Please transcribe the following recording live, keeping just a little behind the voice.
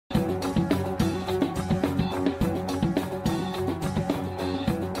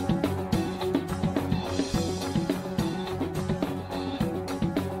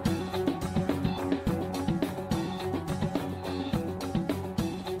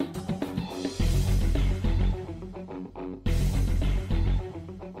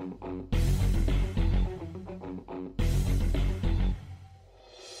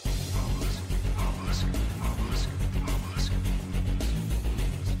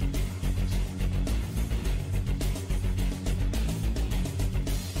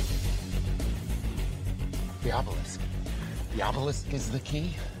The obelisk. The obelisk is the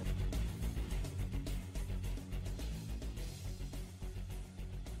key.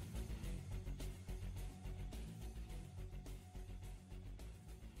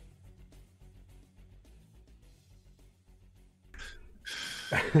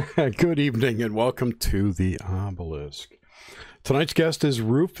 Good evening and welcome to the Obelisk. Tonight's guest is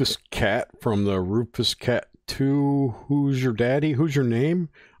RoofusCat from the RoofusCat 2 Who's Your Daddy? Who's Your Name?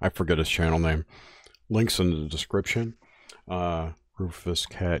 I forget his channel name. Links in the description.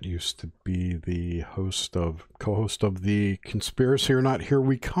 RoofusCat used to be the co-host of the Conspiracy or Not Here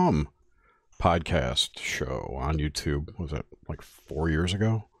We Come podcast show on YouTube. Was it like 4 years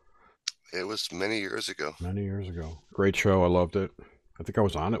ago? It was many years ago. Many years ago. Great show. I loved it. I think I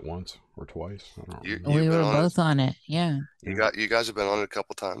was on it once or twice. I don't remember. We were both on it. Yeah. You guys have been on it a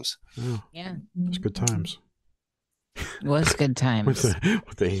couple times. Yeah. It was good times. It was good times.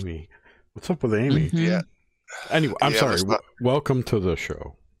 with Amy. What's up with Amy? Mhm. Yeah. Anyway, I'm sorry. Welcome to the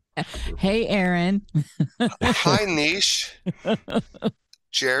show. Hey, Aaron. Hi, Niche.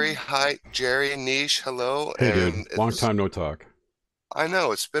 Jerry. Hi, Jerry. Niche. Hello. Hey, dude. Long time no talk. I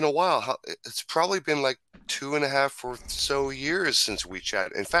know. It's been a while. It's probably been like 2.5 or so years since we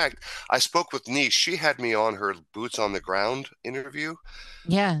chatted. In fact, I spoke with Niche. She had me on her boots on the ground interview.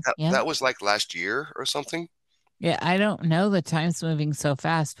 Yeah. That was like last year or something. Yeah. I don't know. The time's moving so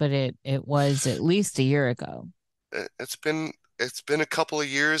fast, but it was at least a year ago. It's been a couple of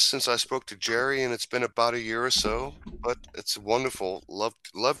years since I spoke to Jerry, and it's been about a year or so. But it's wonderful. Love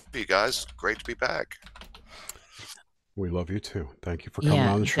you guys. Great to be back. We love you too. Thank you for coming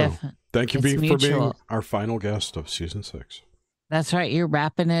on the show. Definitely. Thank you It's for being mutual. our final guest of season 6. That's right. You're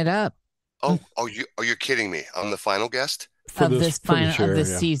wrapping it up Oh, you're kidding me. I'm the final guest? For of this final year, of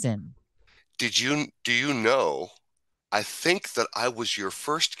this yeah. season. Do you know, I think that I was your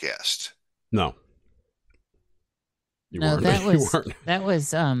first guest. No. You No, weren't. that You was weren't. that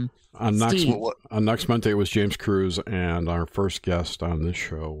was On next Steve. on next Monday it was James Cruz, and our first guest on this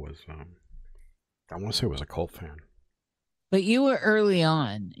show was I want to say it was a cult fan. But you were early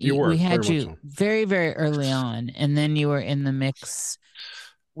on. You were, We had very you much so. very, very early on, and then you were in the mix.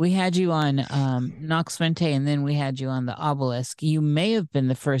 We had you on Nox Vente, and then we had you on the Obelisk. You may have been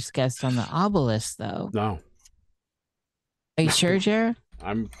the first guest on the Obelisk, though. No. Are you sure, Jared?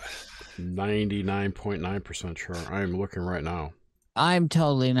 I'm 99.9% sure. I am looking right now. I'm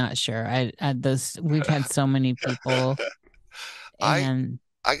totally not sure. We've had so many people, and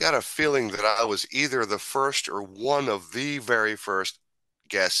I got a feeling that I was either the first or one of the very first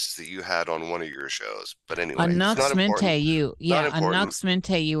guests that you had on one of your shows. But anyway, on it's Nox not Vente, important. on important. Nox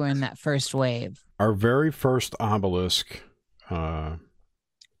Vente, you were in that first wave. Our very first Obelisk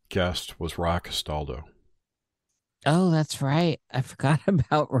guest was Ra Castaldo. Oh, that's right. I forgot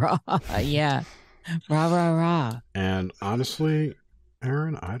about Ra. Yeah, Ra. And honestly,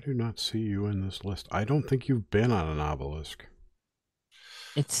 Aaron, I do not see you in this list. I don't think you've been on an Obelisk.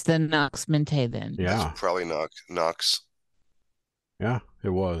 It's the Nox Vente then. Yeah. That's probably Knox. Yeah, it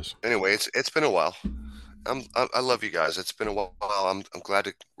was. Anyway, it's been a while. I love you guys. It's been a while. I'm glad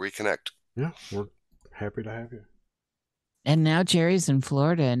to reconnect. Yeah, we're happy to have you. And now Jerry's in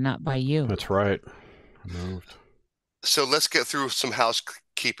Florida and not by you. That's right. I moved. So let's get through some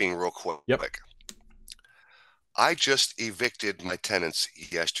housekeeping real quick. Yep. I just evicted my tenants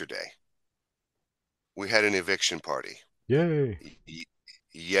yesterday. We had an eviction party Yay.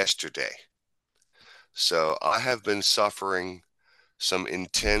 yesterday. So I have been suffering some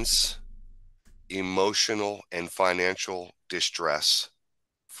intense emotional and financial distress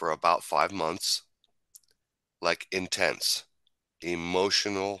for about 5 months. Like intense,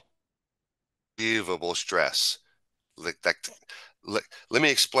 emotional, unbelievable stress. Let me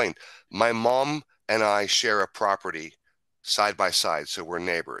explain. My mom and I share a property side by side, so we're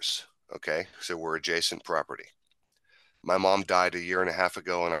neighbors, okay? So we're adjacent property. My mom died 1.5 years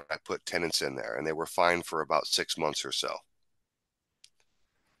ago, and I put tenants in there, and they were fine for about 6 months or so.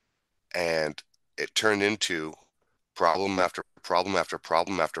 And it turned into problem after problem after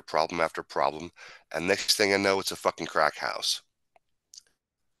problem after problem after problem, and next thing I know, it's a fucking crack house.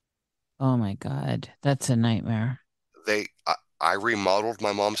 Oh my God, that's a nightmare. I remodeled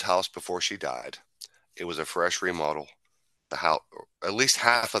my mom's house before she died. It was a fresh remodel. The house, at least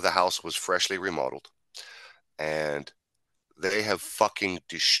half of the house was freshly remodeled, and they have fucking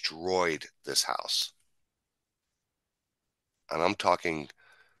destroyed this house. And I'm talking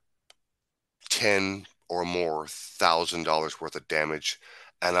 $10,000 or more worth of damage,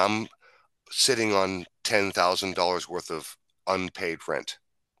 and I'm sitting on $10,000 worth of unpaid rent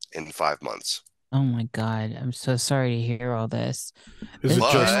in 5 months. Oh my God, I'm so sorry to hear all this. Is The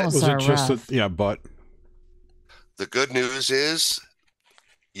it journals just, was are it just rough. that, yeah, but The good news is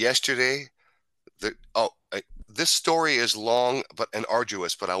yesterday, this story is long and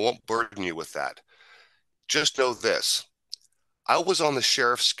arduous, but I won't burden you with that. Just know this. I was on the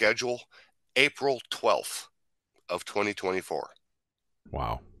sheriff's schedule April 12th of 2024.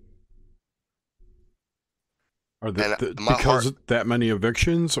 Wow. Are And my because heart, that many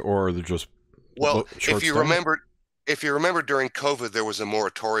evictions, or are they just well, short if you staff? remember during COVID, there was a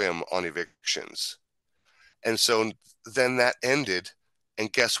moratorium on evictions. And so then that ended,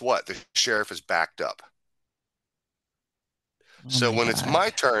 and guess what? The sheriff is backed up. Oh So my when it's God. my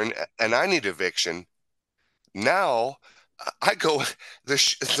turn and I need eviction, now I go,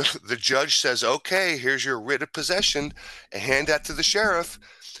 the judge says, okay, here's your writ of possession, and hand that to the sheriff.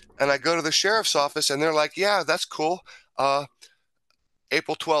 And I go to the sheriff's office and they're like, yeah, that's cool.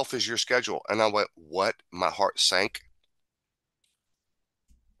 April 12th is your schedule. And I went, what? My heart sank.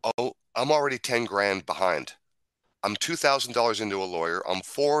 Oh, I'm already 10 grand behind. I'm $2,000 into a lawyer. I'm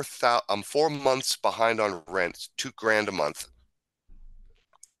 4 months behind on rent, 2 grand a month.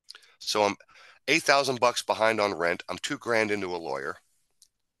 So I'm $8,000 behind on rent. I'm 2 grand into a lawyer.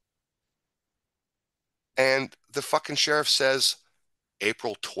 And the fucking sheriff says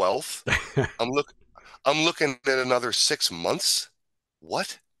April 12th. I'm looking at another 6 months.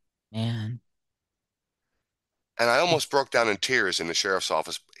 What? Man. And I almost broke down in tears in the sheriff's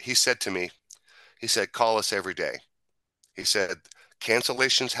office. He said to me, call us every day. He said,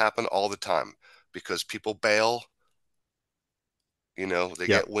 cancellations happen all the time because people bail, they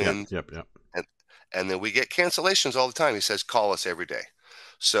get wind. Yep. And then we get cancellations all the time. He says, call us every day.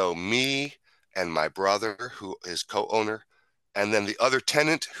 So me and my brother, who is co-owner, and then the other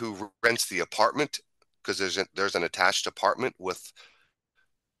tenant who rents the apartment, because there's an attached apartment with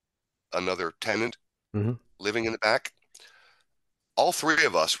another tenant living in the back. All 3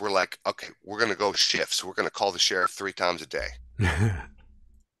 of us were like, okay, we're going to go shifts. We're going to call the sheriff 3 times a day.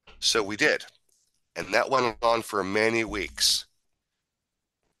 So we did. And that went on for many weeks.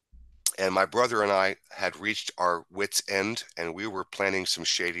 And my brother and I had reached our wits' end, and we were planning some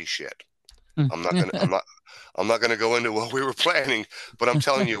shady shit. I'm not gonna go into what we were planning, but I'm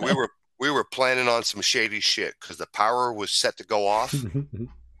telling you, we were planning on some shady shit because the power was set to go off.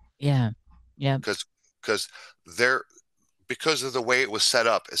 Yeah. Because of the way it was set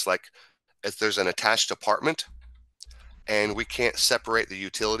up, it's like if there's an attached apartment, and we can't separate the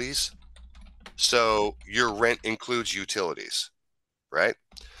utilities, so your rent includes utilities, right?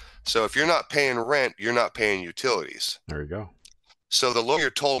 So if you're not paying rent, you're not paying utilities. There you go. So the lawyer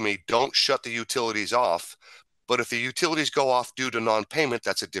told me, don't shut the utilities off. But if the utilities go off due to non-payment,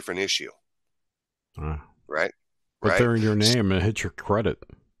 that's a different issue. Right? But they're in your name and hit your credit.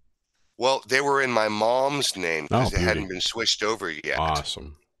 Well, they were in my mom's name because it hadn't been switched over yet.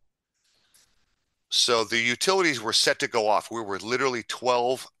 Awesome. So the utilities were set to go off. We were literally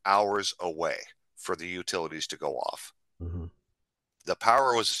 12 hours away for the utilities to go off. Mm-hmm. The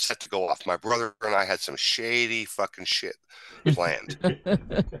power was set to go off. My brother and I had some shady fucking shit planned.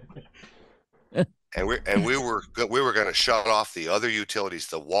 And we were going to shut off the other utilities,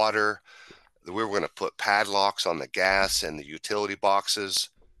 the water. We were going to put padlocks on the gas and the utility boxes,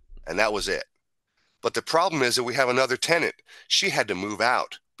 and that was it. But the problem is that we have another tenant. She had to move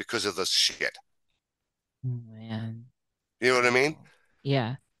out because of this shit. Oh, man. You know what I mean?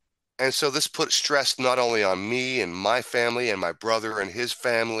 Yeah. And so this put stress not only on me and my family and my brother and his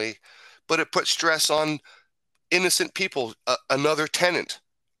family, but it put stress on innocent people, another tenant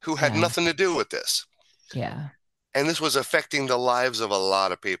who had nothing to do with this. Yeah. And this was affecting the lives of a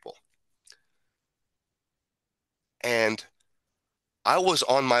lot of people. And I was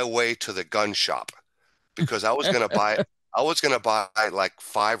on my way to the gun shop because I was going to buy like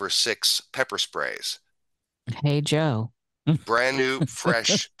 5 or 6 pepper sprays. Hey, Joe. Brand new,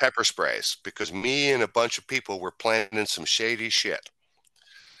 fresh pepper sprays, because me and a bunch of people were planning some shady shit.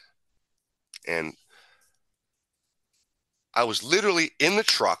 And I was literally in the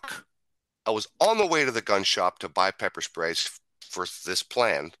truck. I was on the way to the gun shop to buy pepper sprays for this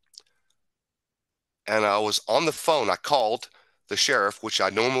plan. And I was on the phone. I called the sheriff, which I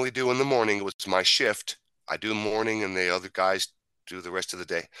normally do in the morning. It was my shift. I do morning and the other guys do the rest of the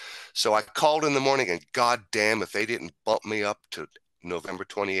day. So I called in the morning, and goddamn if they didn't bump me up to November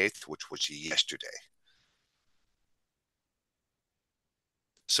 28th, which was yesterday.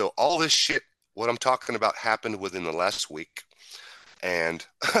 So all this shit, what I'm talking about, happened within the last week. And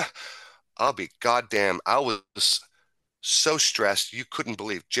I'll be goddamn, I was so stressed you couldn't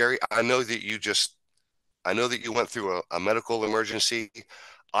believe. Jerry, I know that you went through a medical emergency.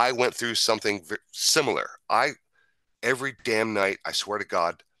 I went through something similar. Every damn night, I swear to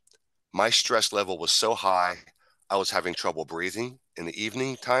God, my stress level was so high, I was having trouble breathing in the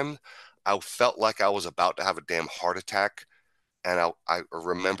evening time. I felt like I was about to have a damn heart attack. And I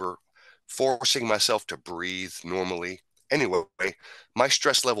remember forcing myself to breathe normally. Anyway, my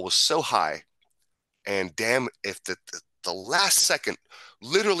stress level was so high. And damn, if the last second,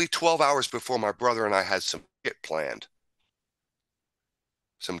 literally 12 hours before my brother and I had some shit planned,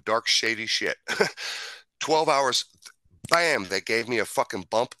 some dark, shady shit, 12 hours, bam, they gave me a fucking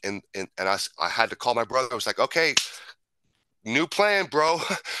bump. And I had to call my brother. I was like, okay, new plan, bro.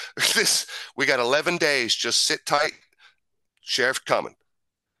 We got 11 days. Just sit tight. Sheriff's coming.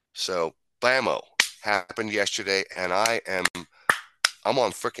 So, blammo happened yesterday, and I'm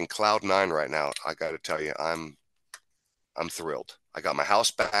on freaking cloud nine right now. I got to tell you, I'm thrilled. I got my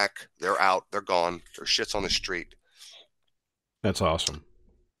house back. They're out. They're gone. Their shit's on the street. That's awesome.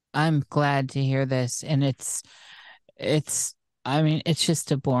 I'm glad to hear this. And I mean, it's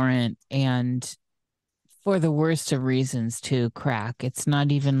just abhorrent, and for the worst of reasons too, crack. It's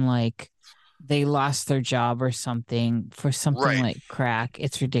not even like they lost their job or something for something Right. like crack.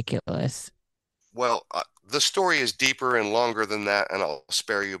 It's ridiculous. Well, the story is deeper and longer than that, and I'll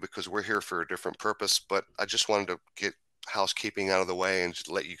spare you because we're here for a different purpose. But I just wanted to get housekeeping out of the way and just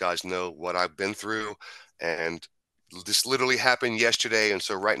let you guys know what I've been through. And this literally happened yesterday. And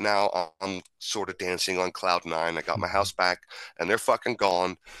so right now I'm sort of dancing on cloud nine. I got my house back and they're fucking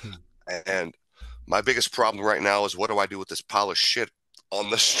gone. And my biggest problem right now is what do I do with this pile of shit on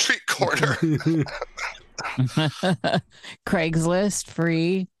the street corner? Craigslist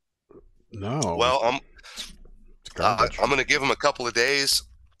free. No. Well, I'm going to give them a couple of days,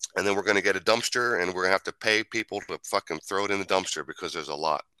 and then we're going to get a dumpster, and we're going to have to pay people to fucking throw it in the dumpster because there's a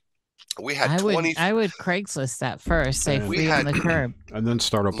lot. We had I would Craigslist that first, say free on the curb, and then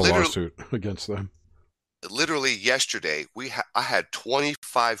start up a lawsuit against them. Literally yesterday, I had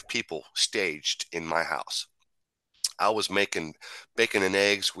 25 people staged in my house. I was making bacon and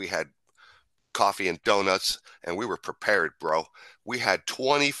eggs. We had coffee and donuts, and we were prepared, bro. We had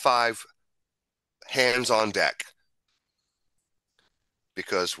 25 hands on deck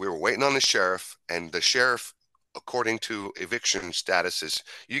because we were waiting on the sheriff, and the sheriff, according to eviction statuses,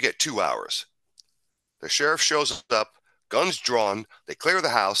 you get 2 hours. The sheriff shows up, guns drawn, they clear the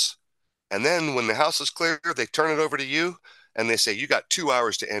house, and then when the house is clear, they turn it over to you, and they say, you got 2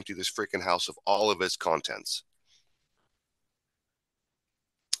 hours to empty this freaking house of all of its contents.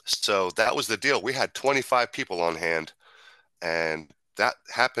 So that was the deal. We had 25 people on hand, and that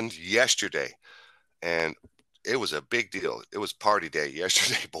happened yesterday. And it was a big deal. It was party day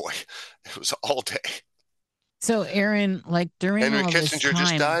yesterday, boy. It was all day. So, Aaron, like during Henry all Kissinger this time,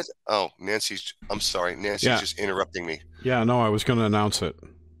 just died. Oh, I'm sorry. Nancy's just interrupting me. Yeah, no, I was going to announce it.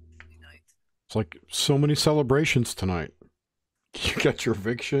 It's like so many celebrations tonight. You got your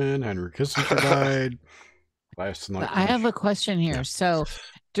eviction. Henry Kissinger died last night. I have a question here. Yeah. So,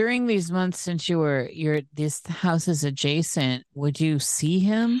 during these months since this house is adjacent, would you see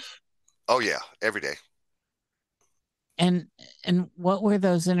him? Oh yeah, every day. And what were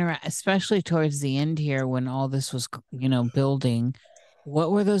those especially towards the end here when all this was, building,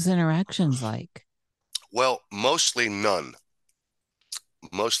 what were those interactions like? Well, mostly none.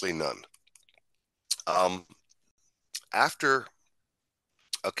 Mostly none.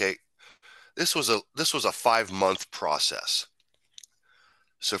 This was a 5-month process.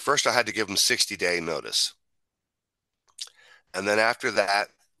 So first I had to give them 60-day notice. And then after that,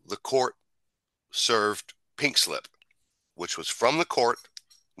 the court served pink slip, which was from the court,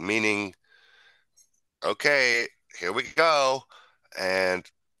 meaning, okay, here we go. And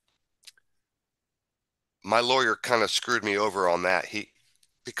my lawyer kind of screwed me over on that.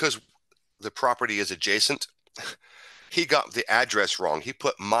 Because the property is adjacent, he got the address wrong. He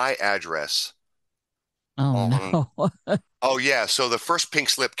put my address. Oh, no. Oh, yeah. So the first pink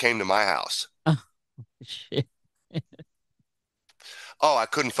slip came to my house. Oh, shit. Oh, I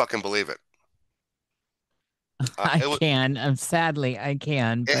couldn't fucking believe it. Sadly, I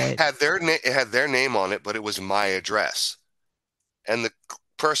can. But... It had their name on it, but it was my address. And the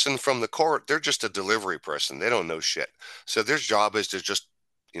person from the court, they're just a delivery person. They don't know shit. So their job is to just,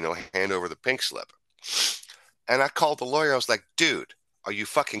 hand over the pink slip. And I called the lawyer. I was like, dude, are you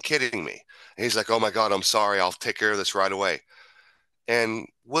fucking kidding me? And he's like, oh my God, I'm sorry. I'll take care of this right away. And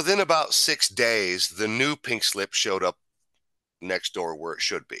within about 6 days, the new pink slip showed up next door where it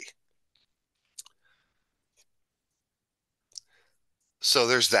should be. So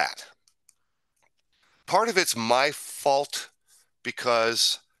there's that. Part of it's my fault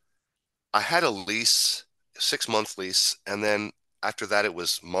because I had a lease, 6-month lease, and then after that it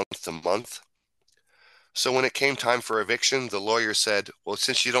was month to month. So when it came time for eviction, the lawyer said, well,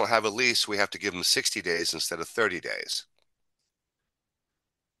 since you don't have a lease, we have to give them 60 days instead of 30 days.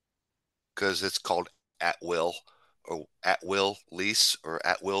 Because it's called at will or at will lease or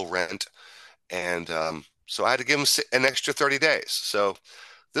at will rent. And so I had to give them an extra 30 days. So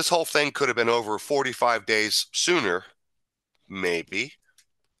this whole thing could have been over 45 days sooner, maybe,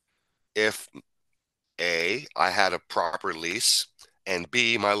 if A, I had a proper lease, and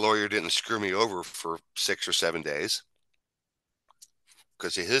B, my lawyer didn't screw me over for 6 or 7 days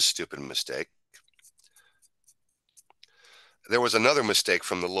because of his stupid mistake. There was another mistake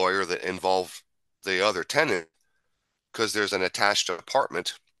from the lawyer that involved the other tenant because there's an attached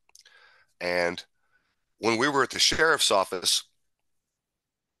apartment. And when we were at the sheriff's office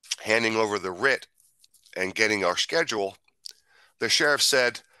handing over the writ and getting our schedule, the sheriff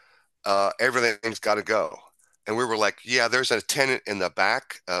said, everything's got to go. And we were like, yeah, there's a tenant in the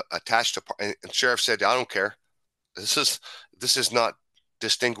back attached to, and the sheriff said, I don't care. This is not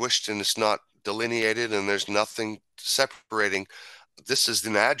distinguished and it's not delineated and there's nothing separating. This is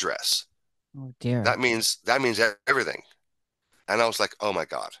an address. Oh dear. That means everything. And I was like, oh my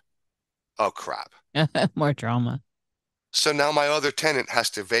God. Oh crap. More drama. So now my other tenant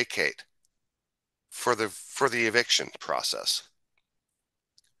has to vacate for the eviction process.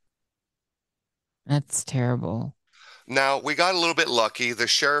 That's terrible. Now, we got a little bit lucky. The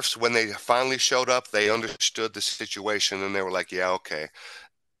sheriffs, when they finally showed up, they understood the situation and they were like, yeah, okay.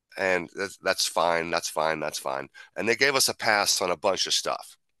 And that's fine. That's fine. That's fine. And they gave us a pass on a bunch of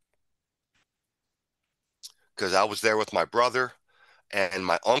stuff. Because I was there with my brother and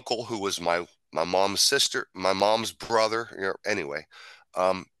my uncle, who was my mom's sister, my mom's brother. You know, anyway,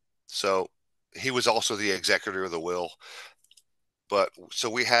 so he was also the executor of the will. But so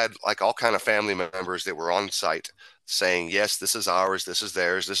we had like all kind of family members that were on site saying, yes, this is ours, this is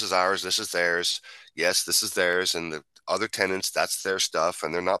theirs, this is ours, this is theirs. Yes, this is theirs. And the other tenants, that's their stuff,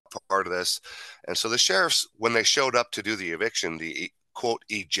 and they're not part of this. And so the sheriffs, when they showed up to do the eviction, the quote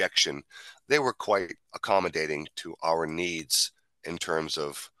ejection, they were quite accommodating to our needs in terms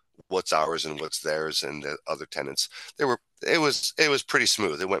of what's ours and what's theirs and the other tenants. It was pretty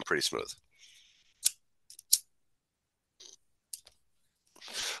smooth. It went pretty smooth.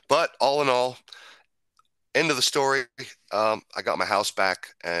 But all in all, end of the story. I got my house back,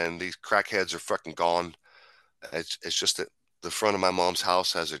 and these crackheads are fucking gone. It's just that the front of my mom's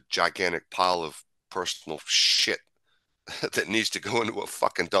house has a gigantic pile of personal shit that needs to go into a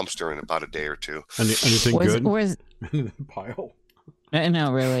fucking dumpster in about a day or two. Anything good? Was Pile.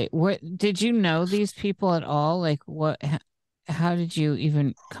 no, really. What did you know these people at all? Like, what? How did you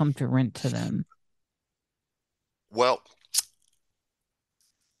even come to rent to them? Well,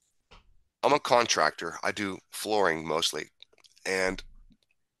 I'm a contractor. I do flooring mostly. And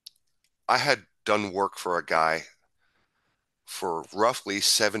I had done work for a guy for roughly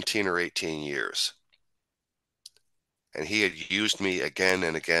 17 or 18 years. And he had used me again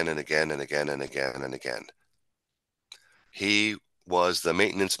and again and again and again and again and again. He was the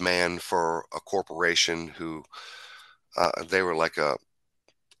maintenance man for a corporation who they were like a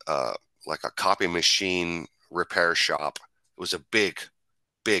copy machine repair shop. It was a big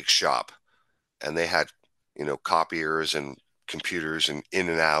shop. And they had, copiers and computers and in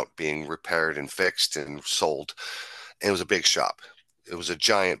and out being repaired and fixed and sold. And it was a big shop. It was a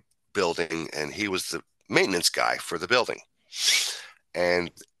giant building, and he was the maintenance guy for the building.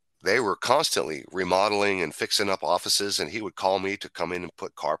 And they were constantly remodeling and fixing up offices, and he would call me to come in and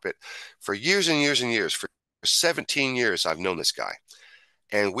put carpet. For years and years and years, for 17 years, I've known this guy.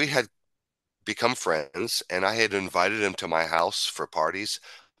 And we had become friends, and I had invited him to my house for parties.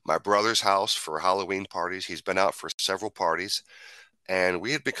 My brother's house for Halloween parties. He's been out for several parties, and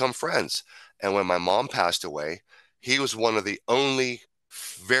we had become friends. And when my mom passed away, he was one of the only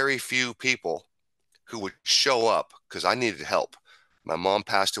very few people who would show up because I needed help. My mom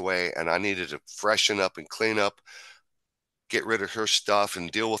passed away, and I needed to freshen up and clean up, get rid of her stuff and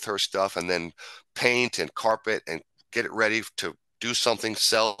deal with her stuff, and then paint and carpet and get it ready to do something,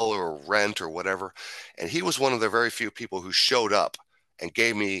 sell or rent or whatever. And he was one of the very few people who showed up and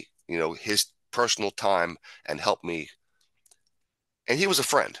gave me, his personal time and helped me. And he was a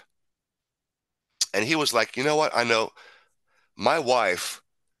friend. And he was like, you know what? I know my wife,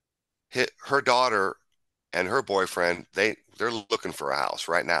 her daughter and her boyfriend, they're looking for a house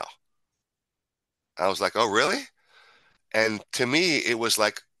right now. I was like, oh, really? And to me, it was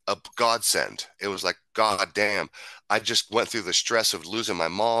like a godsend. It was like, God damn, I just went through the stress of losing my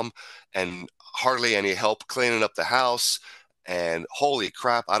mom and hardly any help cleaning up the house. And holy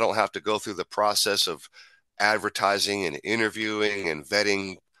crap, I don't have to go through the process of advertising and interviewing and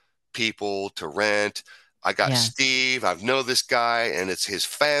vetting people to rent. I got Yeah. Steve. I know this guy, and it's his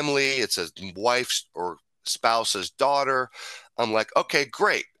family. It's his wife's or spouse's daughter. I'm like, okay,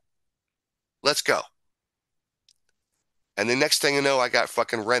 great. Let's go. And the next thing you know, I got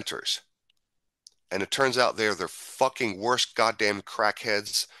fucking renters. And it turns out they're the fucking worst goddamn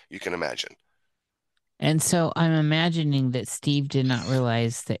crackheads you can imagine. And so I'm imagining that Steve did not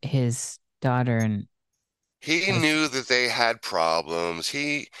realize that his daughter and He knew that they had problems.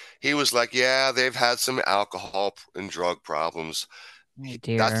 He was like, yeah, they've had some alcohol and drug problems. oh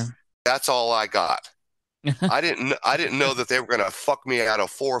dear. That's all I got. I didn't know that they were going to fuck me out of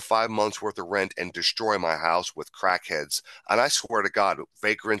 4 or 5 months worth of rent and destroy my house with crackheads. And I swear to God,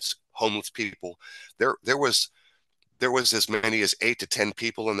 vagrants, homeless people, there was as many as 8 to 10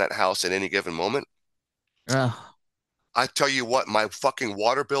 people in that house at any given moment. Ugh. I tell you what, my fucking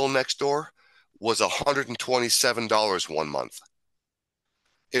water bill next door was $127 one month.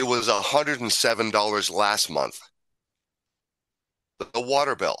 It was $107 last month. The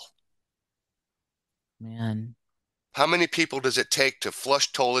water bill. Man. How many people does it take to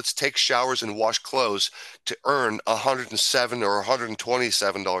flush toilets, take showers, and wash clothes to earn $107 or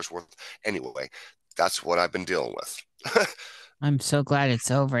 $127 worth? Anyway, that's what I've been dealing with. I'm so glad it's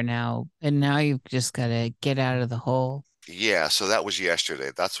over now. And now you've just got to get out of the hole. Yeah, so that was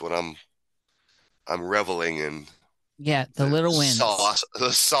yesterday. That's what I'm reveling in. Yeah, the little wins.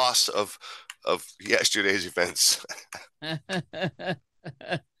 The sauce of yesterday's events.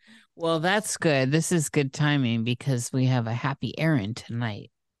 Well, that's good. This is good timing because we have a happy errand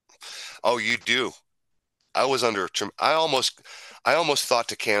tonight. Oh, you do. I almost thought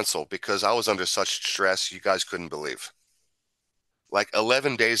to cancel because I was under such stress you guys couldn't believe. Like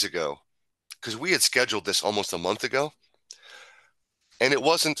 11 days ago, because we had scheduled this almost a month ago, and it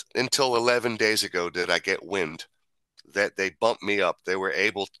wasn't until 11 days ago did I get wind that they bumped me up. They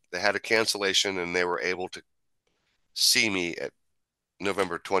had a cancellation and they were able to see me at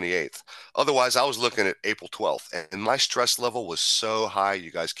November 28th. Otherwise, I was looking at April 12th, and my stress level was so high,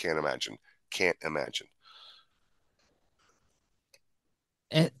 you guys can't imagine. Can't imagine.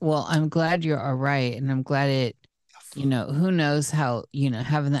 Well, I'm glad you're all right. And I'm glad who knows how,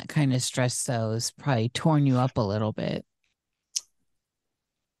 having that kind of stress, though, has probably torn you up a little bit.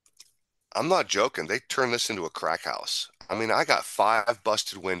 I'm not joking. They turned this into a crack house. I mean, I got 5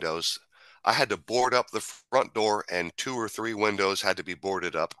 busted windows. I had to board up the front door, and 2 or 3 windows had to be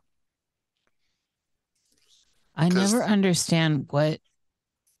boarded up. I never understand what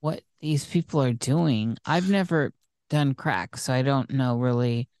these people are doing. I've never done crack, so I don't know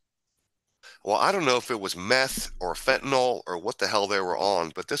really. Well, I don't know if it was meth or fentanyl or what the hell they were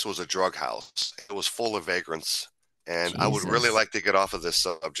on, but this was a drug house. It was full of vagrants, and I would really like to get off of this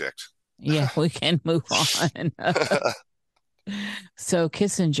subject. Yeah, we can move on. So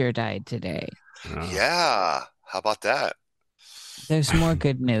Kissinger died today. Yeah, how about that? There's more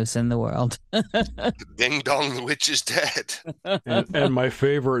good news in the world. Ding dong, the witch is dead. and my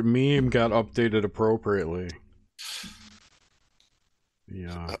favorite meme got updated appropriately.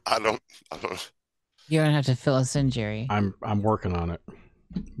 Yeah. I don't. You're gonna have to fill us in, Jerry. I'm working on it.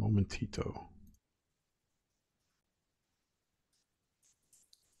 Momentito.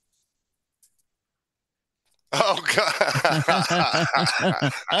 Oh God.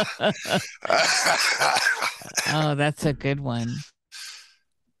 Oh, that's a good one.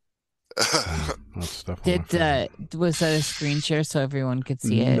 That's definitely Was that a screen share so everyone could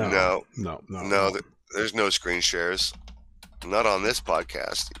see it? No. There's no screen shares. Not on this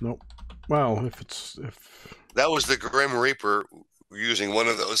podcast. Nope. Well, if that was the Grim Reaper using one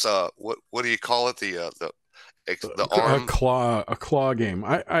of those what do you call it, the arm, a claw game.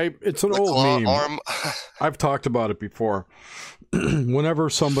 It's an old meme. Arm. I've talked about it before. Whenever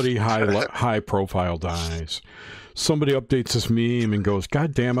somebody high profile dies, somebody updates this meme and goes,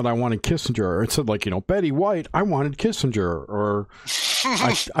 "God damn it, I wanted Kissinger." It said Betty White, I wanted Kissinger, or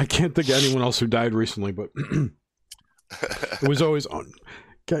I can't think of anyone else who died recently, but it was always on.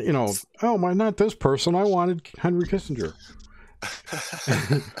 Oh my, not this person. I wanted Henry Kissinger.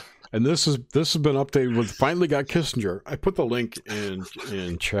 And this has been updated with finally got Kissinger. I put the link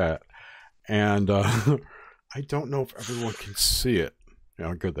in chat, and I don't know if everyone can see it.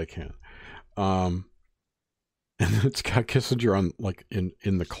 Good they can. And it's got Kissinger on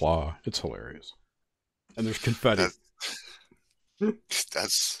in the claw. It's hilarious, and there's confetti.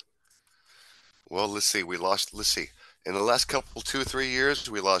 That's well. Let's see. Let's see. In the last 2-3 years,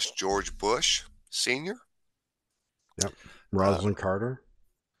 we lost George Bush Sr. Yep. Rosalind Carter.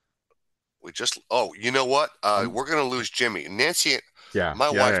 You know what? We're going to lose Jimmy. Nancy, my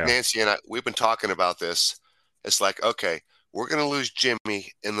wife Nancy and I, we've been talking about this. It's like, okay, we're going to lose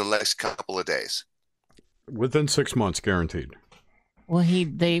Jimmy in the next couple of days. Within 6 months, guaranteed. Well,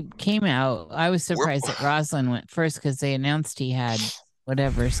 they came out. I was surprised that Rosalind went first because they announced he had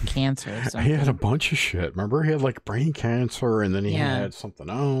whatever's cancer or something. He had a bunch of shit. Remember, he had like brain cancer, and then he Yeah. had something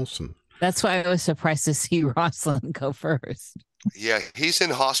else. And That's why I was surprised to see Rosalind go first. Yeah, he's in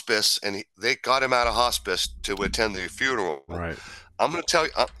hospice, and they got him out of hospice to attend the funeral. right. I'm going to tell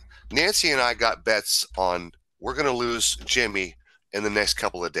you, Nancy and I got bets on we're going to lose Jimmy in the next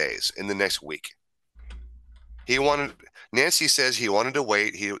couple of days, in the next week. Nancy says he wanted to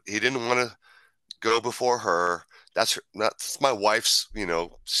wait. He didn't want to go before her. That's my wife's,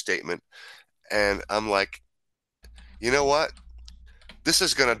 statement. And I'm like, you know what? This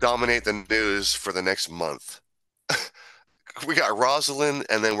is going to dominate the news for the next month. We got Rosalind,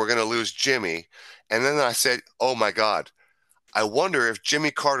 and then we're going to lose Jimmy. And then I said, oh my God, I wonder if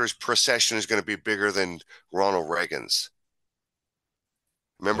Jimmy Carter's procession is going to be bigger than Ronald Reagan's.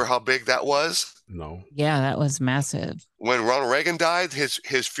 Remember how big that was? No. Yeah, that was massive. When Ronald Reagan died, his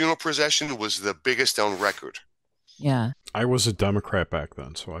funeral procession was the biggest on record. Yeah. I was a Democrat back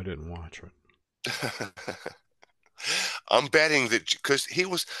then, so I didn't watch it. I'm betting that because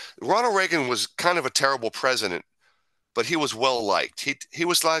Ronald Reagan was kind of a terrible president, but he was well liked. He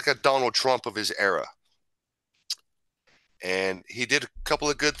was like a Donald Trump of his era. And he did a couple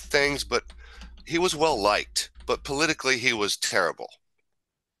of good things, but he was well liked. But politically, he was terrible.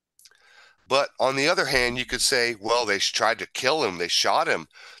 But on the other hand, you could say, well, they tried to kill him. They shot him.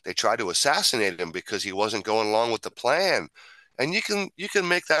 They tried to assassinate him because he wasn't going along with the plan. And you can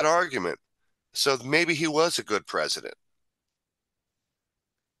make that argument. So maybe he was a good president.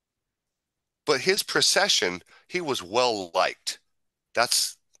 But his procession, he was well liked.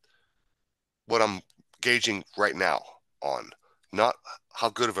 That's what I'm gauging right now on, not how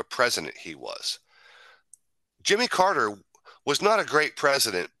good of a president he was. Jimmy Carter was not a great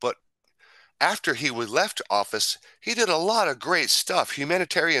president, but after he left office, he did a lot of great stuff,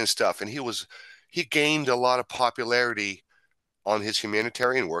 humanitarian stuff, and he gained a lot of popularity on his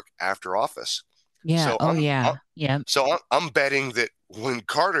humanitarian work after office. Yeah. So yeah. So I'm betting that when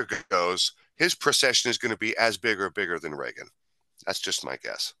Carter goes, his procession is going to be as big or bigger than Reagan. That's just my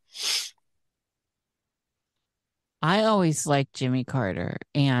guess. I always liked Jimmy Carter.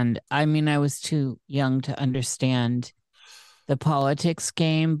 And I mean, I was too young to understand the politics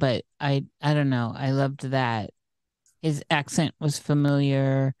game, but I don't know. I loved that. His accent was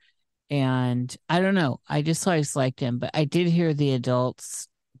familiar, and I don't know. I just always liked him, but I did hear the adults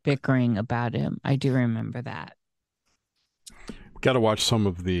bickering about him. I do remember that. Got to watch some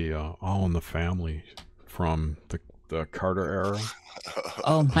of the All in the Family from the Carter era.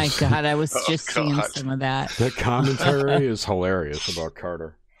 Oh my God. I was just seeing some of that. That commentary is hilarious about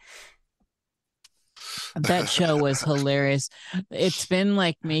Carter. That show was hilarious. It's been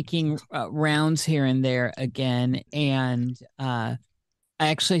like making rounds here and there again. And I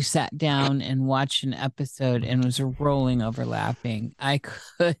actually sat down and watched an episode and was rolling over laughing. I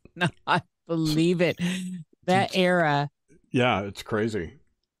could not believe it. That era. Yeah, it's crazy.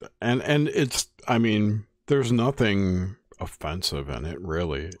 And it's, I mean, there's nothing offensive in it,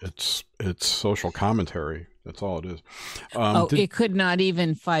 really. It's social commentary. That's all it is. It could not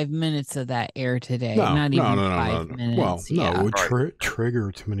even 5 minutes of that air today. No, not even no, 5 minutes. Well, no, yeah. it would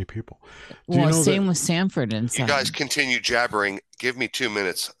trigger too many people. Well, same with Sanford and Son. You guys continue jabbering. Give me 2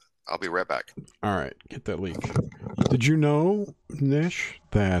 minutes. I'll be right back. All right, get that leak. Did you know, Nish,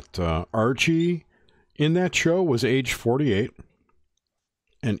 that Archie in that show was age 48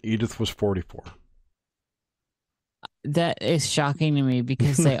 and Edith was 44? That is shocking to me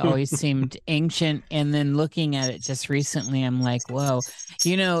because they always seemed ancient. And then looking at it just recently, I'm like, whoa,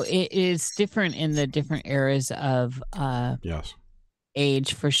 it is different in the different eras of yes,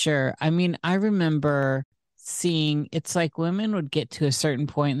 age for sure. I mean, I remember seeing it's like women would get to a certain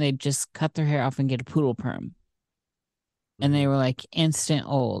point and they'd just cut their hair off and get a poodle perm. And they were like instant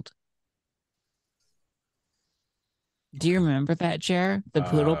old. Do you remember that, Jer? The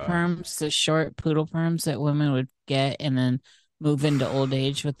poodle perms, the short poodle perms that women would get and then move into old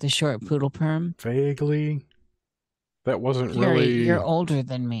age with the short poodle perm? Vaguely. That wasn't really... You're older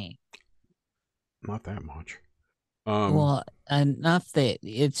than me. Not that much. Well, enough that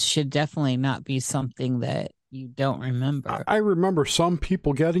it should definitely not be something that you don't remember. I remember some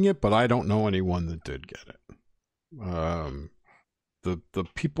people getting it, but I don't know anyone that did get it. The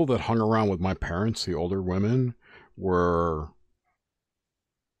people that hung around with my parents, the older women, were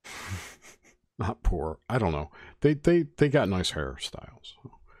not poor. I don't know. They got nice hairstyles.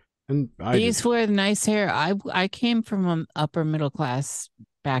 And these were nice hair. I came from an upper middle class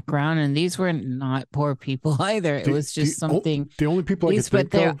background, and these were not poor people either. It was just something. The only people I could think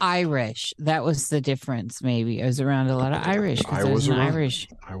but they're of, Irish. That was the difference. Maybe I was around a lot of Irish because I was an Irish.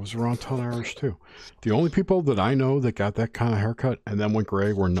 I was around a ton of Irish too. The only people that I know that got that kind of haircut and then went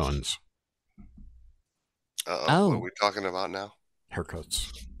gray were nuns. What are we talking about now?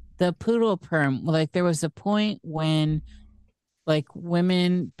 Haircuts. The poodle perm. Like there was a point when, like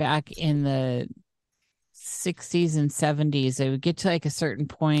women back in the 60s and 70s, they would get to like a certain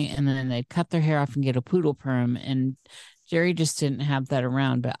point and then they'd cut their hair off and get a poodle perm, and Jerry just didn't have that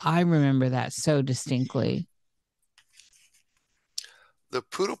around, but I remember that so distinctly. The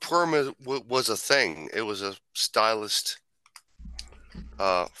poodle perm was a thing. It was a stylist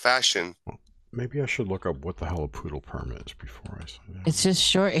fashion. Well, maybe I should look up what the hell a poodle perm is before I say that. It's just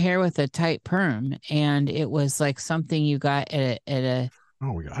short hair with a tight perm, and it was like something you got at a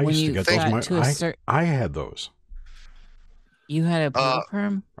Oh, I used to get those. I had those. You had a poodle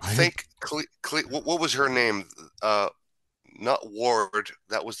perm? What was her name? Not Ward.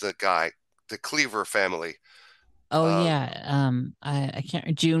 That was the guy. The Cleaver family. Oh, yeah. I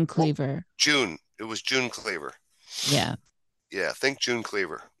can't. June Cleaver. Well, June. It was June Cleaver. Yeah. Yeah. Think June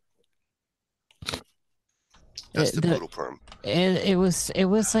Cleaver. That's the poodle perm. It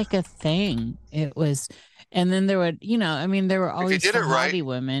was like a thing. It was. And then there would, there were always haughty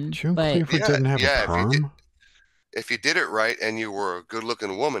women. June Cleaver didn't have a perm. If you did it right and you were a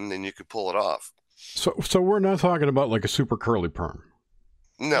good-looking woman, then you could pull it off. So we're not talking about like a super curly perm.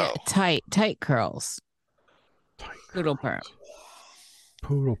 No. Yeah, tight curls. Poodle perm.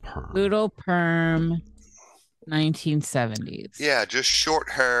 Poodle perm. Poodle perm. 1970s. Yeah, just short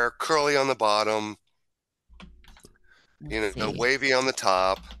hair, curly on the bottom. Wavy on the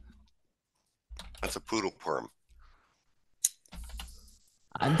top. That's a poodle perm.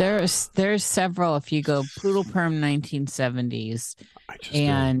 There's several. If you go poodle perm 1970s,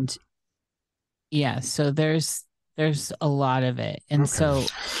 and yeah, so there's a lot of it, and so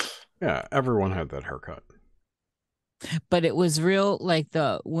yeah, everyone had that haircut. But it was real, like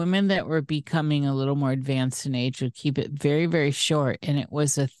the women that were becoming a little more advanced in age would keep it very, very short, and it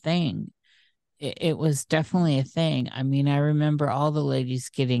was a thing. It was definitely a thing. I mean, I remember all the ladies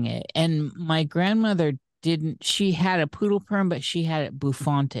getting it. And my grandmother didn't, she had a poodle perm, but she had it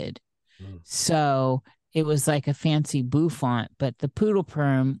bouffanted. So it was like a fancy bouffant, but the poodle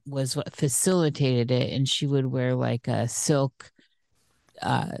perm was what facilitated it. And she would wear like a silk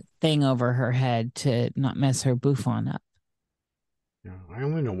thing over her head to not mess her bouffant up. Yeah, I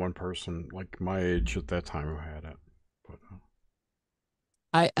only know one person like my age at that time who had it. But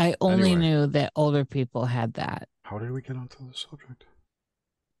I only knew that older people had that. How did we get onto the subject?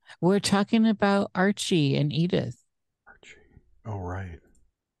 We're talking about Archie and Edith. Archie. Oh, right.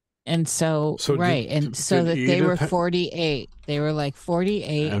 And so right. They were 48. They were like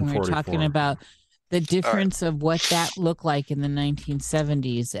 48. And we were talking about the difference of what that looked like in the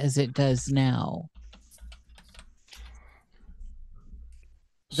 1970s as it does now.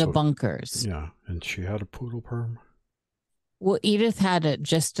 The bunkers. Yeah. And she had a poodle perm. Well, Edith had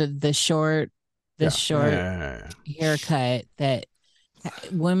the short haircut that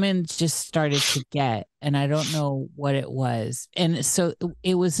women just started to get, and I don't know what it was. And so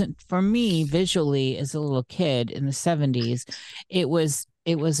it wasn't for me visually as a little kid in the 70s. It was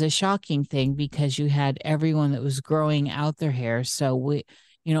a shocking thing because you had everyone that was growing out their hair. So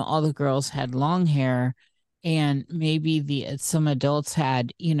all the girls had long hair, and maybe some adults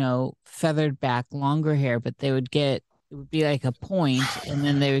had, feathered back longer hair, but it would be like a point, and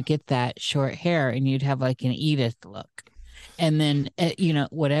then they would get that short hair, and you'd have like an Edith look. And then,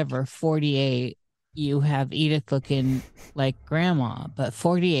 48, you have Edith looking like grandma, but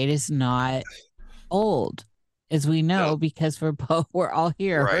 48 is not old, as we know, because we're all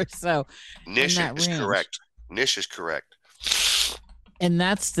here. Right. So Niche is correct. Niche is correct. And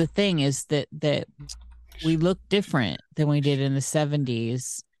that's the thing, is that we look different than we did in the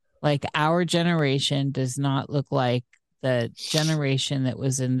 70s. Like our generation does not look like the generation that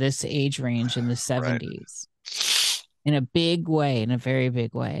was in this age range in the 70s. In a big way, in a very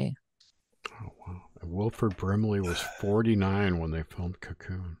big way. Oh, wow. Wilford Brimley was 49 when they filmed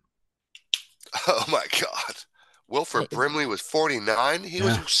Cocoon. Oh, my God. Wilford Brimley was 49? He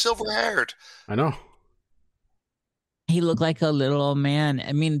was silver-haired. I know. He looked like a little old man.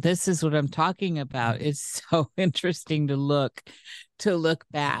 I mean, this is what I'm talking about. It's so interesting to look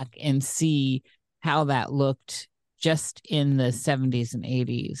back and see how that looked just in the 70s and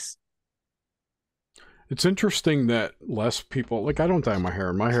 80s. It's interesting that less people, like I don't dye my hair,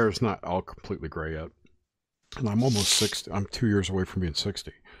 and my hair is not all completely gray yet. And I'm almost 60. I'm 2 years away from being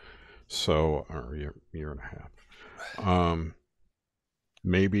 60. So, or a year and a half.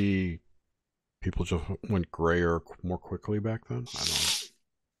 maybe people just went grayer more quickly back then. I don't know.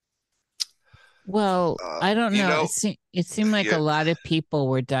 Well, I don't you know. know, It seemed like yeah, a lot of people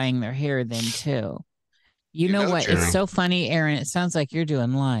were dyeing their hair then too. You know what? Jerry. It's so funny, Aaron. It sounds like you're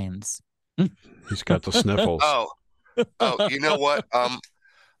doing lines. He's got the sniffles. Oh, you know what?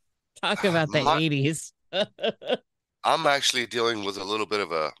 Talk about the 80s. I'm actually dealing with a little bit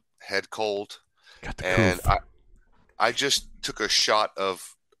of a head cold, Got the and coof. I just took a shot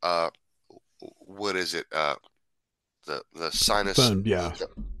of what is it? The sinus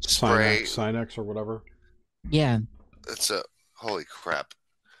spray. Sinex or whatever. Yeah. It's a holy crap.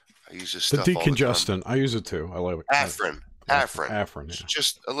 I use this The stuff all the time. decongestant. I use it too. I love it. Afrin. Afrin. Yeah.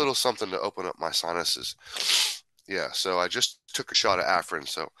 Just a little something to open up my sinuses. Yeah, so I just took a shot of Afrin.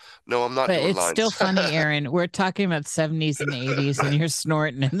 So no, I'm not But doing it's lines. still funny, Aaron. We're talking about 70s and 80s, and you're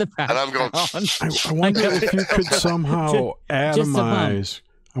snorting in the background. And I'm going. I wonder if you could somehow atomize.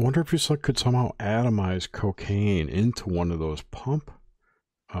 I wonder if you could somehow atomize cocaine into one of those pump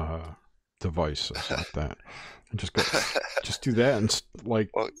devices like that, and just do that, and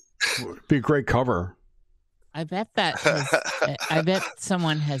be a great cover. I bet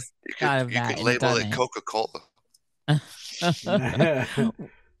someone has thought of that. You could label it Coca-Cola.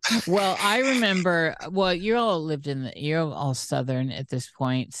 Well, I remember. Well, you're all Southern at this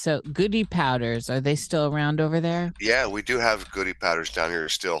point. So, Goody Powders, are they still around over there? Yeah, we do have Goody Powders down here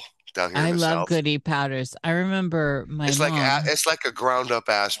still. Down here I in the love South. Goody Powders. I remember my mom. It's like a ground up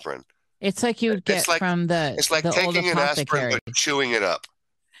aspirin. It's like you would get from the. It's like the taking old an aspirin but chewing it up.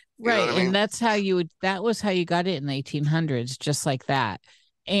 Right, You know what I mean? and that's how you would. That was how you got it in the 1800s, just like that.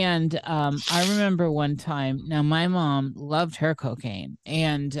 And I remember one time. Now, my mom loved her cocaine,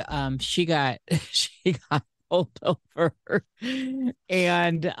 and she got pulled over,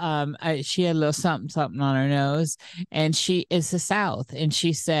 and she had a little something on her nose, and she is the South, and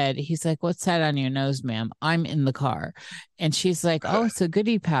she said, he's like, "What's that on your nose, ma'am?" I'm in the car, and she's like, "Oh, it's a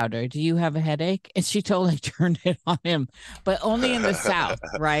Goody Powder. Do you have a headache?" And she totally turned it on him, but only in the South,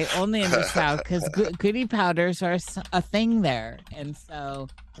 right? Only in the South, because Goody Powders are a thing there, and so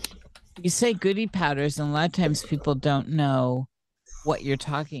you say Goody Powders, and a lot of times people don't know what you're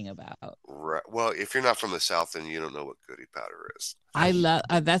talking about. Right. Well, if you're not from the South, then you don't know what Goody Powder is. I love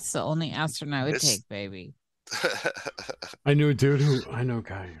that's the only aspirin I would take, baby. I knew a dude I know a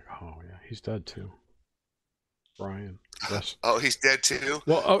guy. Oh yeah, he's dead too. Brian. Yes. Oh, he's dead too.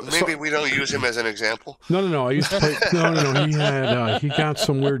 Well, maybe we don't use him as an example. No. I used to play. No. He had he got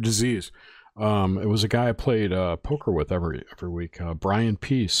some weird disease. It was a guy I played poker with every week. Brian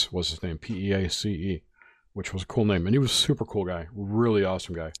Peace was his name. Peace. Which was a cool name, and he was a super cool guy, really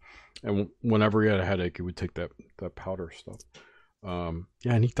awesome guy. And whenever he had a headache, he would take that powder stuff.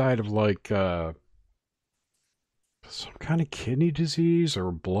 Yeah, and he died of like some kind of kidney disease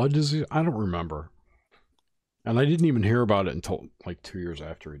or blood disease. I don't remember. And I didn't even hear about it until like 2 years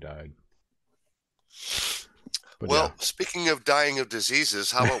after he died. But well, speaking of dying of diseases,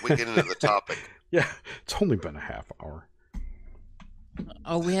 how about we get into the topic? Yeah, it's only been a half hour.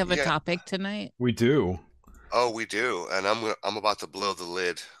 Oh, we have a topic tonight? We do. Oh, we do, and I'm about to blow the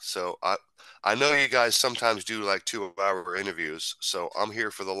lid. So I know you guys sometimes do like 2-hour interviews, so I'm here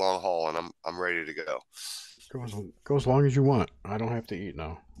for the long haul, and I'm ready to go. Go as long as you want. I don't have to eat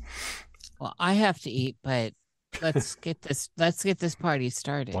now. Well, I have to eat, but let's get this party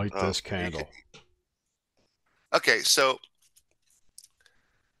started. Light this candle. Okay, so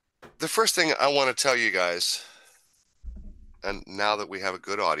the first thing I want to tell you guys. And now that we have a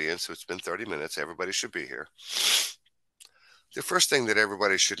good audience, so it's been 30 minutes, everybody should be here. The first thing that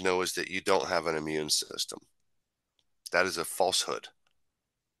everybody should know is that you don't have an immune system. That is a falsehood.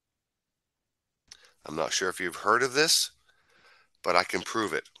 I'm not sure if you've heard of this, but I can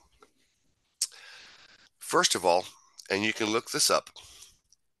prove it. First of all, and you can look this up,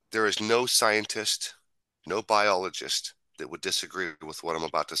 there is no scientist, no biologist that would disagree with what I'm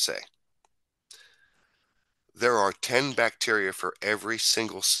about to say. There are 10 bacteria for every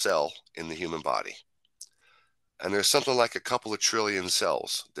single cell in the human body. And there's something like a couple of trillion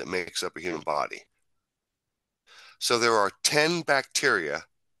cells that makes up a human body. So there are 10 bacteria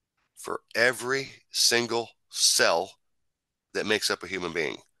for every single cell that makes up a human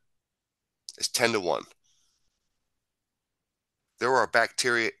being. It's 10 to 1. There are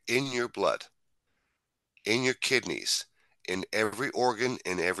bacteria in your blood, in your kidneys, in every organ,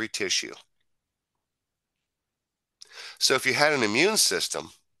 in every tissue. So if you had an immune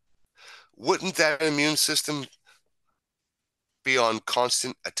system, wouldn't that immune system be on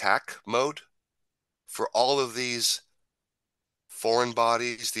constant attack mode for all of these foreign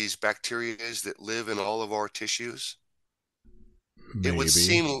bodies, these bacteria that live in all of our tissues? it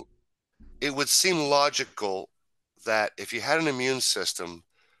Maybe. would seem logical that if you had an immune system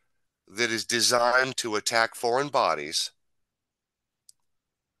that is designed to attack foreign bodies,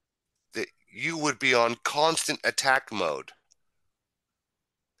 that you would be on constant attack mode.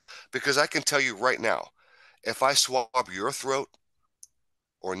 Because I can tell you right now, if I swab your throat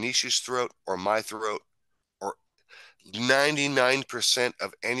or Nisha's throat or my throat or 99%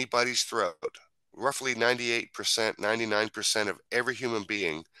 of anybody's throat, roughly 98%, 99% of every human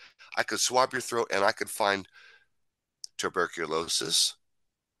being, I could swab your throat and I could find tuberculosis.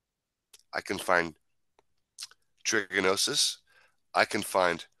 I can find trichinosis. I can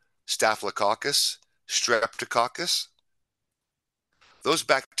find staphylococcus, streptococcus. Those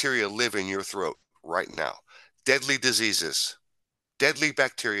bacteria live in your throat right now. Deadly diseases, deadly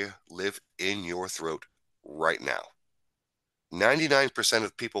bacteria live in your throat right now. 99%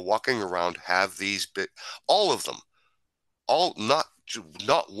 of people walking around have these, all of them, all, not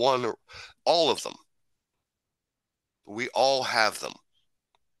one, all of them. We all have them.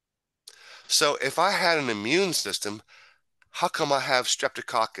 So if I had an immune system, how come I have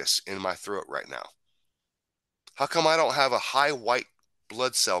streptococcus in my throat right now? How come I don't have a high white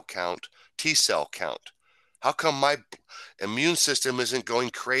blood cell count, T cell count? How come my immune system isn't going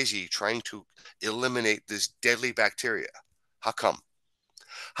crazy trying to eliminate this deadly bacteria? How come?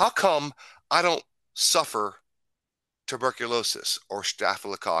 How come I don't suffer tuberculosis or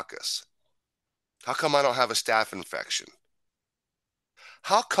staphylococcus? How come I don't have a staph infection?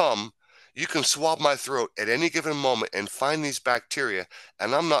 How come you can swab my throat at any given moment and find these bacteria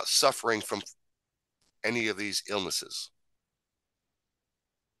and I'm not suffering from any of these illnesses?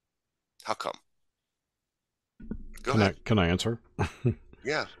 How come? Go ahead. Can I answer?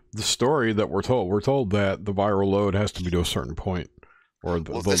 Yeah. The story that we're told that the viral load has to be to a certain point. Or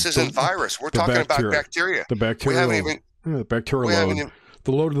This isn't virus. We're talking about bacteria. The bacterial, the bacterial load,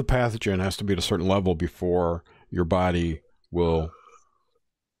 the load of the pathogen has to be at a certain level before your body will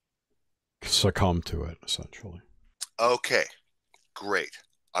succumb to it, essentially. Okay, great.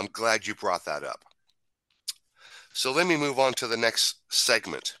 I'm glad you brought that up. So let me move on to the next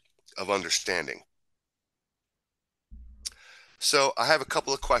segment of understanding. So I have a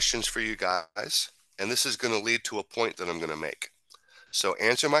couple of questions for you guys, and this is going to lead to a point that I'm going to make. So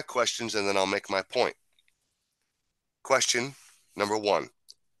answer my questions, and then I'll make my point. Question number 1,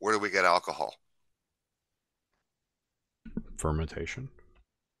 where do we get alcohol? Fermentation.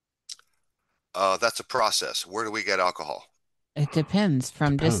 That's a process. Where do we get alcohol? It depends.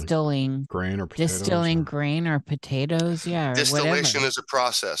 Distilling grain or potatoes. Distilling grain or potatoes, yeah. Distillation is a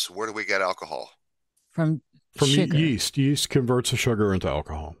process. Where do we get alcohol? From sugar. Yeast. Yeast converts the sugar into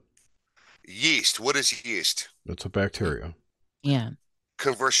alcohol. Yeast. What is yeast? It's a bacteria. Yeah.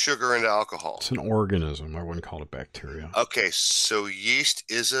 Converts sugar into alcohol. It's an organism. I wouldn't call it bacteria. Okay, so yeast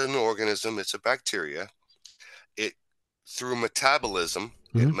is an organism. It's a bacteria. It, through metabolism,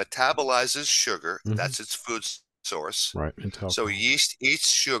 it metabolizes sugar. That's its food source. Right. So yeast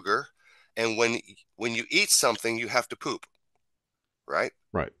eats sugar, and when you eat something, you have to poop. Right?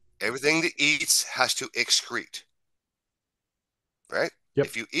 Right. Everything that eats has to excrete. Right? Yep.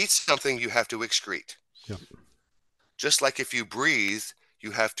 If you eat something, you have to excrete. Yep. Just like if you breathe,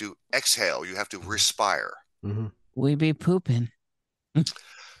 you have to exhale, you have to respire. We be pooping.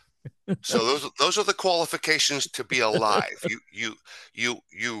 So those are the qualifications to be alive. You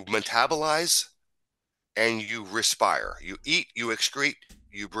metabolize and you respire. You eat, you excrete,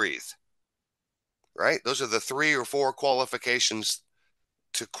 you breathe. Right? Those are the 3 or 4 qualifications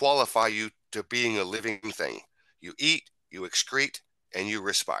to qualify you to being a living thing. You eat, you excrete, and you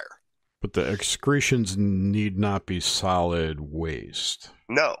respire. But the excretions need not be solid waste.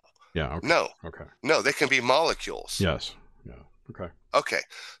 No. Yeah. Okay. No. Okay. No, they can be molecules. Yes. Yeah. Okay. Okay.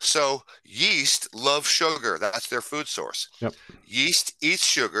 So yeast love sugar. That's their food source. Yep. Yeast eats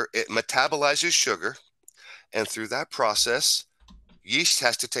sugar. It metabolizes sugar. And through that process, yeast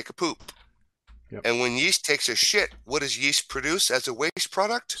has to take a poop. Yep. And when yeast takes a shit, what does yeast produce as a waste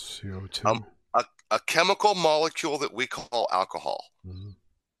product? CO2. A chemical molecule that we call alcohol.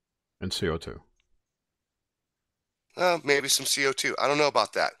 And CO2. Maybe some CO2. I don't know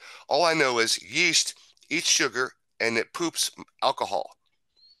about that. All I know is yeast eats sugar and it poops alcohol.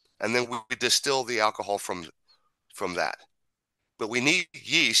 And then we distill the alcohol from that. But we need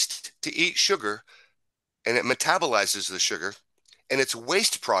yeast to eat sugar, and it metabolizes the sugar. And its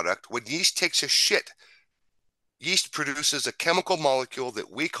waste product, when yeast takes a shit, yeast produces a chemical molecule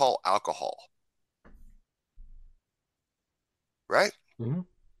that we call alcohol. Right?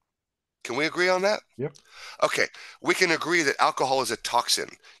 Can we agree on that? Yep. Okay. We can agree that alcohol is a toxin.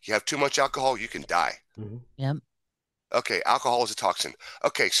 You have too much alcohol, you can die. Yep. Okay, alcohol is a toxin.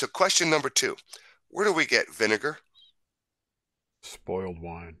 Okay, so question number 2. Where do we get vinegar? Spoiled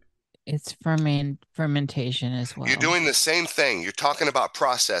wine. It's fermentation as well. You're doing the same thing. You're talking about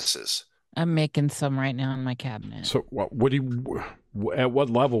processes. I'm making some right now in my cabinet. So what do you, at what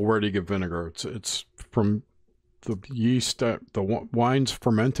level, where do you get vinegar? It's from the yeast that the wine's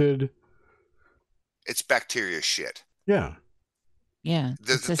fermented. It's bacteria shit. Yeah. Yeah,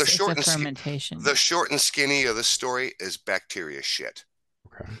 It's a fermentation. The short and skinny of the story is bacteria shit.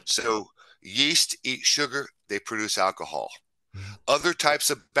 Okay. So yeast eat sugar, they produce alcohol. Mm-hmm. Other types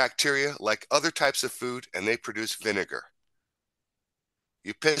of bacteria like other types of food, and they produce vinegar.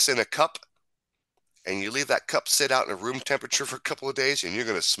 You piss in a cup and you leave that cup sit out in a room temperature for a couple of days, and you're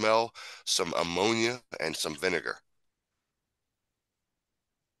going to smell some ammonia and some vinegar.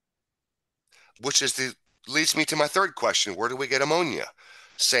 Which leads me to my third question. Where do we get ammonia?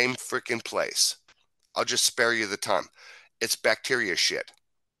 Same freaking place. I'll just spare you the time. It's bacteria shit.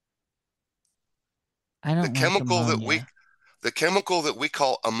 I don't like ammonia. The chemical that we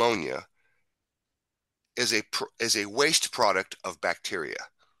call ammonia is a waste product of bacteria.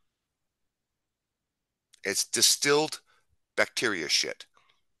 It's distilled bacteria shit.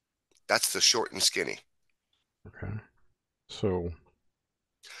 That's the short and skinny. Okay.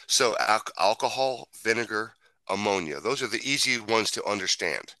 So alcohol, vinegar, ammonia, those are the easy ones to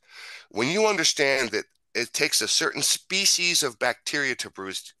understand. When you understand that it takes a certain species of bacteria to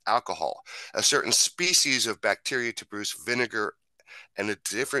produce alcohol, a certain species of bacteria to produce vinegar, and a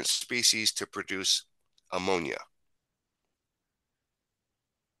different species to produce ammonia.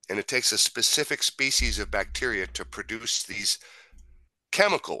 And it takes a specific species of bacteria to produce these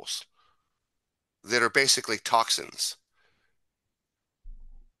chemicals that are basically toxins.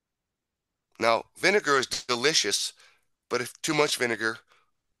 Now, vinegar is delicious, but if too much vinegar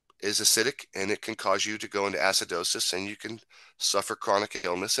is acidic, and it can cause you to go into acidosis, and you can suffer chronic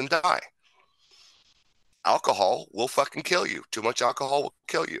illness and die. Alcohol will fucking kill you. Too much alcohol will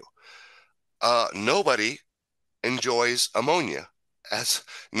kill you. Nobody enjoys ammonia, as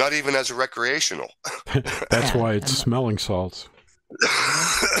not even as a recreational. that's why it's smelling salts.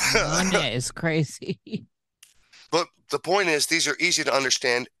 Ammonia is crazy. But the point is, these are easy to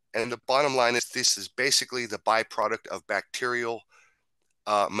understand, and the bottom line is, this is basically the byproduct of bacterial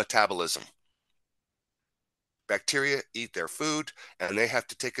metabolism. Bacteria eat their food, and they have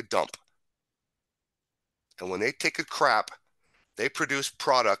to take a dump. And when they take a crap, they produce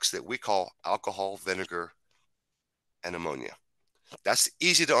products that we call alcohol, vinegar, and ammonia. That's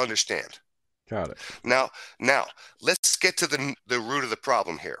easy to understand. Got it. Now, let's get to the root of the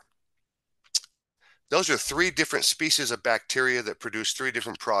problem here. Those are 3 different species of bacteria that produce 3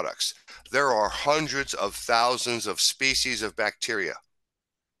 different products. There are hundreds of thousands of species of bacteria.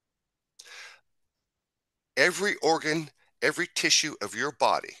 Every organ, every tissue of your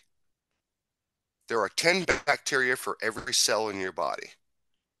body, there are 10 bacteria for every cell in your body.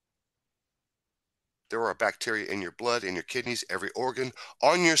 There are bacteria in your blood, in your kidneys, every organ,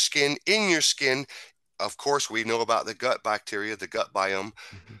 on your skin, in your skin. Of course, we know about the gut bacteria, the gut biome.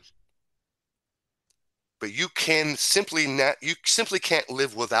 Mm-hmm. But you simply can't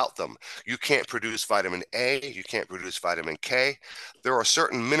live without them. You can't produce vitamin A, you can't produce vitamin K. There are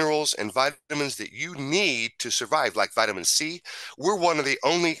certain minerals and vitamins that you need to survive, like vitamin C. We're one of the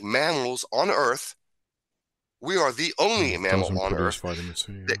only mammals on Earth. We are the only mammal on Earth vitamin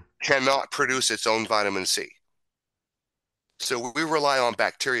C, that cannot produce its own vitamin C. So we rely on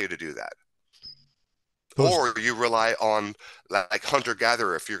bacteria to do that. Or you rely on, like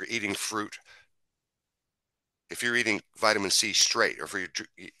hunter-gatherer, if you're eating fruit. If you're eating vitamin C straight, or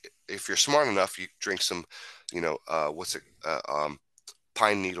if you're smart enough, you drink some,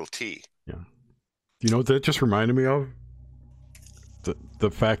 pine needle tea. Yeah. You know what that just reminded me of? The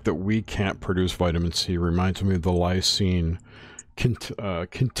fact that we can't produce vitamin C reminds me of the lysine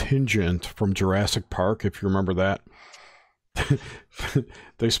contingent from Jurassic Park, if you remember that.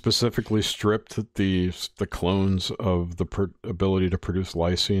 They specifically stripped the clones of the ability to produce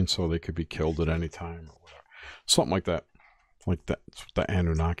lysine so they could be killed at any time or whatever. Something like that. Like that's what the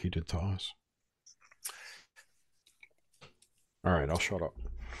Anunnaki did to us. All right, I'll shut up.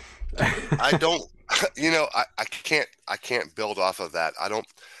 I don't, I can't build off of that.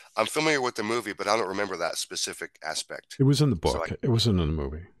 I'm familiar with the movie, but I don't remember that specific aspect. It was in the book. It wasn't in the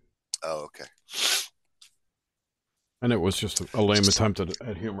movie. Oh, okay. And it was just a lame attempt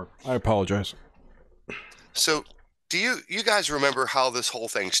at humor. I apologize. So, do you guys remember how this whole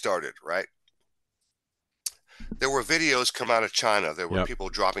thing started, right? There were videos come out of China. There were people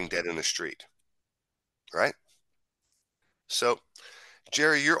dropping dead in the street, right? So,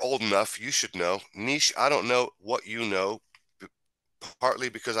 Jerry, you're old enough. You should know. Niche, I don't know what you know, partly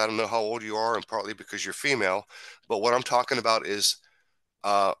because I don't know how old you are and partly because you're female. But what I'm talking about is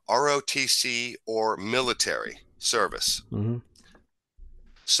ROTC or military service. Mm-hmm.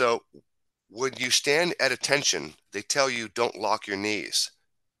 So when you stand at attention, they tell you don't lock your knees.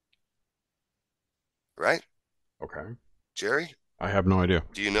 Right? Okay. Jerry? I have no idea.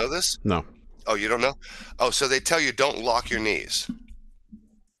 Do you know this? No. Oh, you don't know? Oh, so they tell you don't lock your knees.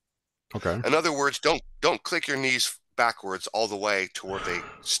 Okay. In other words, don't click your knees backwards all the way to where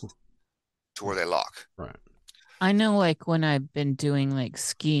they lock. Right. I know, like when I've been doing like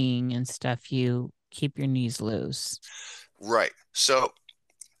skiing and stuff, you keep your knees loose. Right. So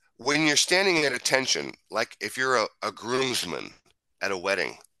when you're standing at attention, like if you're a groomsman at a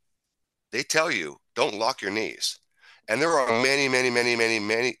wedding, they tell you don't lock your knees. And there are many, many, many, many,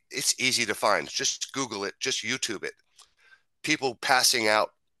 many. It's easy to find. Just Google it. Just YouTube it. People passing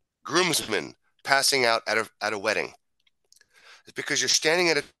out, groomsmen passing out at a wedding. It's because you're standing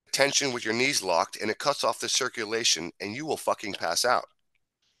at attention with your knees locked and it cuts off the circulation and you will fucking pass out.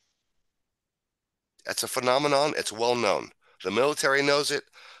 That's a phenomenon. It's well known. The military knows it.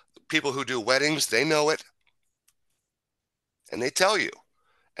 People who do weddings, they know it. And they tell you.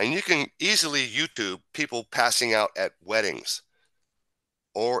 And you can easily YouTube people passing out at weddings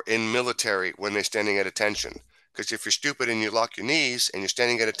or in military when they're standing at attention. Because if you're stupid and you lock your knees and you're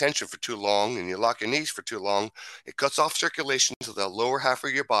standing at attention for too long and you lock your knees for too long, it cuts off circulation to the lower half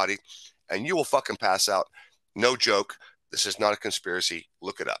of your body and you will fucking pass out. No joke. This is not a conspiracy.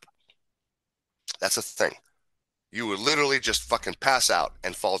 Look it up. That's a thing. You would literally just fucking pass out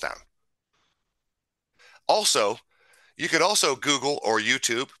and fall down. Also, you could also Google or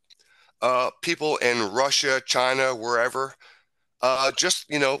YouTube people in Russia, China, wherever, just,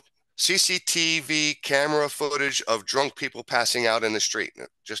 CCTV camera footage of drunk people passing out in the street.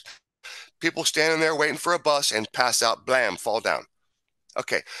 Just people standing there waiting for a bus and pass out, blam, fall down.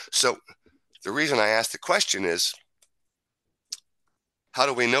 Okay, so the reason I asked the question is, how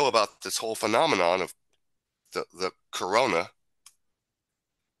do we know about this whole phenomenon of the corona?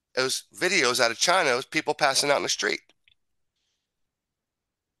 It was videos out of China of people passing out in the street.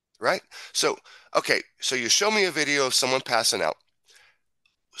 Right? So, okay, so you show me a video of someone passing out.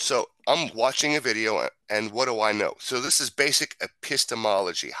 So I'm watching a video and what do I know? So this is basic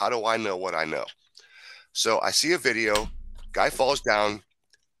epistemology. How do I know what I know? So I see a video, guy falls down.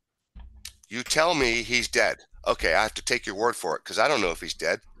 You tell me he's dead. Okay, I have to take your word for it because I don't know if he's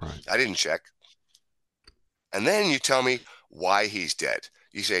dead. Right. I didn't check. And then you tell me why he's dead.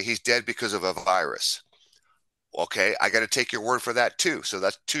 You say he's dead because of a virus. Okay, I got to take your word for that too. So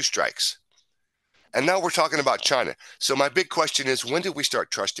that's 2 strikes. And now we're talking about China. So my big question is, when did we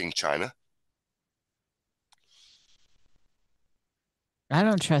start trusting China? I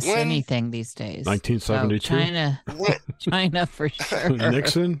don't trust anything these days. 1972. China for sure.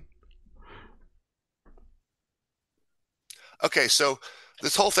 Nixon. Okay, so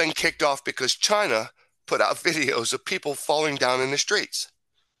this whole thing kicked off because China put out videos of people falling down in the streets.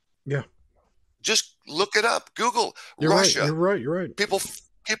 Yeah. Just look it up. Google You're Russia. Right, you're right. People,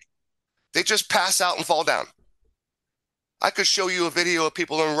 they just pass out and fall down. I could show you a video of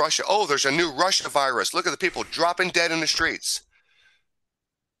people in Russia. Oh, there's a new Russia virus. Look at the people dropping dead in the streets.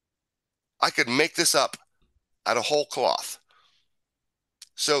 I could make this up out of whole cloth.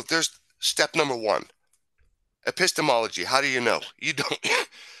 So there's step number 1. Epistemology. How do you know? You don't.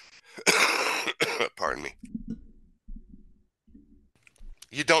 Pardon me.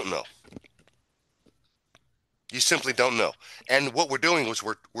 You don't know. You simply don't know. And what we're doing is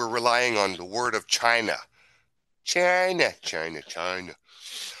we're relying on the word of China. China.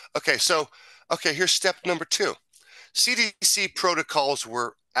 Okay, so, here's step number 2. CDC protocols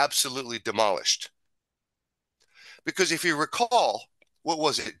were absolutely demolished. Because if you recall, what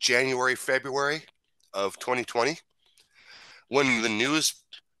was it, January, February of 2020? When the news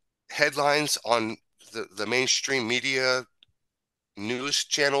headlines on the mainstream media news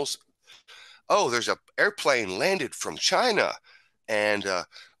channels, oh, there's an airplane landed from China, and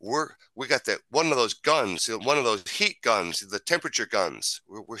we got one of those guns, one of those heat guns, the temperature guns.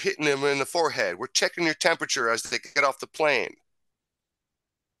 We're hitting them in the forehead. We're checking your temperature as they get off the plane.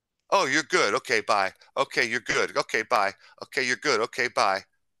 Oh, you're good. Okay, bye. Okay, you're good. Okay, bye. Okay, you're good. Okay, bye.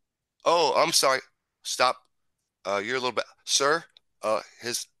 Oh, I'm sorry. Stop. You're a little bit, sir.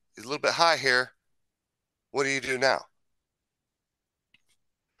 He's a little bit high here. What do you do now?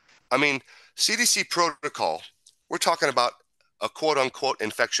 I mean, CDC protocol, we're talking about a quote-unquote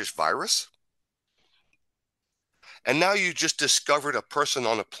infectious virus. And now you just discovered a person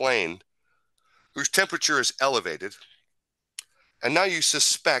on a plane whose temperature is elevated, and now you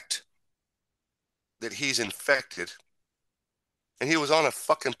suspect that he's infected, and he was on a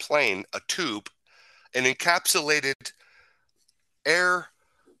fucking plane, a tube, an encapsulated air,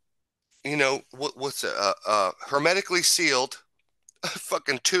 what's a hermetically sealed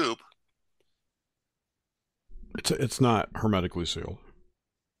fucking tube. It's not hermetically sealed.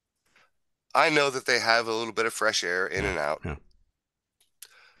 I know that they have a little bit of fresh air in and out,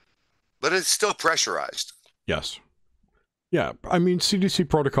 but it's still pressurized. Yes. Yeah, I mean, CDC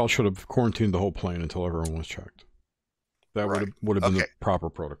protocol should have quarantined the whole plane until everyone was checked. That would have been the proper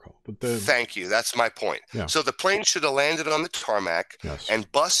protocol. But thank you. That's my point. Yeah. So the plane should have landed on the tarmac,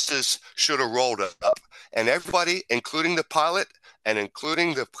 and buses should have rolled up, and everybody, including the pilot and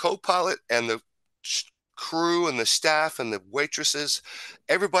including the co-pilot and the crew and the staff and the waitresses,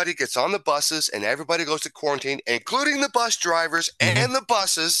 everybody gets on the buses and everybody goes to quarantine, including the bus drivers and the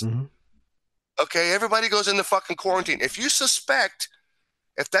buses. Okay, everybody goes into fucking quarantine. If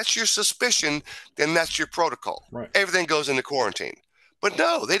that's your suspicion, then that's your protocol. Right. Everything goes into quarantine. But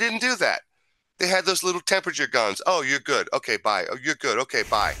no, they didn't do that. They had those little temperature guns. Oh, you're good. Okay, bye. Oh, you're good. Okay,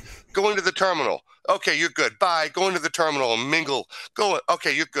 bye. Go into the terminal. Okay, you're good. Bye. Go into the terminal and mingle.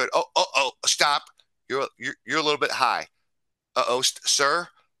 Okay, you're good. Oh, stop. You're a little bit high. Sir,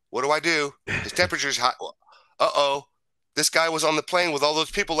 what do I do? His temperature's high. This guy was on the plane with all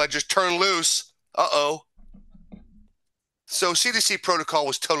those people that just turned loose. So CDC protocol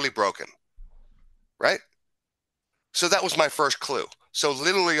was totally broken, right? So that was my first clue. So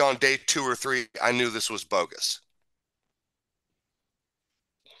literally on day 2 or 3, I knew this was bogus.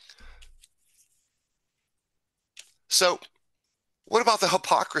 So what about the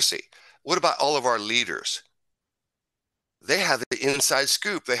hypocrisy? What about all of our leaders? They have the inside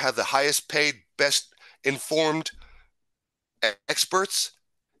scoop. They have the highest paid, best informed experts.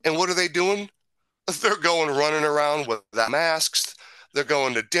 And what are they doing? They're going running around without masks. They're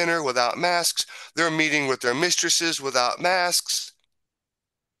going to dinner without masks. They're meeting with their mistresses without masks.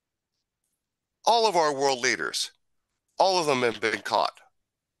 All of our world leaders, all of them have been caught.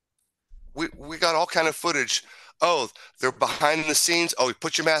 We got all kind of footage. Oh, they're behind the scenes. Oh, you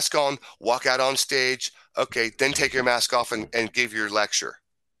put your mask on, walk out on stage. Okay, then take your mask off and give your lecture.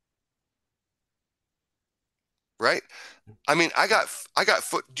 Right? I mean, I got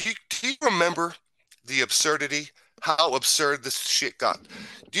do you remember the absurdity? How absurd this shit got?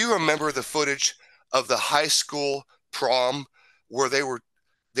 Do you remember the footage of the high school prom where they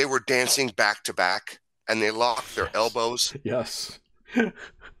were dancing back to back and they locked their elbows? Yes. Do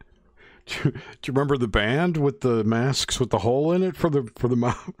you remember the band with the masks with the hole in it for the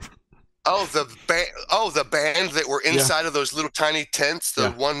mouth? Oh, the band that were inside of those little tiny tents,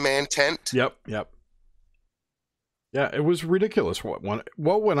 the one-man tent. Yep. Yeah, it was ridiculous. What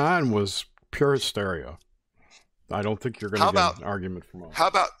went on was pure hysteria. I don't think you're going to get an argument from us. How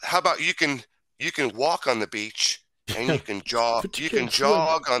about you can walk on the beach and you can jog. But you can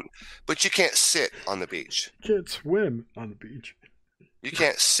jog on, but you can't sit on the beach. You can't swim on the beach. You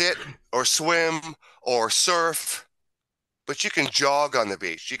can't sit or swim or surf, but you can jog on the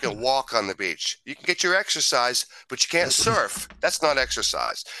beach. You can walk on the beach. You can get your exercise, but you can't surf. That's not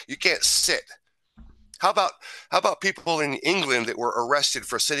exercise. You can't sit. How about people in England that were arrested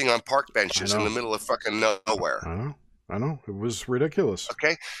for sitting on park benches in the middle of fucking nowhere? I know. It was ridiculous.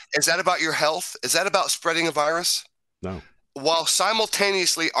 Okay. Is that about your health? Is that about spreading a virus? No. While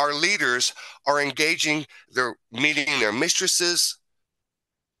simultaneously our leaders are engaging, they're meeting their mistresses,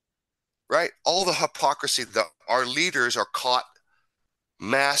 right? All the hypocrisy, our leaders are caught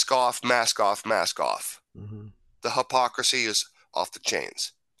mask off, mask off, mask off. Mm-hmm. The hypocrisy is off the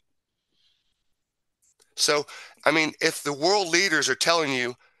chains. So, I mean, if the world leaders are telling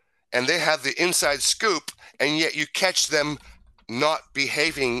you and they have the inside scoop and yet you catch them not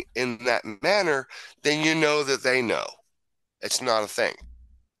behaving in that manner, then you know that they know. It's not a thing.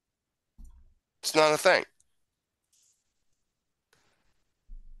 It's not a thing.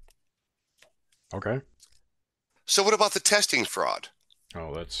 Okay. So what about the testing fraud?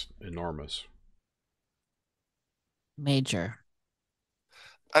 Oh, that's enormous. Major.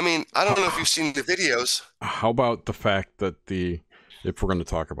 I mean, I don't know if you've seen the videos. How about the fact that if we're going to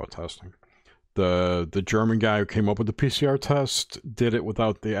talk about testing, the German guy who came up with the PCR test did it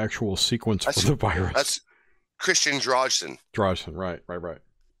without the actual sequence for the virus. That's Christian Drosten. Right.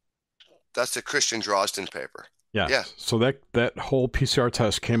 That's the Christian Drosten paper. Yeah. So that whole PCR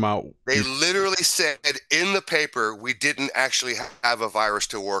test came out. They literally said in the paper, we didn't actually have a virus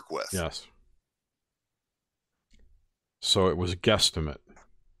to work with. Yes. So it was a guesstimate.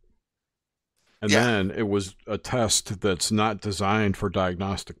 And then it was a test that's not designed for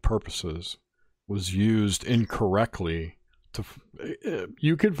diagnostic purposes, was used incorrectly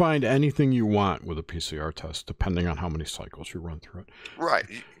you could find anything you want with a PCR test, depending on how many cycles you run through it. Right.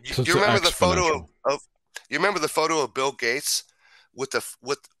 So You remember the exponential. you remember the photo of Bill Gates with the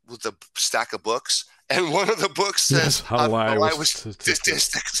stack of books, and one of the books says Yes, how to lie with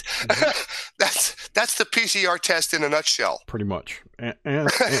statistics. That's the PCR test in a nutshell. Pretty much, and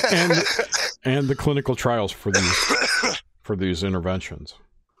the clinical trials for these interventions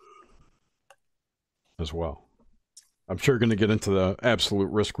as well. I'm sure you're going to get into the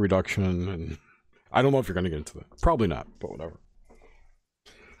absolute risk reduction, and I don't know if you're going to get into that. Probably not, but whatever.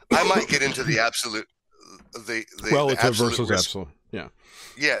 I might get into the absolute, the relative absolute versus risk. absolute. Yeah.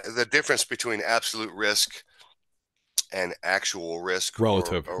 Yeah, the difference between absolute risk and actual risk.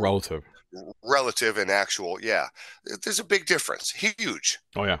 Relative and actual. Yeah, there's a big difference. Huge.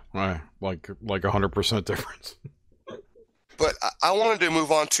 Oh yeah, like 100% difference. But I wanted to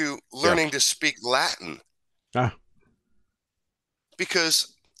move on to learning to speak Latin.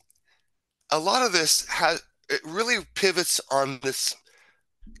 Because a lot of this it really pivots on this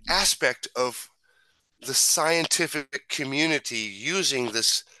aspect of the scientific community using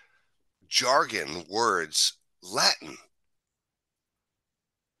this jargon words, Latin.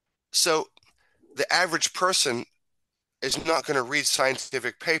 So the average person is not going to read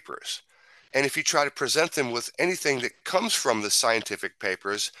scientific papers. And if you try to present them with anything that comes from the scientific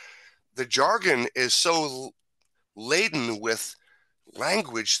papers, the jargon is so laden with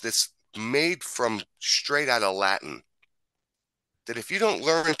language that's made from straight out of Latin that if you don't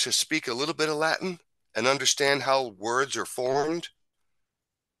learn to speak a little bit of Latin and understand how words are formed,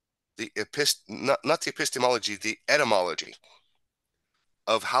 not the epistemology, the etymology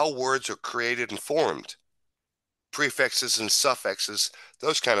of how words are created and formed, prefixes and suffixes,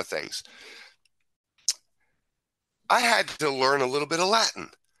 those kind of things. I had to learn a little bit of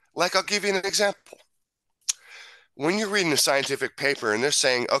Latin. Like, I'll give you an example. When you're reading a scientific paper and they're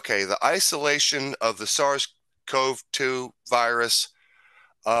saying, okay, the isolation of the SARS-CoV-2 virus,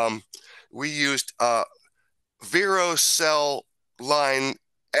 we used Vero cell line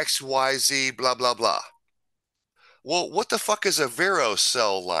XYZ, blah, blah, blah. Well, what the fuck is a Vero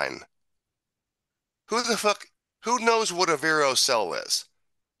cell line? Who knows what a Vero cell is?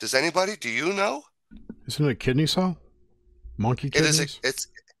 Does anybody? Do you know? Isn't it a kidney cell? Monkey kidneys?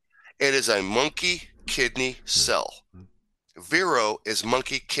 It is a monkey kidney cell. Vero is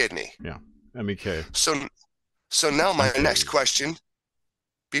monkey kidney. Yeah, MEK. So now my next question,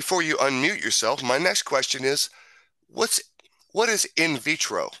 before you unmute yourself, my next question is, what is in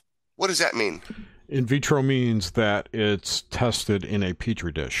vitro? What does that mean? In vitro means that it's tested in a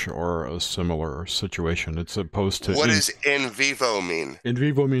petri dish or a similar situation. It's opposed to... What does in vivo mean? In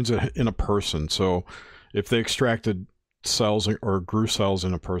vivo means in a person. So if they extracted cells or grew cells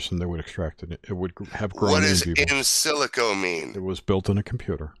in a person, they would extract it. It would have grown in vivo. What does in silico mean? It was built in a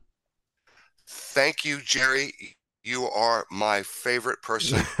computer. Thank you, Jerry. You are my favorite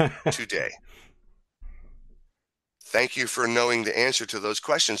person today. Thank you for knowing the answer to those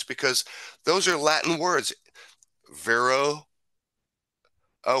questions, because those are Latin words. Vero.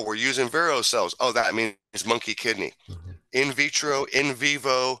 Oh, we're using Vero cells. Oh, that means monkey kidney. Mm-hmm. In vitro, in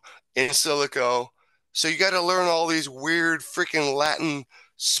vivo, in silico. So you got to learn all these weird freaking Latin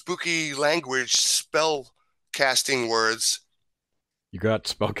spooky language spell casting words. You got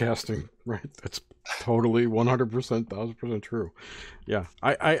spell casting, right? That's totally 100%, 1000% true. Yeah,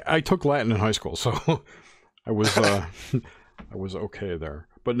 I took Latin in high school, so I was okay there.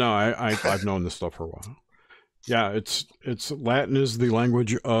 But no, I've known this stuff for a while. Yeah, it's Latin is the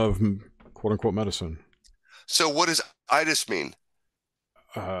language of quote unquote medicine. So what does itis mean?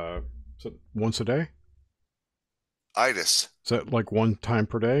 Is it once a day? Itis. Is that like one time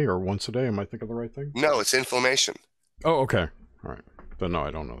per day or once a day? Am I thinking of the right thing? No, it's inflammation. Oh, okay. All right. Then no,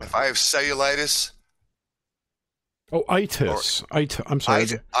 I don't know that. If I have cellulitis. Oh, itis. I'm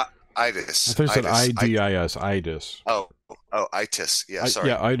sorry. Itis. I think you said IDIS. Itis. Oh, itis. Yeah, sorry.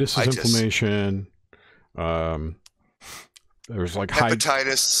 Yeah, itis is inflammation. There's like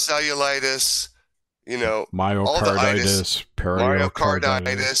hepatitis, cellulitis. You know, myocarditis,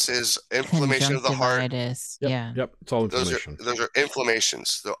 myocarditis is inflammation of the heart. Yep, it's all inflammation. Those are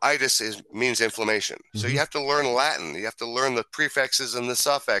inflammations. So itis means inflammation. Mm-hmm. So you have to learn Latin. You have to learn the prefixes and the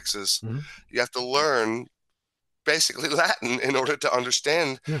suffixes. Mm-hmm. You have to learn basically Latin in order to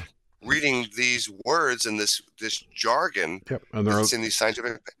understand reading these words and this jargon. Yep, and that's in these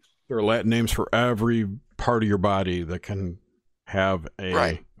scientific. There are Latin names for every part of your body that can have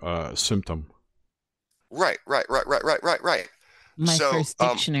a symptom. Right. My first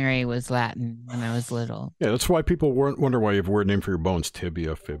dictionary was Latin when I was little. Yeah, that's why people wonder why you have a weird name for your bones: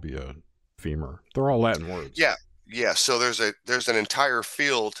 tibia, fibia, femur. They're all Latin words. Yeah, Yeah, so there's an entire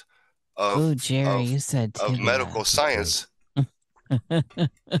field Oh, of Jerry, you said medical tibia. science.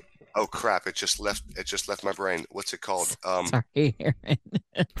 Oh crap! It just left my brain. What's it called? Sorry, Aaron.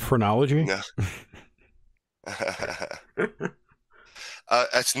 Phrenology? No.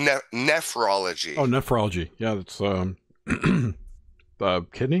 It's nephrology. Oh, nephrology. Yeah, that's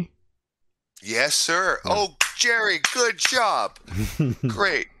kidney? Yes, sir. Yeah. Oh, Jerry, good job.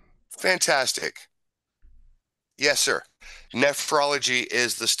 Great. Fantastic. Yes, sir. Nephrology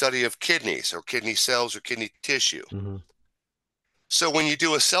is the study of kidneys or kidney cells or kidney tissue. Mm-hmm. So when you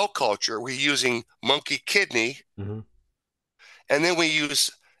do a cell culture, we're using monkey kidney, Mm-hmm. and then we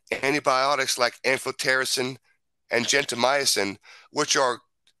use antibiotics like amphotericin and gentamicin, which are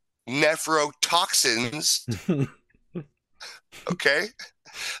nephrotoxins. Okay?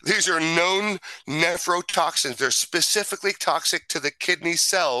 These are known nephrotoxins. They're specifically toxic to the kidney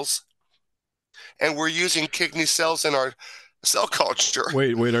cells, and we're using kidney cells in our cell culture.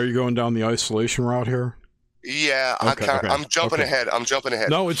 Wait, are you going down the isolation route here? Yeah, Okay, I'm jumping ahead.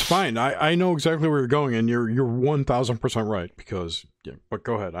 No, it's fine. I know exactly where you're going, and you're 1,000% right. Because, yeah, but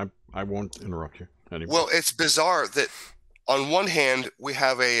go ahead. I won't interrupt you anymore. Well, it's bizarre that on one hand we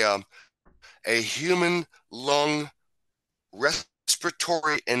have a human lung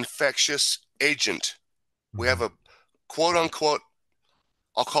respiratory infectious agent. We have a quote unquote,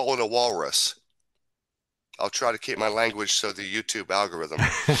 I'll call it a walrus. I'll try to keep my language so the YouTube algorithm.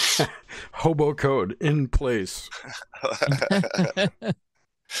 Hobo code in place.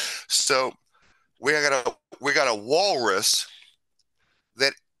 So we got a walrus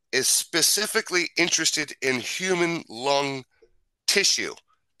that is specifically interested in human lung tissue.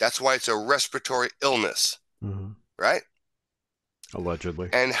 That's why it's a respiratory illness, right? Allegedly.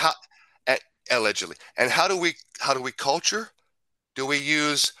 And allegedly. And how do we culture? Do we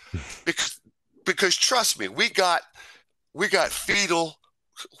use because trust me, we got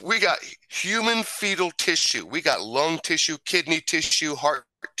human fetal tissue. We got lung tissue, kidney tissue, heart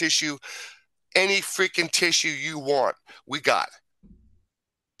tissue, any freaking tissue you want. We got.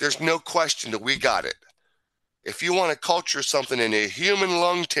 There's no question that we got it. If you want to culture something in a human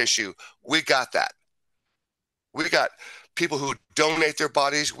lung tissue, we got that. We got people who donate their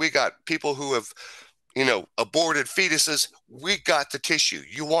bodies. We got people who have, aborted fetuses. We got the tissue.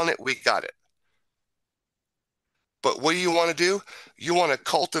 You want it, we got it. But what do you want to do? You want to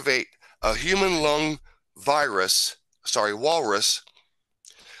cultivate a human lung walrus,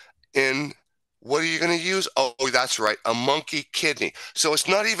 in, what are you going to use? Oh, that's right, a monkey kidney. So it's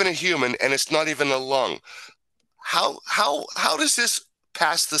not even a human and it's not even a lung. How does this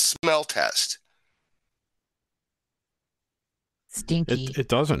pass the smell test? Stinky. It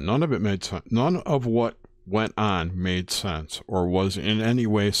doesn't. None of it made sense. None of what went on made sense or was in any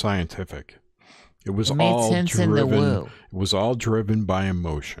way scientific. It was all driven. In the woo. It was all driven by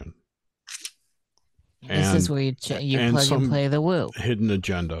emotion. This is where you plug and play the woo. Hidden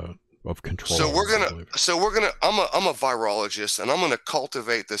agenda of control. So we're gonna. I'm a virologist, and I'm gonna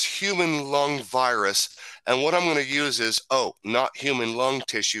cultivate this human lung virus. And what I'm gonna use is not human lung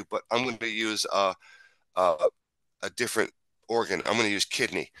tissue, but I'm gonna use a different organ. I'm gonna use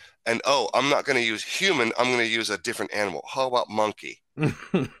kidney. And I'm not gonna use human. I'm gonna use a different animal. How about monkey?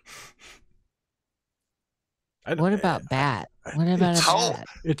 What about bat? What about a bat?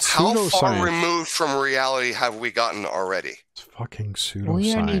 It's how far removed from reality have we gotten already? It's fucking pseudoscience.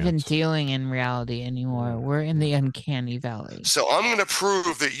 We aren't even dealing in reality anymore. We're in the uncanny valley. So I'm going to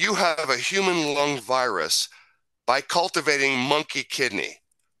prove that you have a human lung virus by cultivating monkey kidney.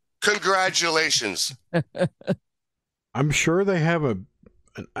 Congratulations. I'm sure they have an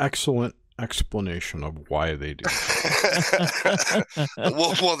excellent explanation of why they do.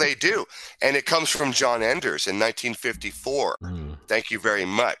 well, they do. And it comes from John Enders in 1954. Thank you very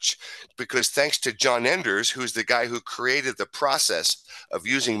much. Because thanks to John Enders, who's the guy who created the process of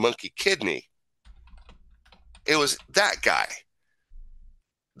using monkey kidney, it was that guy.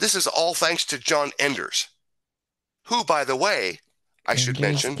 This is all thanks to John Enders, who, by the way, I should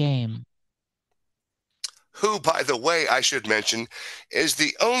mention, is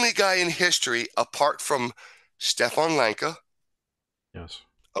the only guy in history, apart from Stefan Lanka, yes,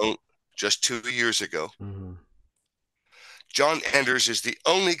 just 2 years ago. John Enders is the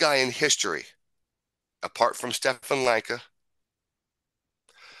only guy in history, apart from Stefan Lanka.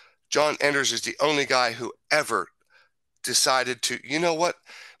 John Enders is the only guy who ever decided to, you know what,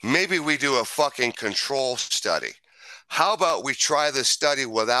 maybe we do a fucking control study. How about we try this study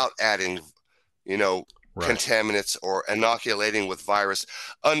without adding, contaminants or inoculating with virus?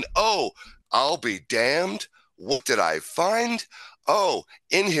 And I'll be damned. What did I find?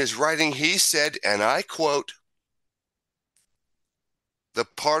 In his writing, he said, and I quote, The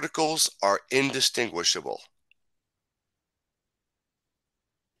particles are indistinguishable.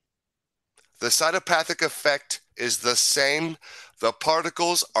 The cytopathic effect is the same. The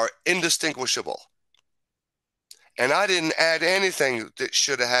particles are indistinguishable. And I didn't add anything that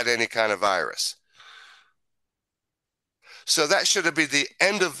should have had any kind of virus. So that should have been the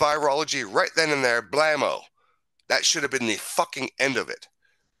end of virology right then and there, blammo. That should have been the fucking end of it.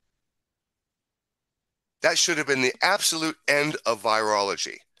 That should have been the absolute end of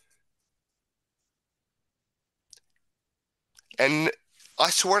virology. And I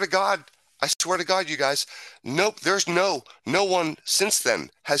swear to God, you guys, nope, there's no one since then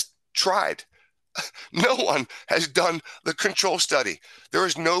has tried. No one has done the control study. There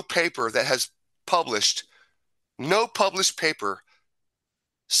is no paper that has published, no published paper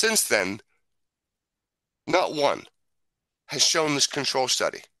since then, not one, has shown this control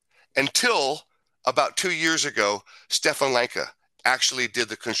study. Until about 2 years ago, Stefan Lanka actually did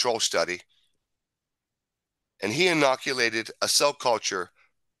the control study, and he inoculated a cell culture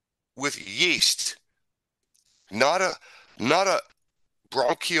with yeast, not a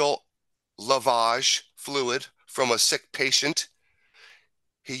bronchial lavage fluid from a sick patient.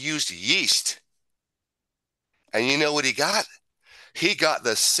 He used yeast. And you know what he got? He got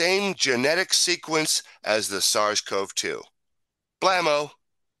the same genetic sequence as the SARS-CoV-2. Blammo.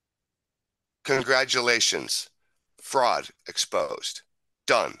 Congratulations. Fraud exposed.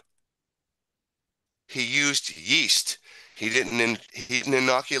 Done. He used yeast. He didn't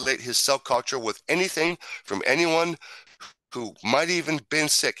inoculate his cell culture with anything from anyone who might even been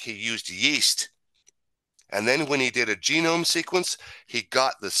sick. He used yeast. And then when he did a genome sequence, he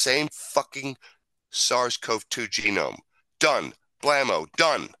got the same fucking SARS-CoV-2 genome. Done. Blammo.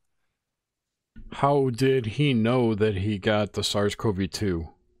 Done. How did he know that he got the SARS-CoV-2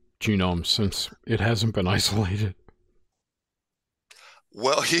 genome since it hasn't been isolated?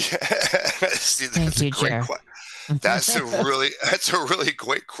 Well, see, that's a great question. That's a really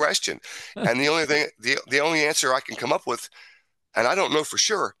great question. And the only answer I can come up with, and I don't know for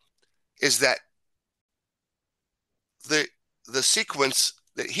sure, is that the sequence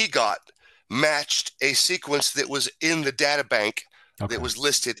that he got matched a sequence that was in the data bank that was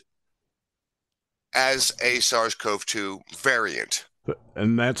listed as a SARS-CoV-2 variant.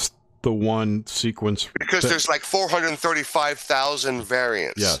 And that's the one sequence because there's like 435,000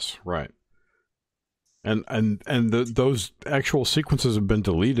 variants. Yes, right. And those actual sequences have been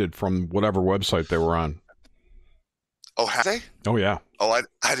deleted from whatever website they were on. Oh, have they? Oh, yeah. Oh,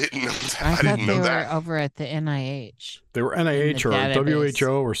 I didn't know that. I thought they were over at the NIH. They were NIH or WHO,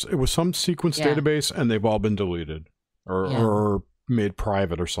 or it was some sequence database, and they've all been deleted or made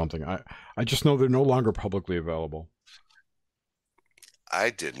private or something. I just know they're no longer publicly available. I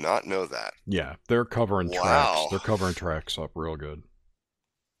did not know that. Yeah, they're covering tracks. They're covering tracks up real good.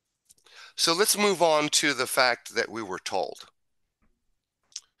 So let's move on to the fact that we were told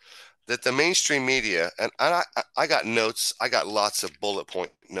that the mainstream media, and I got notes, I got lots of bullet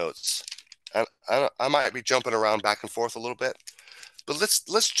point notes, and I might be jumping around back and forth a little bit, but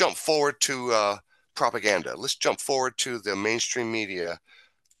let's jump forward to propaganda. Let's jump forward to the mainstream media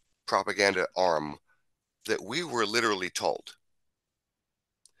propaganda arm that we were literally told.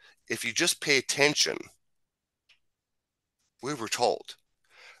 If you just pay attention, we were told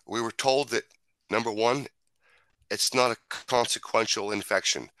that, number one, it's not a consequential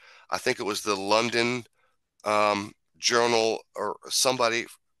infection. I think it was the London Journal or somebody,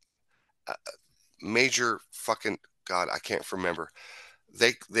 major fucking, God, I can't remember.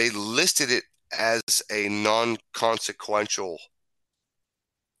 They listed it as a non-consequential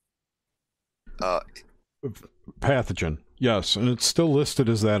pathogen. Yes, and it's still listed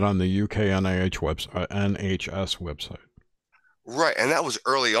as that on the UK NHS website. Right, and that was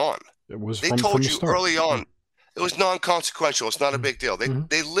early on. It was. They told you early on it was non-consequential. It's not a big deal.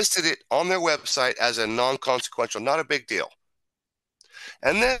 They listed it on their website as a non-consequential, not a big deal.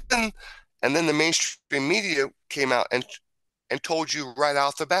 And then the mainstream media came out and told you right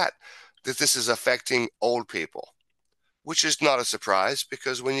off the bat that this is affecting old people, which is not a surprise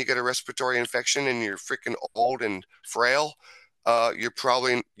because when you get a respiratory infection and you're freaking old and frail, you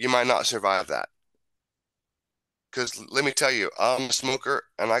might not survive that. Because let me tell you, I'm a smoker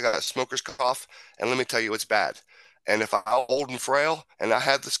and I got a smoker's cough, and let me tell you, it's bad. And if I'm old and frail and I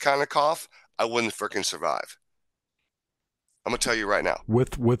had this kind of cough, I wouldn't freaking survive. I'm gonna tell you right now.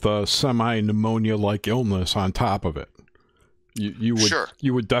 With a semi-pneumonia-like illness on top of it, you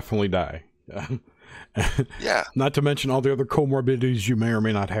would definitely die. Yeah. Not to mention all the other comorbidities you may or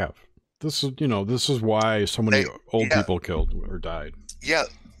may not have. This is why so many old people killed or died. Yeah.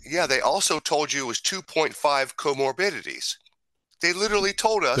 Yeah, they also told you it was 2.5 comorbidities. They literally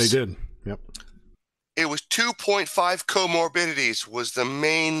told us. They did. Yep. It was 2.5 comorbidities was the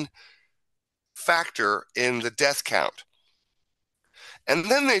main factor in the death count. And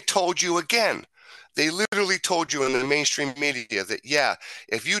then they told you again. They literally told you in the mainstream media that, yeah,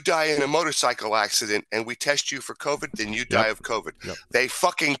 if you die in a motorcycle accident and we test you for COVID, then you die of COVID. Yep. They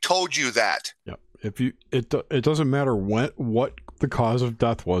fucking told you that. Yep. It doesn't matter what the cause of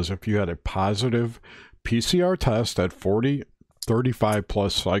death was. If you had a positive PCR test at 35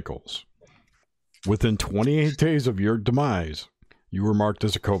 plus cycles, within 28 days of your demise, you were marked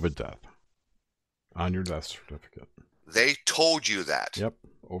as a COVID death on your death certificate. They told you that. Yep.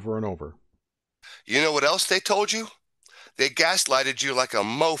 Over and over. You know what else they told you? They gaslighted you like a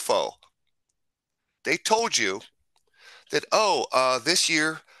mofo. They told you that, this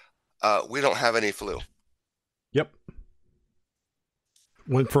year we don't have any flu. Yep.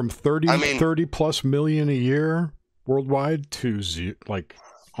 Went from 30 plus million a year worldwide to like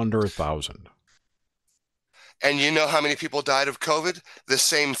under 1,000. And you know how many people died of COVID? The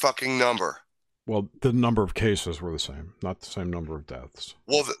same fucking number. Well, the number of cases were the same, not the same number of deaths.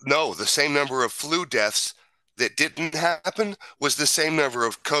 Well, the same number of flu deaths that didn't happen was the same number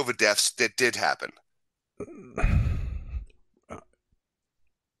of COVID deaths that did happen.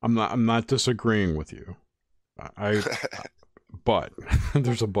 I'm not disagreeing with you. But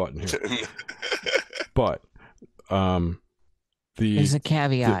there's a button here. But there's a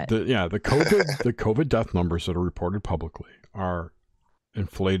caveat. The COVID death numbers that are reported publicly are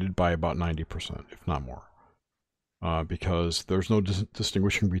inflated by about 90%, if not more, because there's no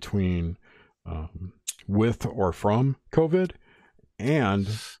distinguishing between with or from COVID, and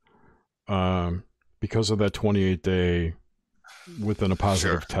because of that 28-day within a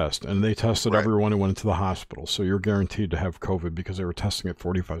positive test, and they tested everyone who went into the hospital, so you're guaranteed to have COVID because they were testing at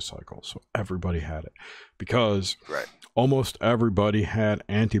 45 cycles, so everybody had it, because almost everybody had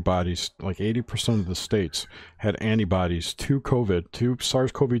antibodies. Like 80% of the states had antibodies to COVID, to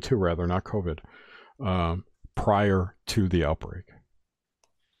SARS-CoV-2 rather, not COVID, prior to the outbreak.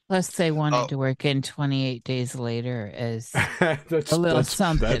 Plus, they wanted to work in 28 days later as a little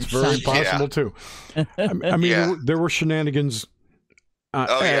something. That's very possible too. I mean, there were shenanigans at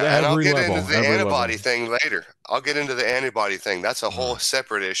every level. I'll get into the antibody thing later. I'll get into the antibody thing. That's a whole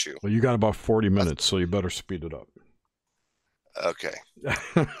separate issue. Well, you got about 40 minutes, so you better speed it up. Okay.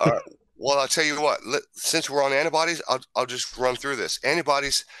 All right. Well, I'll tell you what. Since we're on antibodies, I'll just run through this.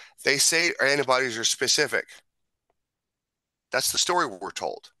 Antibodies, they say antibodies are specific. That's the story we're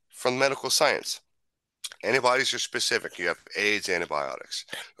told from medical science. Antibodies are specific. You have AIDS antibiotics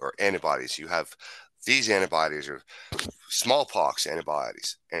or antibodies. You have these antibodies or smallpox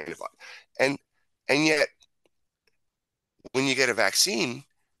antibodies. And yet, when you get a vaccine,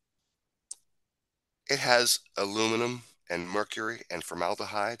 it has aluminum and mercury and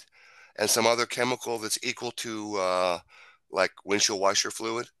formaldehyde and some other chemical that's equal to like windshield washer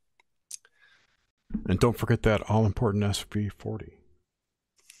fluid. And don't forget that all-important SV40.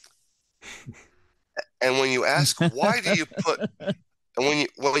 And when you ask, why do you put, and when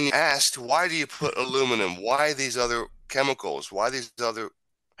you asked, why do you put aluminum? Why these other chemicals? Why these other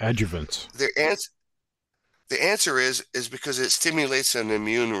adjuvants? The answer is because it stimulates an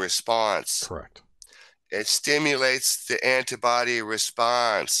immune response. Correct. It stimulates the antibody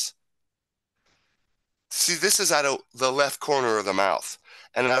response. See, this is out of the left corner of the mouth.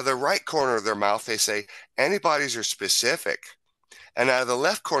 And out of the right corner of their mouth, they say antibodies are specific. And out of the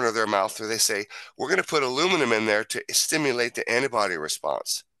left corner of their mouth, they say, we're going to put aluminum in there to stimulate the antibody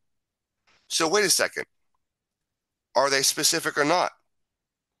response. So wait a second. Are they specific or not?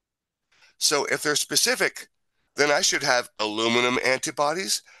 So if they're specific, then I should have aluminum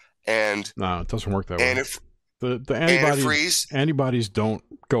antibodies and... No, it doesn't work that way. The antibodies don't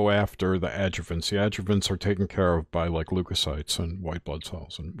go after the adjuvants. The adjuvants are taken care of by like leukocytes and white blood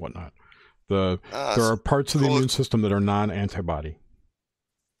cells and whatnot. There are parts of the immune system that are non-antibody.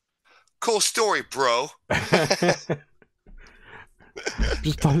 Cool story, bro.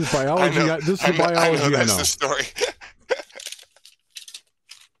 Just biology. This is biology. I know. That's the story.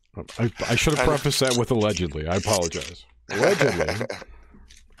 I should have prefaced that with allegedly. I apologize. Allegedly.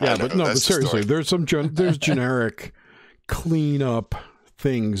 Yeah, but seriously, there's generic clean up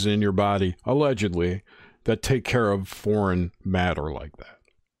things in your body, allegedly, that take care of foreign matter like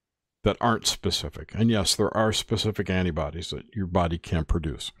that aren't specific. And yes, there are specific antibodies that your body can't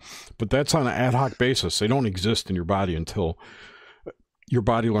produce. But that's on an ad hoc basis. They don't exist in your body until your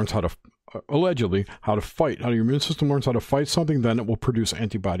body learns how to, allegedly, how to fight. How your immune system learns how to fight something, then it will produce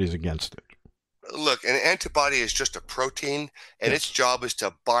antibodies against it. Look, an antibody is just a protein, and its job is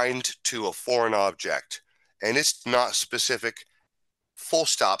to bind to a foreign object. And it's not specific full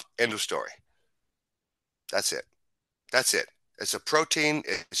stop, end of story. That's it. That's it. It's a protein.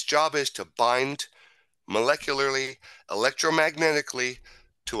 Its job is to bind molecularly, electromagnetically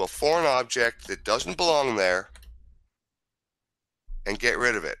to a foreign object that doesn't belong there and get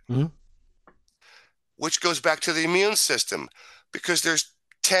rid of it. Mm-hmm. Which goes back to the immune system, because there's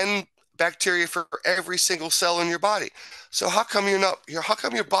 10 bacteria for every single cell in your body. So how come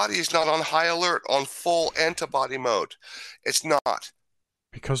your body is not on high alert, on full antibody mode? It's not.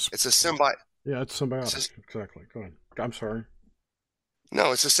 Because it's a symbiote. Yeah, it's symbiotic. Exactly. Go ahead. I'm sorry.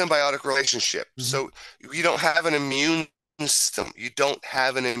 No, it's a symbiotic relationship. Mm-hmm. So you don't have an immune system. You don't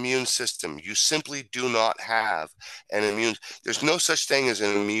have an immune system. You simply do not have an immune. There's no such thing as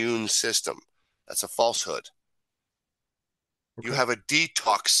an immune system. That's a falsehood. Okay. You have a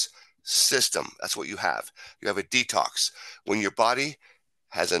detox system. That's what you have. You have a detox. When your body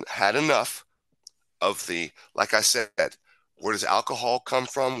hasn't had enough of the, like I said, where does alcohol come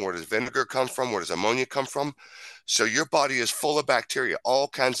from? Where does vinegar come from? Where does ammonia come from? So your body is full of bacteria, all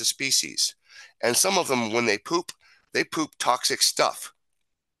kinds of species. And some of them, when they poop toxic stuff,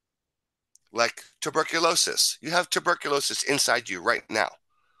 like tuberculosis. You have tuberculosis inside you right now.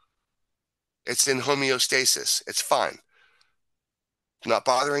 It's in homeostasis. It's fine. It's not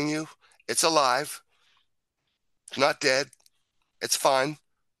bothering you. It's alive. It's not dead. It's fine.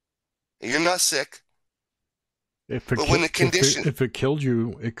 You're not sick. If it killed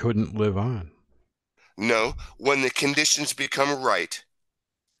you, it couldn't live on. No, when the conditions become right,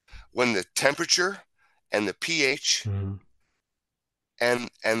 when the temperature and the pH mm-hmm. and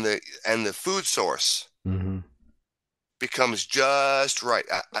the food source mm-hmm. becomes just right.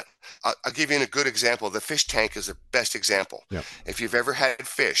 I'll give you a good example. The fish tank is the best example. Yep. If you've ever had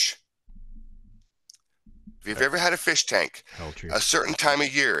fish, a fish tank, a certain time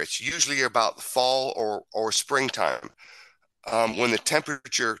of year, it's usually about fall or springtime, when the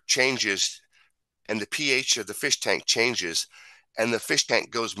temperature changes and the pH of the fish tank changes and the fish tank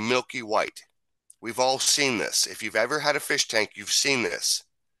goes milky white. We've all seen this. If you've ever had a fish tank, you've seen this.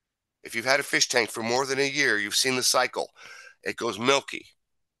 If you've had a fish tank for more than a year, you've seen the cycle. It goes milky.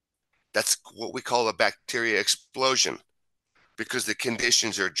 That's what we call a bacteria explosion, because the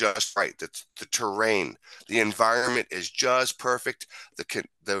conditions are just right. The terrain, the environment is just perfect.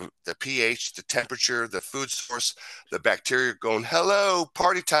 The pH, the temperature, the food source, the bacteria going, hello,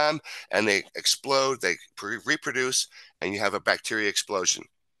 party time, and they explode, they reproduce, and you have a bacteria explosion.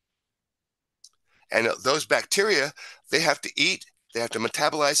 And those bacteria, they have to eat, they have to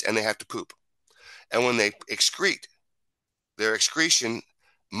metabolize, and they have to poop. And when they excrete, their excretion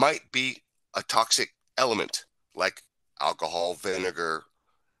might be a toxic element, like alcohol, vinegar,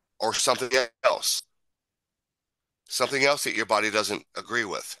 or something else that your body doesn't agree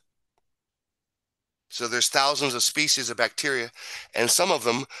with. So there's thousands of species of bacteria, and some of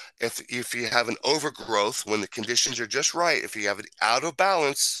them, if you have an overgrowth, when the conditions are just right, if you have it out of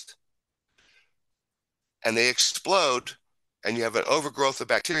balance and they explode and you have an overgrowth of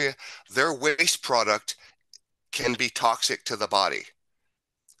bacteria, their waste product can be toxic to the body.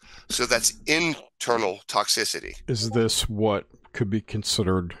 So that's internal toxicity. Is this what could be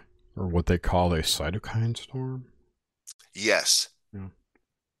considered, or what they call, a cytokine storm? Yes. Yeah.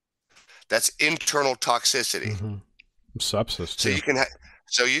 That's internal toxicity. Mm-hmm. Sepsis too.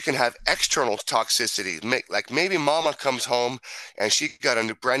 So you can have external toxicity. Like maybe mama comes home and she got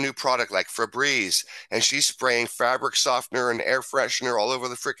a brand new product like Febreze, and she's spraying fabric softener and air freshener all over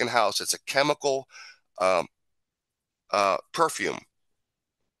the freaking house. It's a chemical perfume.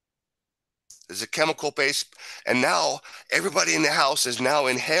 It's a chemical base, and now everybody in the house is now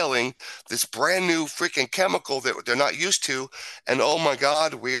inhaling this brand new freaking chemical that they're not used to. And oh my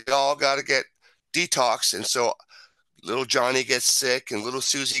God, we all got to get detox. And so little Johnny gets sick, and little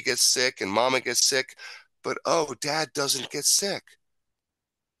Susie gets sick, and mama gets sick. But oh, dad doesn't get sick.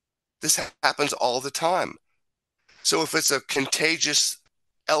 This happens all the time. So if it's a contagious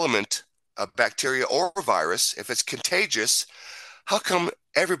element, a bacteria or a virus, if it's contagious, how come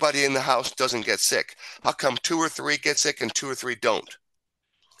everybody in the house doesn't get sick? How come 2 or 3 get sick and 2 or 3 don't?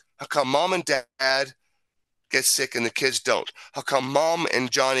 How come mom and dad get sick and the kids don't? How come mom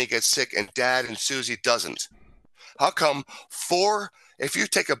and Johnny get sick and dad and Susie doesn't? How come if you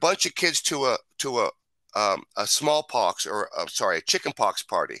take a bunch of kids to a smallpox or a chickenpox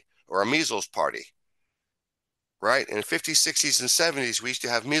party or a measles party, right? In the 50s, 60s, and 70s, we used to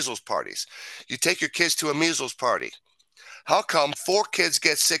have measles parties. You take your kids to a measles party. How come 4 kids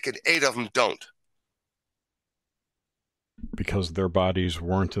get sick and 8 of them don't? Because their bodies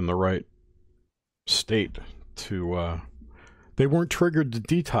weren't in the right state to, they weren't triggered to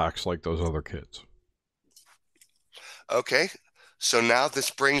detox like those other kids. Okay, So now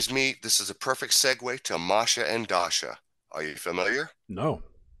this is a perfect segue to Masha and Dasha. Are you familiar? No.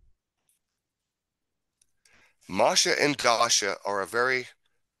 Masha and Dasha are a very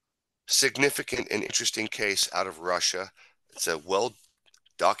significant and interesting case out of Russia. It's a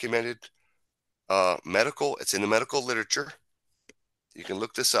well-documented it's in the medical literature. You can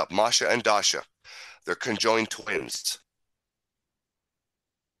look this up. Masha and Dasha. They're conjoined twins.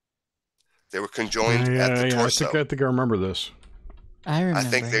 They were conjoined at the torso. I think I remember this. I remember. I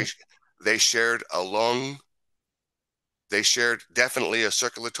think they shared a lung. They shared definitely a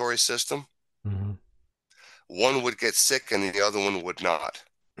circulatory system. Mm-hmm. One would get sick and the other one would not.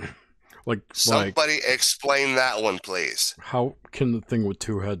 Somebody explain that one, please. How can the thing with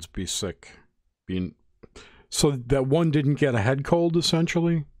two heads be sick? So that one didn't get a head cold,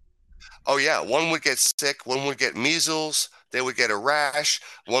 essentially? Oh, yeah. One would get sick. One would get measles. They would get a rash.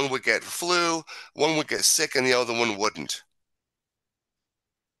 One would get flu. One would get sick and the other one wouldn't.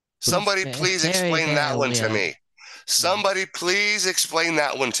 Somebody please explain that one to me. Somebody please explain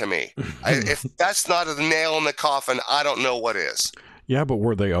that one to me. If that's not a nail in the coffin, I don't know what is. Yeah, but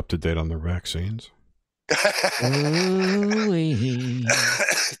were they up to date on their vaccines? Damn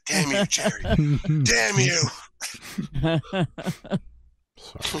you, Jerry. Damn you.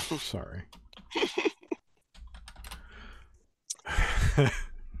 Sorry.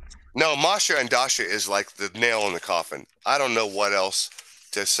 No, Masha and Dasha is like the nail in the coffin. I don't know what else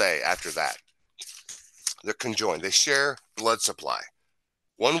to say after that. They're conjoined. They share blood supply.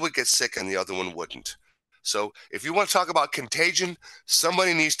 One would get sick and the other one wouldn't. So if you want to talk about contagion,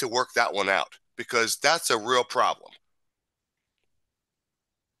 somebody needs to work that one out because that's a real problem.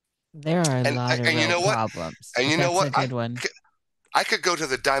 There are a lot of real problems. And you know what? That's a good one. I could go to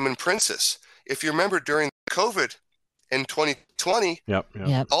the Diamond Princess. If you remember during COVID in 2020, yep.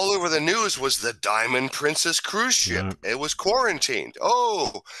 all over the news was the Diamond Princess cruise ship. Yep. It was quarantined.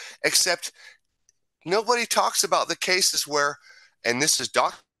 Oh, except nobody talks about the cases where, and this is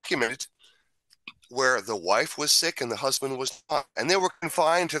documented, where the wife was sick and the husband was not. And they were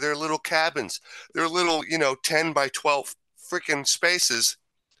confined to their little cabins, their little, 10 by 12 freaking spaces.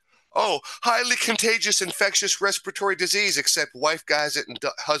 Oh, highly contagious infectious respiratory disease, except wife guys it and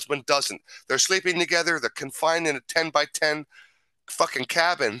husband doesn't. They're sleeping together. They're confined in a 10 by 10 fucking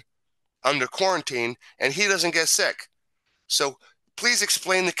cabin under quarantine, and he doesn't get sick. So please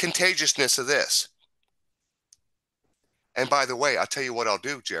explain the contagiousness of this. And by the way, I'll tell you what I'll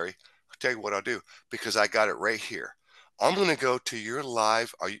do, Jerry. I'll tell you what I'll do, because I got it right here. I'm going to go to your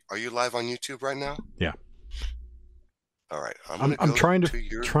live. Are you live on YouTube right now? Yeah. All right. I'm trying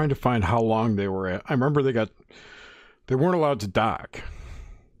to find how long they were at. I remember they weren't allowed to dock,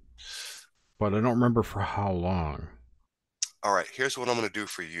 but I don't remember for how long. All right. Here's what I'm going to do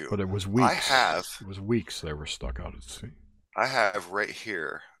for you. But it was weeks. It was weeks they were stuck out at sea. I have right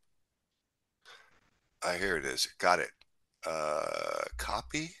here. Here it is. Got it.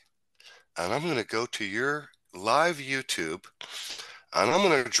 Copy. And I'm going to go to your live YouTube, and I'm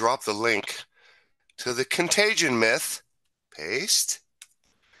going to drop the link to the contagion myth. Paste.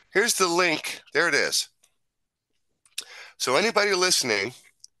 Here's the link. There it is. So anybody listening,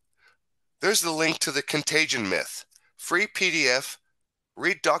 there's the link to the contagion myth. Free PDF.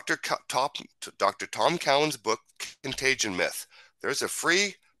 Read Dr. Tom Cowan's book, Contagion Myth. There's a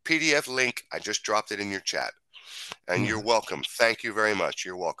free PDF link. I just dropped it in your chat. And you're welcome. Thank you very much.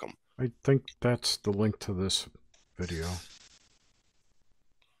 You're welcome. I think that's the link to this video.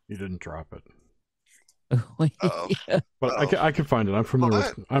 You didn't drop it. But I can find it. I'm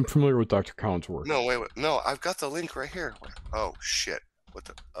familiar with Dr. Cowan's work. No, wait. No, I've got the link right here. Oh shit.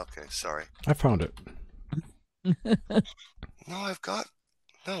 Okay, sorry. I found it. No,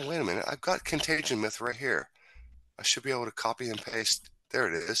 wait a minute. I've got Contagion Myth right here. I should be able to copy and paste. There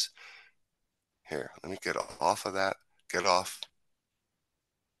it is. Here, let me get off of that. Get off.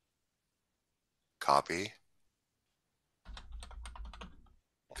 Copy.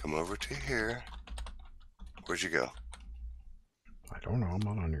 Come over to here. Where'd you go? I don't know. I'm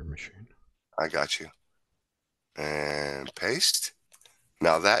not on your machine. I got you. And paste.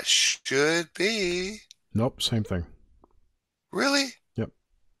 Now that should be... Nope, same thing. Really? Yep.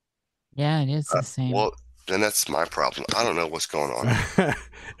 Yeah, it is the same. Well, then that's my problem. I don't know what's going on.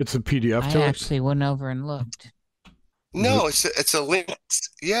 It's a PDF to I it? actually went over and looked. No, it's a link.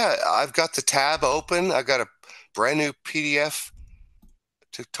 Yeah, I've got the tab open. I've got a brand new PDF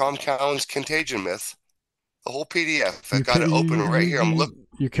to Tom Cowan's Contagion Myth. The whole PDF. I got it open right here. I'm looking.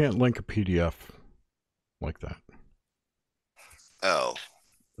 You can't link a PDF like that. Oh.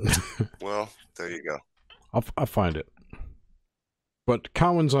 Well, there you go. I'll find it. But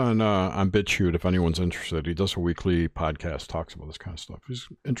Cowan's on BitChute if anyone's interested. He does a weekly podcast, talks about this kind of stuff. He's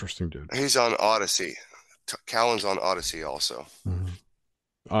an interesting dude. He's on Odyssey. Callan's on Odyssey also.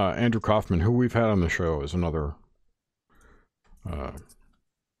 Mm-hmm. Andrew Kaufman, who we've had on the show, is another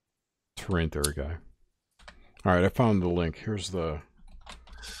terrain theory guy. All right, I found the link. Here's the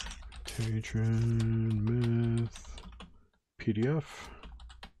Contagion Myth PDF.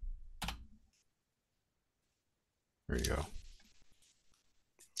 There you go.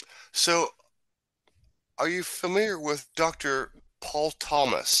 So, are you familiar with Dr. Paul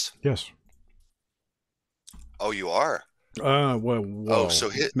Thomas? Yes. Oh, you are? Well, oh, so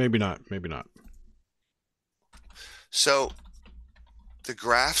maybe not. Maybe not. So, the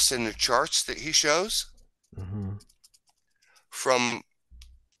graphs and the charts that he shows from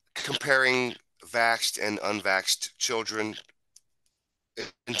comparing vaxxed and unvaxxed children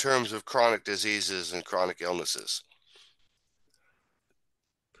in terms of chronic diseases and chronic illnesses.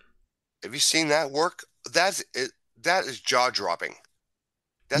 Have you seen that work? That is jaw-dropping.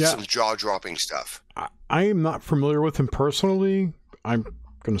 That's some jaw-dropping stuff. I am not familiar with him personally. I'm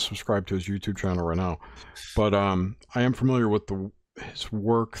going to subscribe to his YouTube channel right now. But I am familiar with his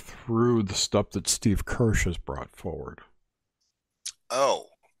work through the stuff that Steve Kirsch has brought forward. Oh,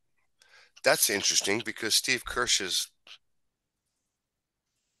 that's interesting because Steve Kirsch is...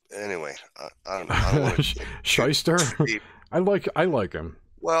 Anyway, I don't know. I don't want to Shyster? I like him.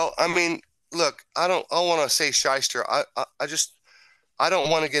 Well, I mean, look, I want to say shyster. I don't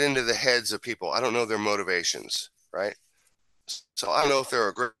want to get into the heads of people. I don't know their motivations, right? So I don't know if they're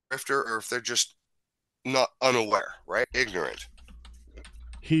a grifter or if they're just not unaware, right? Ignorant.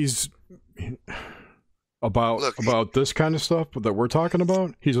 He's about this kind of stuff that we're talking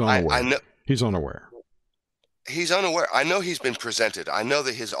about. He's unaware. I know he's unaware. He's unaware. I know he's been presented. I know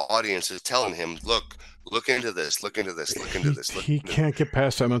that his audience is telling him, look into this, look into this, look into this. He can't get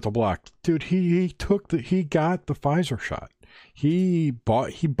past that mental block. Dude, he got the Pfizer shot. He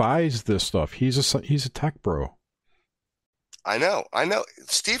buys this stuff. He's a tech bro. I know.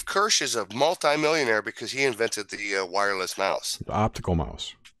 Steve Kirsch is a multimillionaire because he invented the wireless mouse. The optical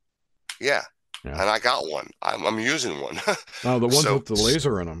mouse. Yeah. And I got one. I'm using one. Oh, the ones with the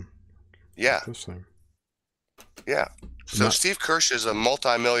laser in them. Yeah. This thing. Yeah. So Steve Kirsch is a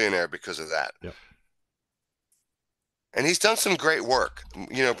multimillionaire because of that. Yep. And he's done some great work,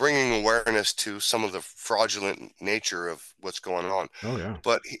 bringing awareness to some of the fraudulent nature of what's going on. Oh, yeah.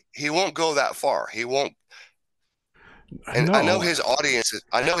 But he won't go that far. He won't. And I know his audience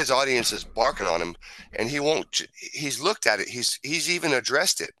is barking on him, and he won't. He's looked at it. He's even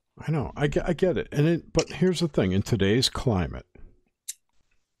addressed it. I know. I get it. But here's the thing. In today's climate,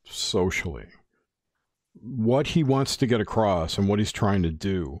 socially, what he wants to get across and what he's trying to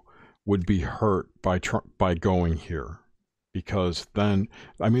do would be hurt by going here. Because then,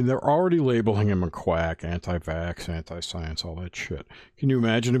 I mean, they're already labeling him a quack, anti-vax, anti-science, all that shit. Can you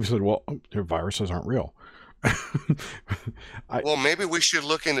imagine if he said, well, their viruses aren't real? Well, maybe we should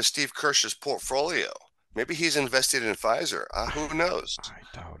look into Steve Kirsch's portfolio. Maybe he's invested in Pfizer. Who knows?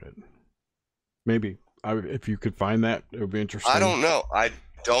 I doubt it. Maybe. If you could find that, it would be interesting. I don't know. I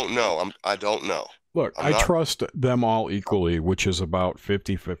don't know. Look, I trust them all equally, which is about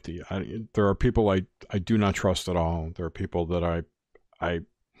 50-50. There are people I do not trust at all. There are people that I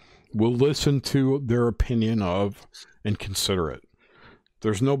will listen to their opinion of and consider it.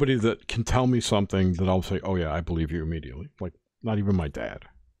 There's nobody that can tell me something that I'll say, oh yeah, I believe you immediately. Like, not even my dad.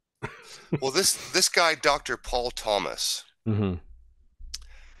 Well, this guy, Dr. Paul Thomas,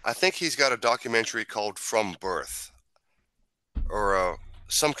 I think he's got a documentary called From Birth, or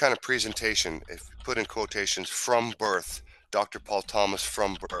some kind of presentation, if you put in quotations, From Birth, Dr. Paul Thomas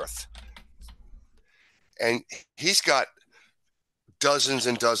From Birth. And he's got dozens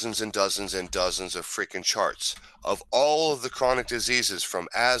and dozens and dozens and dozens of freaking charts of all of the chronic diseases, from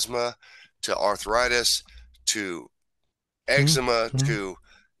asthma to arthritis to eczema to,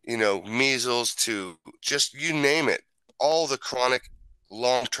 measles to just, you name it, all the chronic,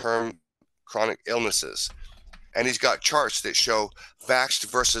 long-term chronic illnesses. And he's got charts that show vaxxed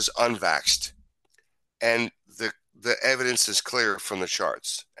versus unvaxxed. And the evidence is clear from the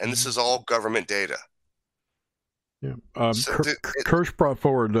charts. And this is all government data. Yeah. Kirsch brought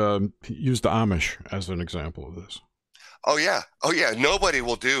forward, used the Amish as an example of this. Oh, yeah. Nobody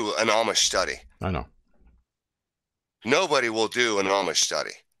will do an Amish study. I know. Nobody will do an Amish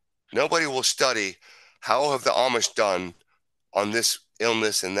study. Nobody will study how have the Amish done on this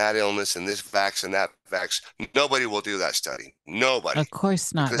illness and that illness and this vax and that vax. Nobody will do that study. Nobody. Of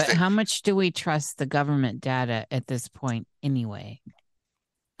course not. But how much do we trust the government data at this point anyway?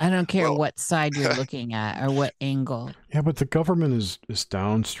 I don't care Well- what side you're looking at or what angle. Yeah, but the government is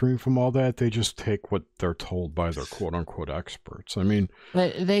downstream from all that. They just take what they're told by their quote unquote experts. I mean,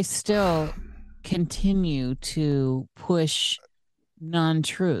 But they still continue to push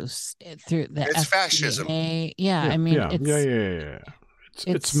non-truths through the It's FDA. fascism. Yeah, I mean, yeah.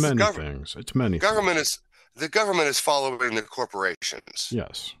 It's many things. It's many things. The government is following the corporations.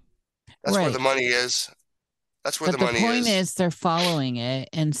 Yes. That's where Right. the money is. That's where But the money the point is. is they're following it,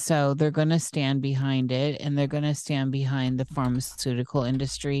 and so they're going to stand behind it, and they're going to stand behind the pharmaceutical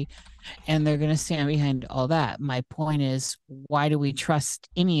industry, and they're going to stand behind all that. My point is, why do we trust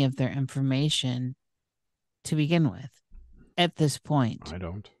any of their information to begin with at this point? I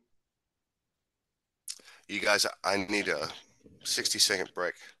don't. You guys, I need a 60-second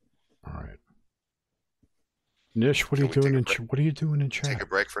break. All right. Nish, what are you doing in chat? Take a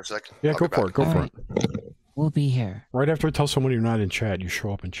break for a second. Yeah, I'll go be for back. it. Go All for right. it. We'll be here. Right after I tell someone you're not in chat, you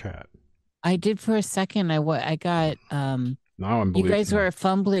show up in chat. I did for a second. I got Now I'm you guys were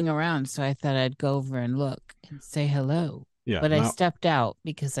fumbling around, so I thought I'd go over and look and say hello. Yeah. But I stepped out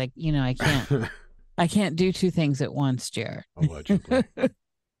because I can't I can't do two things at once, Jared. Allegedly.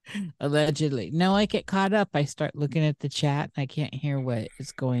 Allegedly. No, I get caught up. I start looking at the chat and I can't hear what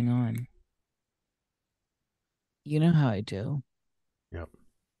is going on. You know how I do. Yep.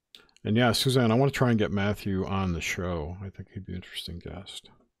 And yeah, Suzanne, I want to try and get Matthew on the show. I think he'd be an interesting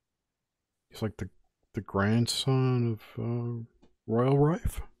guest. He's like the grandson of Royal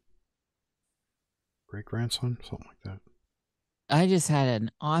Rife? Great-grandson? Something like that. I just had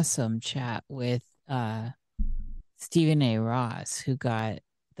an awesome chat with Stephen A. Ross, who had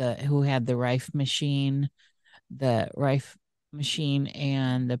the Rife machine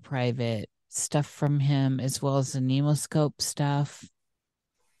and the private stuff from him, as well as the Nemoscope stuff.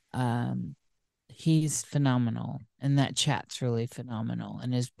 He's phenomenal, and that chat's really phenomenal,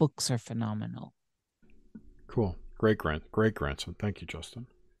 and his books are phenomenal. Cool. Great-grandson. Thank you, Justin.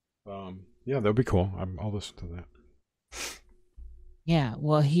 Yeah, that'd be cool. I'll listen to that. Yeah,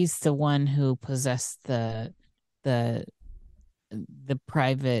 well, he's the one who possessed the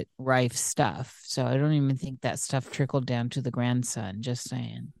private Rife stuff. So I don't even think that stuff trickled down to the grandson. Just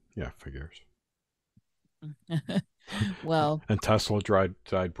saying. Yeah, figures. Well, and Tesla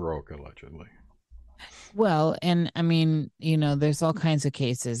died broke, allegedly. Well, and I mean, there's all kinds of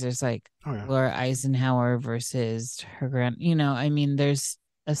cases. There's like Laura Eisenhower versus her I mean, there's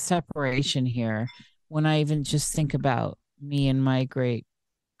a separation here. When I even just think about me and my great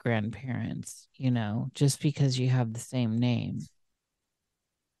grandparents, just because you have the same name.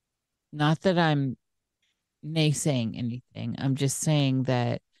 Not that I'm naysaying anything. I'm just saying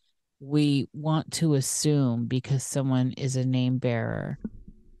that we want to assume because someone is a name bearer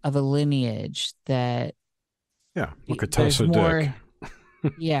of a lineage that look at Tessa Dick.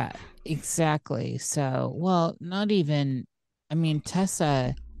 Yeah, exactly. So, well, not even, I mean,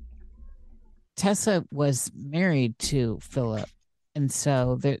 Tessa was married to Philip, and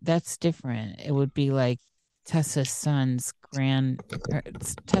so that's different. It would be like Tessa's grandson.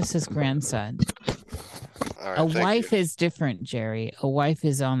 All right, A wife is different, Jerry. A wife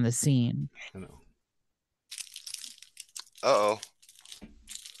is on the scene. I know. Uh-oh.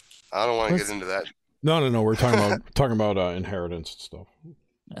 I don't want to get into that. No. We're talking about inheritance and stuff.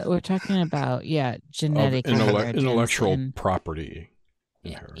 We're talking about genetic intellectual property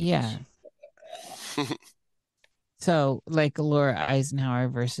inheritance. Yeah. So like Laura Eisenhower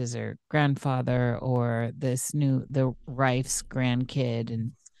versus her grandfather, or the Rife's grandkid,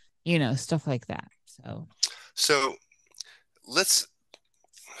 and stuff like that. So let's.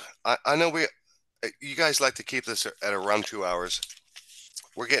 I know you guys like to keep this at around 2 hours.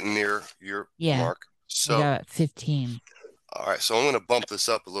 We're getting near your mark. So we got 15. All right, so I'm going to bump this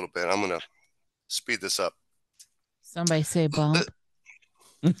up a little bit. I'm going to speed this up. Somebody say bump.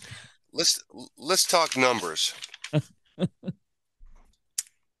 Let's talk numbers.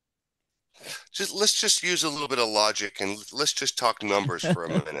 Let's just use a little bit of logic and let's just talk numbers for a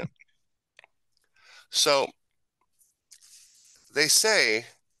minute. So they say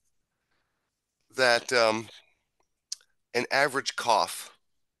that an average cough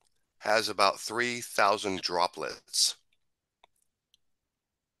has about 3,000 droplets.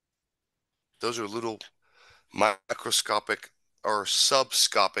 Those are little microscopic or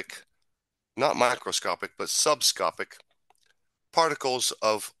subscopic, not microscopic, but subscopic particles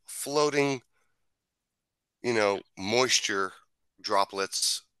of floating, moisture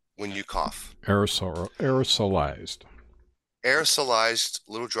droplets when you cough. Aerosolized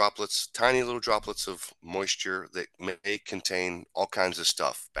Little droplets, tiny little droplets of moisture that may contain all kinds of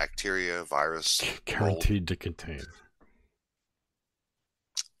stuff, bacteria, virus. Guaranteed to contain.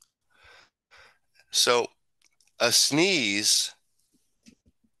 So a sneeze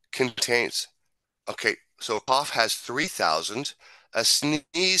contains, okay, so a cough has 3,000. A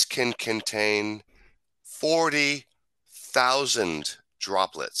sneeze can contain 40,000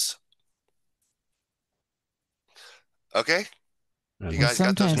 droplets. Okay? You guys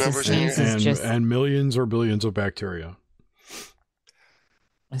got those sometimes a numbers in sneeze your is just and millions or billions of bacteria.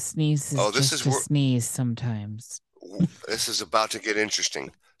 a sneeze is Oh, this just is a sneeze sometimes. This is about to get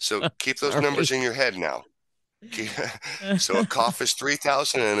interesting. So keep those Sorry. numbers in your head now. So a cough is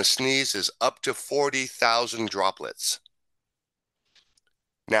 3,000 and a sneeze is up to 40,000 droplets.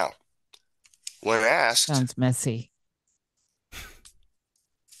 Now, when asked, Sounds messy.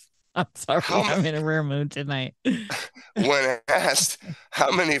 I'm sorry, I'm in a rare mood tonight. when asked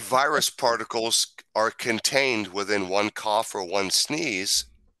how many virus particles are contained within one cough or one sneeze,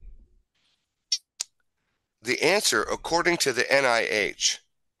 the answer, according to the NIH,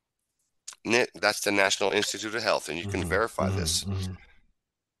 that's the National Institute of Health, and you can verify this,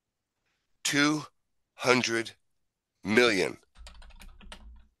 200 million.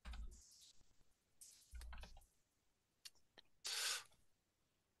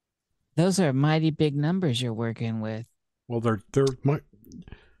 Those are mighty big numbers you're working with. Well, they're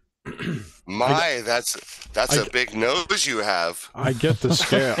that's a big nose you have. I get the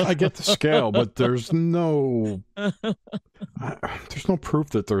scale. But there's no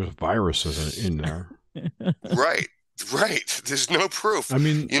proof that there's viruses in there. Right. There's no proof. I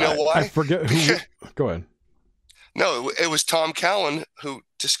mean, you know why? I forget who. Go ahead. No, it was Tom Cowan who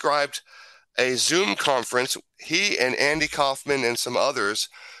described a Zoom conference. He and Andy Kaufman and some others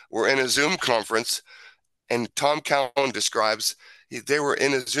were in a Zoom conference, and Tom Cowan describes they were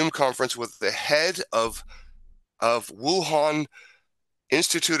in a Zoom conference with the head of Wuhan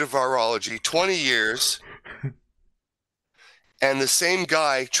Institute of Virology, 20 years, and the same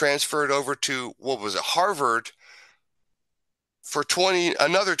guy transferred over to Harvard for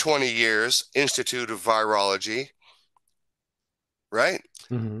another 20 years, Institute of Virology, right?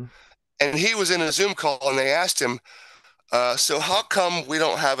 Mm-hmm. And he was in a Zoom call, and they asked him, so how come we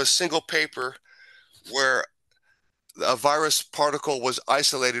don't have a single paper where a virus particle was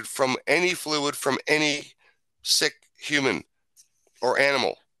isolated from any fluid from any sick human or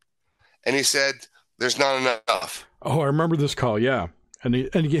animal? And he said, there's not enough. Oh, I remember this call, yeah. And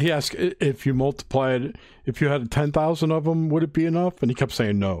he asked if you multiplied, if you had 10,000 of them, would it be enough? And he kept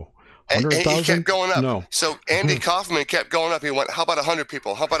saying no. 100,000? And he kept going up. No. So Andy Kaufman kept going up. He went, how about 100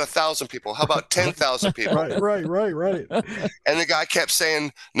 people? How about 1,000 people? How about 10,000 people? Right. And the guy kept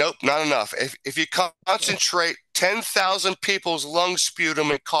saying, nope, not enough. If you concentrate 10,000 people's lung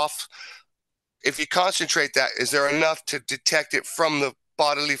sputum and cough, if you concentrate that, is there enough to detect it from the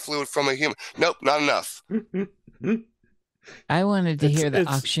bodily fluid from a human? Nope, not enough. I wanted to hear the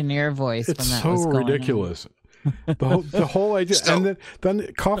auctioneer voice when that was going on. It's so ridiculous. The whole idea. And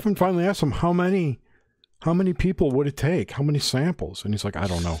then Kaufman finally asked him, how many people would it take? How many samples? And he's like, I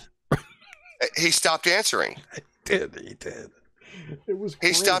don't know. He stopped answering. He did. It was great.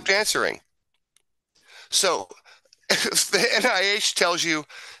 He stopped answering. So if the NIH tells you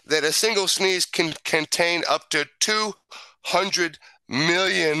that a single sneeze can contain up to 200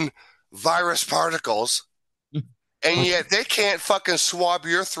 million virus particles, and yet they can't fucking swab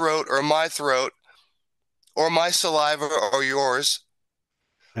your throat or my throat or my saliva or yours.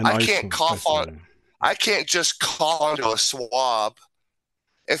 And I can't cough on. I can't just cough onto a swab.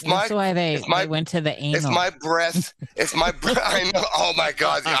 That's why they went to the anal. If my breath, I know. Oh my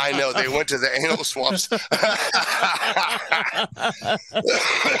God, I know they went to the anal swabs.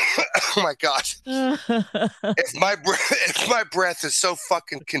 Oh my God. If my breath is so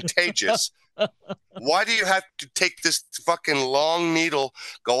fucking contagious, why do you have to take this fucking long needle,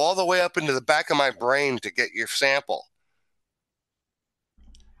 go all the way up into the back of my brain to get your sample?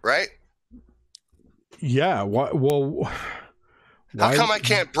 Right? Yeah. Well, how come I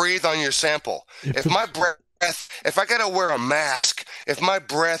can't breathe on your sample? If my breath, if I gotta wear a mask, if my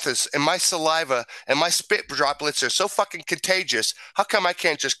breath is and my saliva and my spit droplets are so fucking contagious, how come I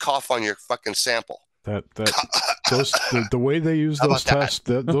can't just cough on your fucking sample? The way they use those tests,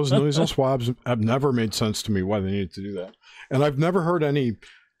 those nasal swabs have never made sense to me why they needed to do that. And I've never heard any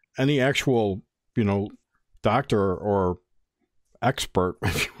actual, doctor or expert,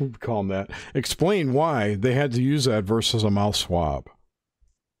 if you would call them that, explain why they had to use that versus a mouth swab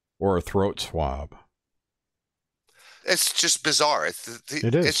or a throat swab. It's just bizarre. It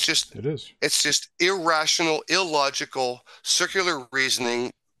is. It's just irrational, illogical, circular reasoning,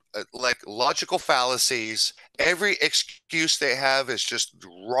 like logical fallacies. Every excuse they have is just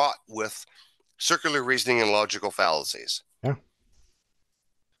wrought with circular reasoning and logical fallacies. Yeah.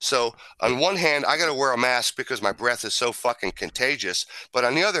 So on one hand, I got to wear a mask because my breath is so fucking contagious. But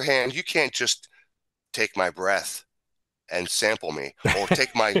on the other hand, you can't just take my breath and sample me, or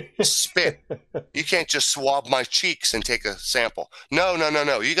take my spit. You can't just swab my cheeks and take a sample. No.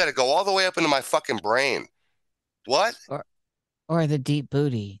 You got to go all the way up into my fucking brain. What? Or the deep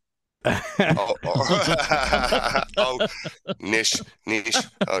booty. Oh, Nish.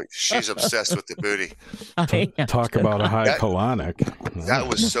 Oh, she's obsessed with the booty. Talk about a high colonic. That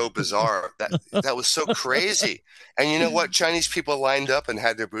was so bizarre. That was so crazy. And you know what? Chinese people lined up and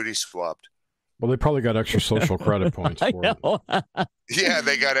had their booty swabbed. Well, they probably got extra social credit points for it. Yeah,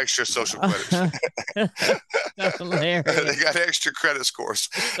 they got extra social credit. They got extra credit scores.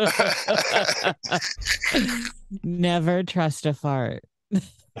 Never trust a fart.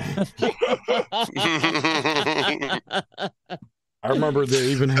 I remember they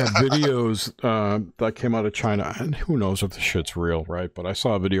even had videos that came out of China, and who knows if the shit's real, right? But I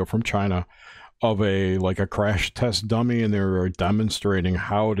saw a video from China of a crash test dummy, and they were demonstrating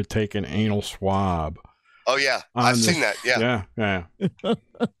how to take an anal swab. Oh yeah, I've seen that. Yeah.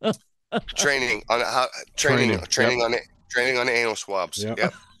 Training on the anal swabs.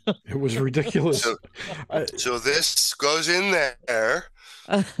 Yep. It was ridiculous. So this goes in there,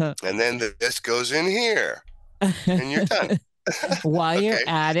 and then this goes in here, and you're done. While you're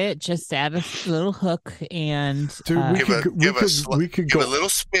at it, just add a little hook and give a little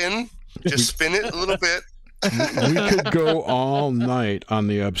spin. Just spin it a little bit. We could go all night on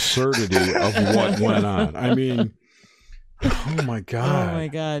the absurdity of what went on. I mean, oh my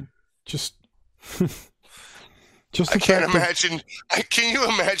god! Just I can't imagine. Can you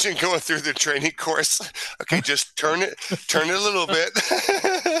imagine going through the training course? Okay, just turn it a little bit,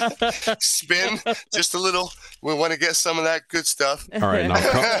 spin just a little. We want to get some of that good stuff. All right,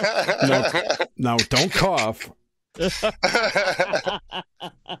 now don't cough.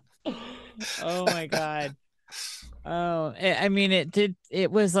 Oh my god. Oh, I mean,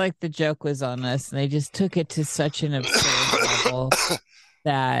 it was like the joke was on us, and they just took it to such an absurd level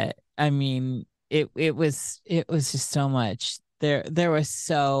that, I mean, it was just so much. There was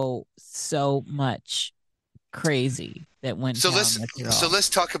so much crazy that went down. So let's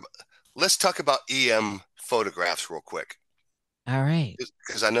talk about EM photographs real quick. All right.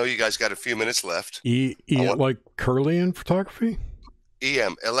 Because I know you guys got a few minutes left. Like Kirlian photography?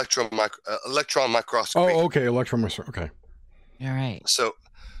 EM, electron microscopy. Oh, okay, electron microscopy. Okay. All right. So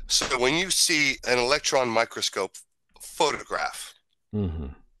when you see an electron microscope photograph,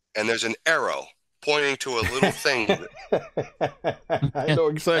 and there's an arrow pointing to a little thing. I know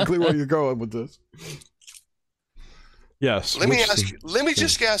exactly where you're going with this. Yes. Let me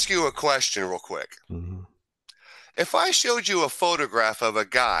just ask you a question real quick. Mm-hmm. If I showed you a photograph of a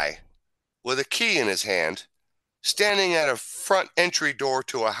guy with a key in his hand, standing at a front entry door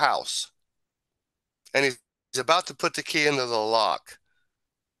to a house, and he's about to put the key into the lock,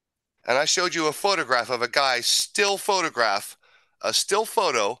 and I showed you a photograph of a guy, a still photo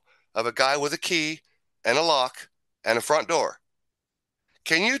of a guy with a key and a lock and a front door,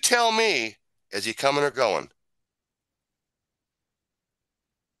 can you tell me, is he coming or going?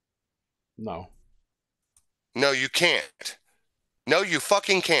 No, you can't. No, you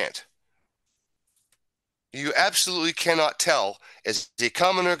fucking can't. You absolutely cannot tell. Is he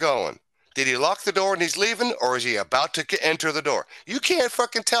coming or going? Did he lock the door and he's leaving, or is he about to enter the door? You can't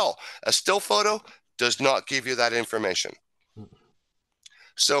fucking tell. A still photo does not give you that information.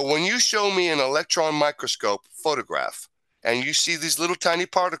 So when you show me an electron microscope photograph and you see these little tiny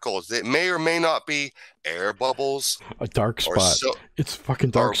particles that may or may not be air bubbles, a dark spot. It's a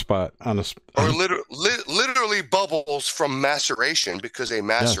fucking dark spot on a. Or literally bubbles from maceration, because they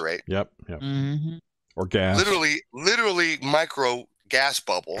macerate. Yep. Mm-hmm. Or gas. Literally micro gas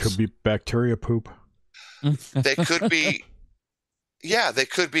bubbles. Could be bacteria poop. They could be. Yeah, they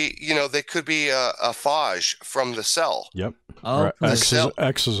could be. They could be a phage from the cell. Yep. Oh,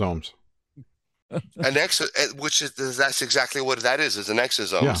 exosomes. That's exactly what that is. Is an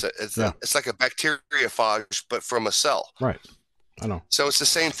exosome. Yeah. It's like a bacteriophage, but from a cell. Right. I know. So it's the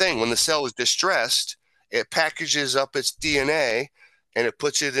same thing. When the cell is distressed, it packages up its DNA and it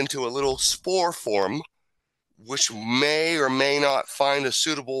puts it into a little spore form, which may or may not find a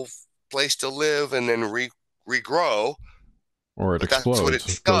suitable place to live and then regrow. Or it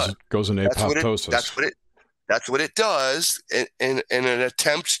explodes. Goes in apoptosis. That's what it does in an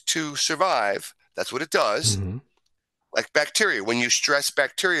attempt to survive. That's what it does. Mm-hmm. Like bacteria. When you stress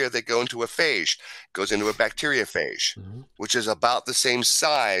bacteria, they go into a phage. It goes into a bacteriophage, which is about the same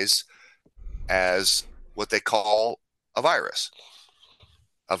size as what they call a virus.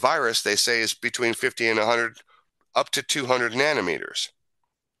 A virus, they say, is between 50 and 100, up to 200 nanometers.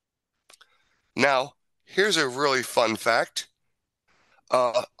 Now, here's a really fun fact.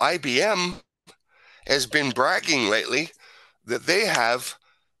 IBM has been bragging lately that they have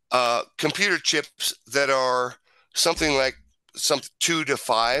computer chips that are something like 2 to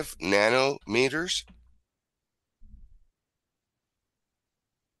 5 nanometers.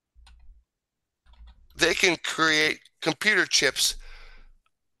 They can create computer chips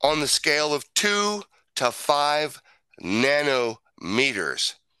on the scale of 2 to 5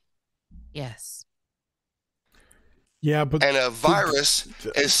 nanometers. Yes. Yeah, but And a virus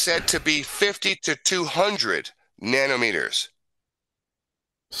is said to be 50 to 200 nanometers.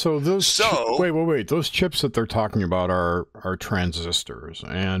 So wait. Those chips that they're talking about are transistors,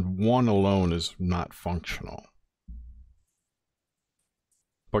 and one alone is not functional.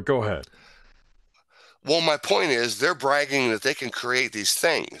 But go ahead. Well, my point is they're bragging that they can create these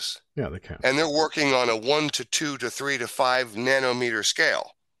things. Yeah, they can. And they're working on a 1 to 2 to 3 to 5 nanometer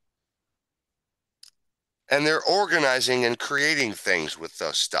scale. And they're organizing and creating things with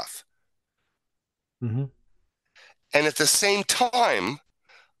those stuff. Mm-hmm. And at the same time,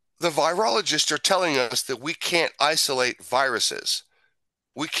 the virologists are telling us that we can't isolate viruses.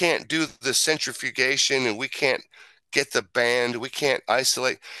 We can't do the centrifugation, and we can't get the band. We can't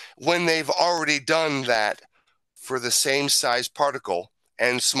isolate when they've already done that for the same size particle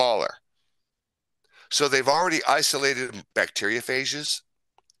and smaller. So they've already isolated bacteriophages,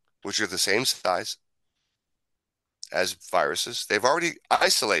 which are the same size as viruses. They've already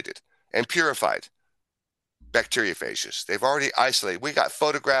isolated and purified bacteriophages. They've already isolated. We got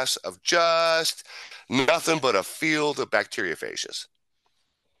photographs of just nothing but a field of bacteriophages.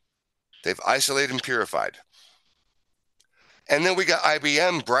 They've isolated and purified. And then we got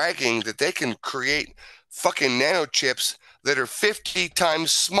IBM bragging that they can create fucking nanochips that are 50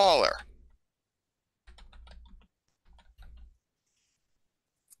 times smaller.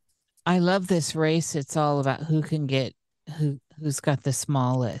 I love this race. It's all about who's got the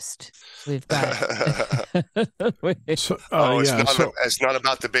smallest. We've got. It's not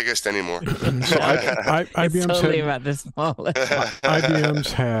about the biggest anymore. So IBM's it's totally about the smallest.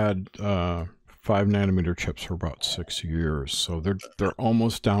 IBM's had 5 nanometer chips for about 6 years, so they're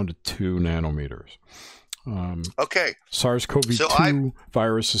almost down to 2 nanometers. Okay. SARS-CoV-2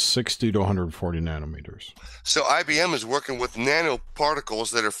 virus is 60 to 140 nanometers. So IBM is working with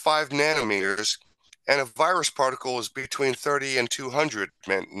nanoparticles that are 5 nanometers, and a virus particle is between 30 and 200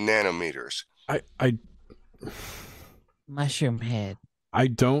 nanometers. I Mushroom head. I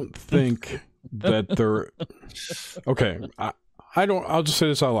don't think that they're okay. I'll just say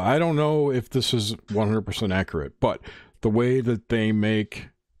this out loud. I don't know if this is 100% accurate, but the way that they make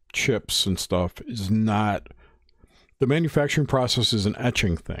chips and stuff is not. The manufacturing process is an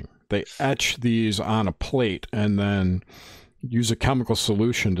etching thing. They etch these on a plate and then use a chemical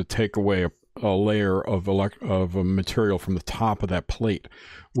solution to take away a layer of a material from the top of that plate,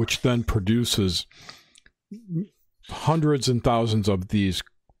 which then produces hundreds and thousands of these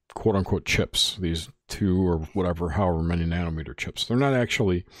quote-unquote chips, these 2 or whatever, however many nanometer chips. They're not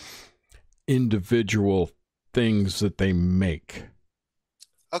actually individual things that they make.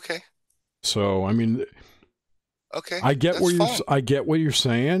 Okay. So, I mean, okay, I get what you're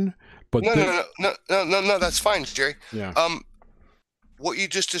saying, but no, that's fine, Jerry. Yeah. What you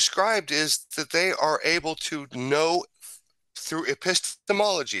just described is that they are able to know through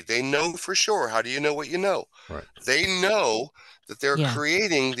epistemology. They know for sure. How do you know what you know? Right. They know that they're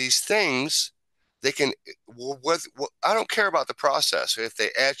creating these things. They can. I don't care about the process. If they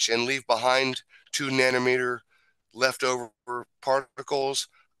etch and leave behind 2 nanometer leftover particles,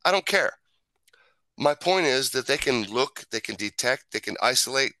 I don't care. My point is that they can look, they can detect, they can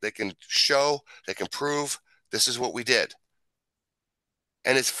isolate, they can show, they can prove this is what we did.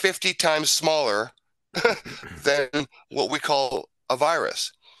 And it's 50 times smaller than what we call a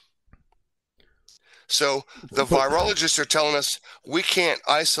virus. So the virologists are telling us we can't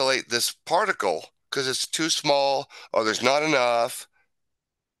isolate this particle because it's too small or there's not enough.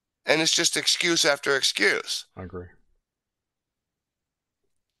 And it's just excuse after excuse. I agree.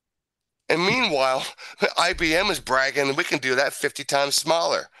 And meanwhile, IBM is bragging that we can do that 50 times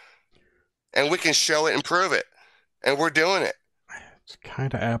smaller. And we can show it and prove it. And we're doing it. It's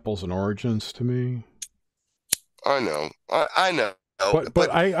kind of apples and oranges to me. I know. I know.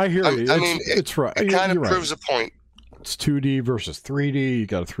 But I hear you. It's right. It kind of proves a point. It's 2D versus 3D. You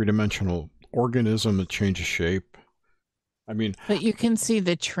got a 3-dimensional organism that changes shape. I mean, but you can see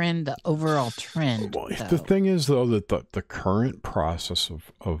the trend, the overall trend. Well, the thing is, though, that the current process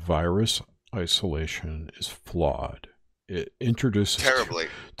of virus isolation is flawed. It introduces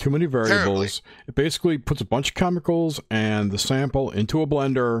too many variables. It basically puts a bunch of chemicals and the sample into a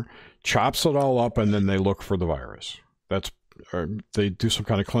blender, chops it all up, and then they look for the virus. That's they do some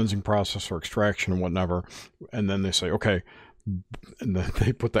kind of cleansing process or extraction and whatever, and then they say, okay, and then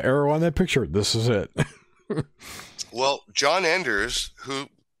they put the arrow on that picture. This is it. Well, John Enders, who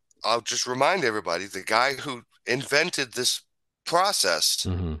I'll just remind everybody, the guy who invented this process,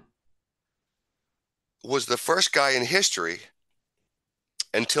 was the first guy in history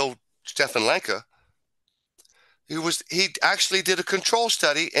until Stefan Lenka. He actually did a control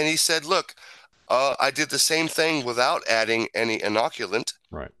study, and he said, look, I did the same thing without adding any inoculant.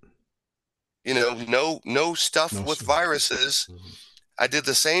 Right. You know, no stuff with viruses. I did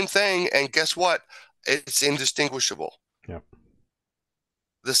the same thing, and guess what? It's indistinguishable. Yep.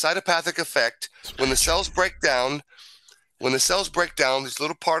 The cytopathic effect, when the cells break down, these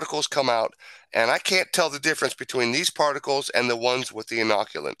little particles come out, and I can't tell the difference between these particles and the ones with the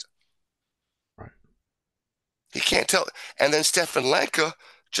inoculant. Right. He can't tell. And then Stefan Lenka,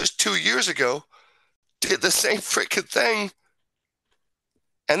 just 2 years ago, did the same freaking thing.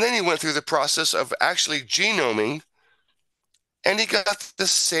 And then he went through the process of actually genoming, and he got the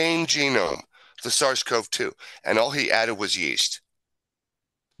same genome, the SARS-CoV-2, and all he added was yeast.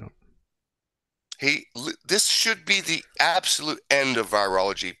 This should be the absolute end of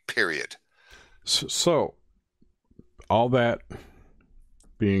virology, period. So, all that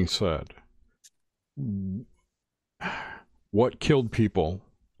being said, what killed people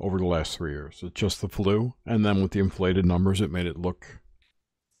over the last 3 years? Is it just the flu? And then with the inflated numbers, it made it look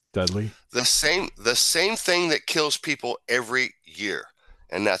deadly? The same thing that kills people every year.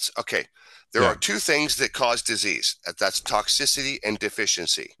 And that's, okay, there are two things that cause disease. That's toxicity and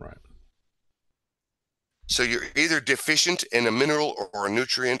deficiency. Right. So you're either deficient in a mineral or a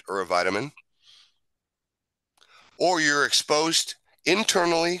nutrient or a vitamin, or you're exposed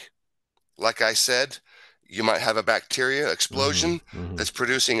internally. Like I said, you might have a bacteria explosion that's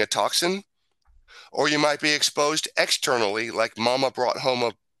producing a toxin, or you might be exposed externally, like mama brought home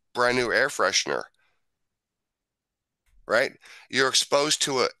a brand new air freshener, right? You're exposed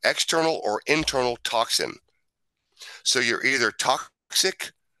to an external or internal toxin. So you're either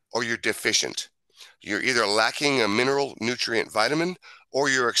toxic or you're deficient. You're either lacking a mineral, nutrient, vitamin, or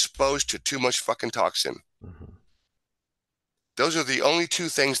you're exposed to too much fucking toxin. Those are the only two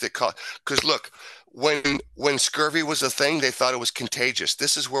things that cause. Because look, when scurvy was a thing, they thought it was contagious.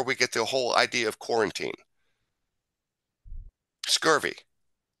 This is where we get the whole idea of quarantine. Scurvy.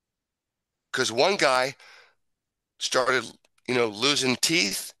 Because one guy started, losing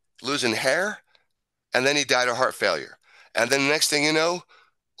teeth, losing hair, and then he died of heart failure. And then the next thing you know,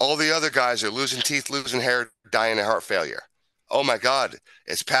 all the other guys are losing teeth, losing hair, dying of heart failure. Oh my God,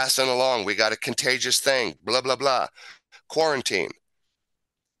 it's passing along. We got a contagious thing, blah, blah, blah. Quarantine.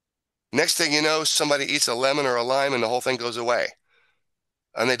 Next thing you know, somebody eats a lemon or a lime and the whole thing goes away.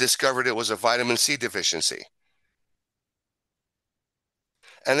 And they discovered it was a vitamin C deficiency.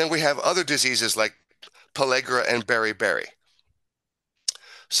 And then we have other diseases like pellagra and beriberi.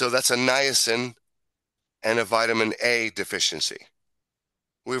 So that's a niacin and a vitamin A deficiency.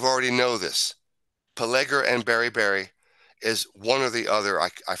 We've already know this. Pellagra and beriberi is one or the other.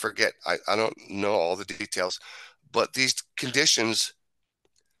 I forget. I don't know all the details, but these conditions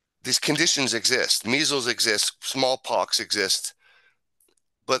exist. Measles exists. Smallpox exists.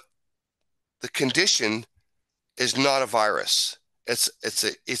 But the condition is not a virus.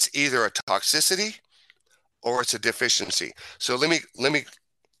 It's either a toxicity or it's a deficiency. So let me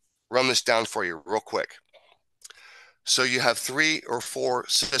run this down for you real quick. So you have 3 or 4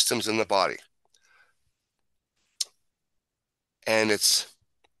 systems in the body. And it's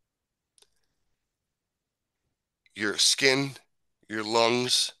your skin, your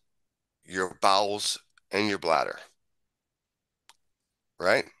lungs, your bowels, and your bladder.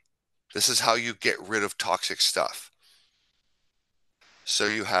 Right? This is how you get rid of toxic stuff. So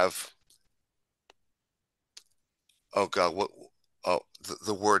you have, oh God,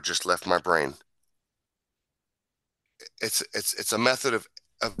 the word just left my brain. It's a method of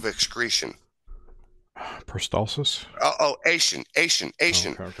excretion. Peristalsis? Ation.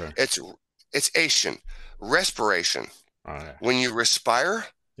 Okay. It's ation. Respiration. Yeah. When you respire,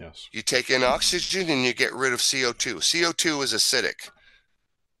 yes, you take in oxygen and you get rid of CO2. CO2 is acidic.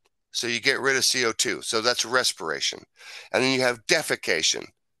 So you get rid of CO2. So that's respiration. And then you have defecation.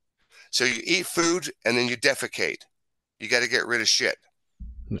 So you eat food and then you defecate. You got to get rid of shit.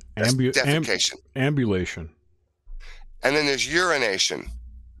 That's defecation. Ambulation. And then there's urination.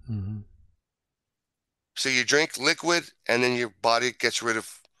 So you drink liquid and then your body gets rid of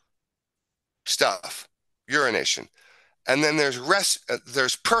stuff. Urination. And then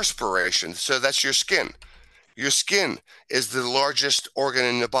there's perspiration. So that's your skin. Your skin is the largest organ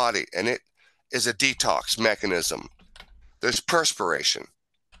in the body, and it is a detox mechanism. There's perspiration,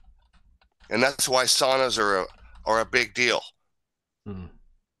 and that's why saunas are a big deal. Mm.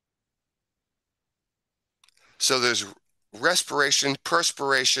 So there's respiration,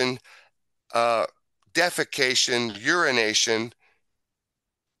 perspiration, defecation, urination,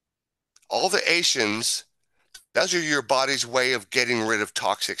 all the Asians. Those are your body's way of getting rid of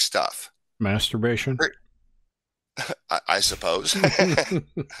toxic stuff. Masturbation? I suppose.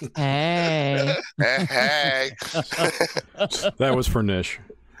 Hey. Hey. That was for Nish.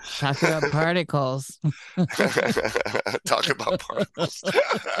 Talk about particles. Talk about particles.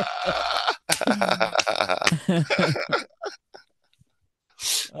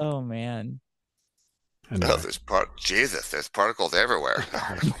 Oh, man. Anyway. Oh, Jesus, there's particles everywhere.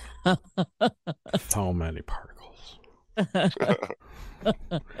 So many particles.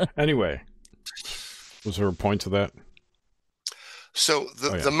 Anyway, was there a point to that? So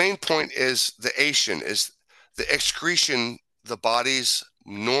the main point is the Asian is the excretion, the body's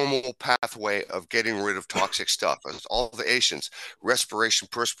normal pathway of getting rid of toxic stuff. It's all the Asians: respiration,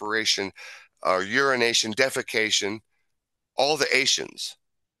 perspiration, urination, defecation, all the Asians.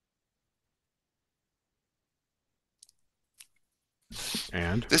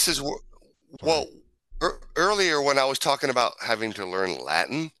 And this is well. Earlier, when I was talking about having to learn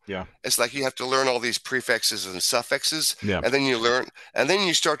Latin, it's like you have to learn all these prefixes and suffixes, and then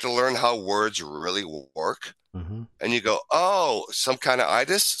you start to learn how words really work, and you go, oh, some kind of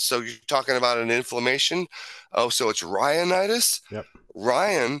itis. So you're talking about an inflammation. Oh, so it's rhinitis. Yep.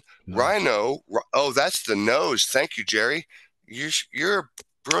 Rhino. Oh, that's the nose. Thank you, Jerry. You're a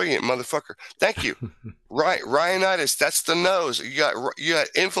brilliant motherfucker. Thank you. Right, rhinitis. That's the nose. You got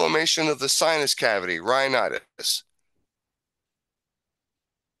inflammation of the sinus cavity. Rhinitis.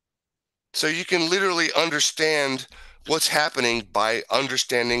 So you can literally understand what's happening by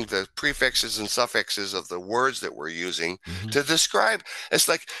understanding the prefixes and suffixes of the words that we're using to describe. It's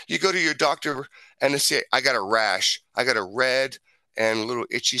like you go to your doctor and they say, I got a rash. I got a red and a little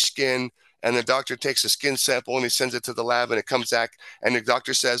itchy skin. And the doctor takes a skin sample and he sends it to the lab and it comes back. And the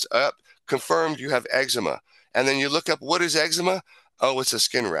doctor says, confirmed you have eczema. And then you look up, what is eczema? Oh, it's a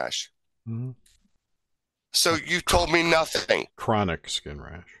skin rash. So you told me nothing. Chronic skin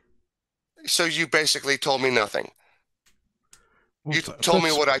rash. So you basically told me nothing. Well, you told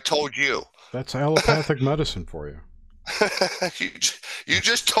me what I told you. That's allopathic medicine for you. You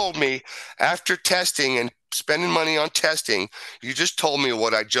just told me after testing and spending money on testing, you just told me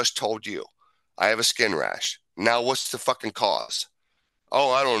what I just told you. I have a skin rash. Now what's the fucking cause?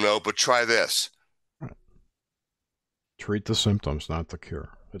 Oh, I don't know, but try this. Right. Treat the symptoms, not the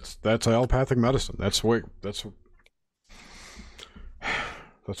cure. That's allopathic medicine. That's what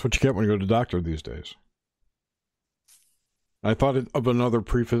you get when you go to the doctor these days. I thought of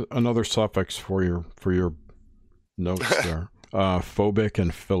another suffix for your notes there. Phobic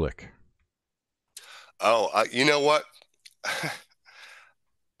and philic. Oh, you know what?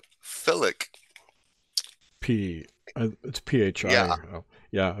 Philic. It's PHI. Yeah.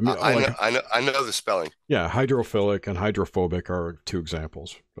 Yeah. I know the spelling. Yeah, hydrophilic and hydrophobic are two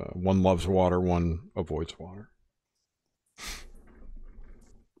examples. One loves water, one avoids water.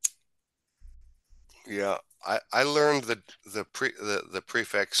 Yeah, I learned the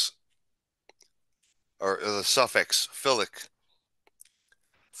prefix or the suffix philic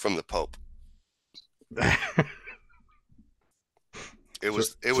from the Pope. It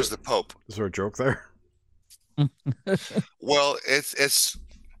was the Pope. Is there a joke there? Well, it's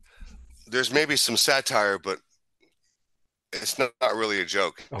there's maybe some satire, but it's not really a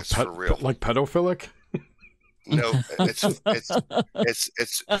joke. It's for real. Like pedophilic? No, it's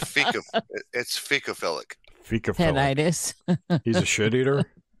fecophilic. Fecophilic. Headitis. He's a shit eater.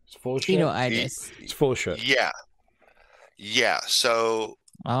 He's full of shit. Cheetoitis. He's full of shit. Yeah. So.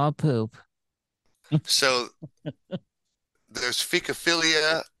 All poop. So there's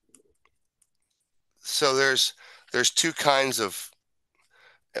fecophilia. So there's two kinds of.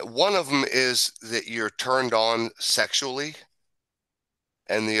 One of them is that you're turned on sexually,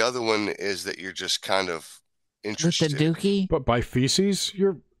 and the other one is that you're just kind of interested. With the dookie? But by feces,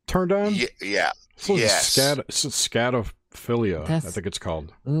 you're turned on? Yeah. Yes. Scatophilia, I think it's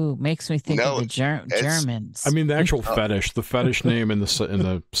called. Ooh, makes me think of the Germans. I mean, the actual fetish. The fetish name in the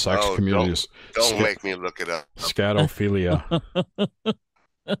sex community is... Don't make me look it up. Scatophilia.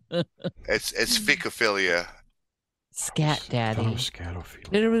 It's fecophilia. Scat daddy.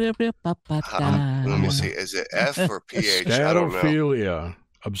 Scatophilia. Let me see. Is it F or PH? I don't know. Scatophilia.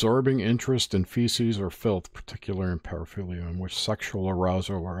 Absorbing interest in feces or filth, particularly in paraphilia, in which sexual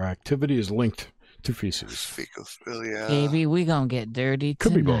arousal or activity is linked to feces. Fecophilia. Baby, we gonna get dirty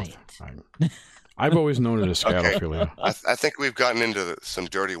Could tonight. be both. I've always known it as scatophilia. I think we've gotten into some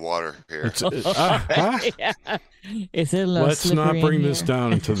dirty water here. Yeah. Is it a little Let's not slippery bring in this here?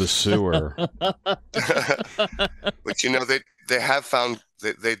 down into the sewer. But you know, they have found,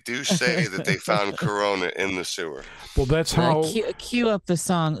 they do say that they found corona in the sewer. Well, that's how. Cue up the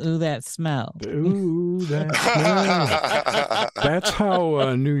song "Ooh That Smell." Ooh, that smell. That's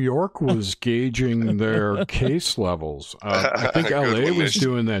how New York was gauging their case levels. I think Good LA one, was Mitch.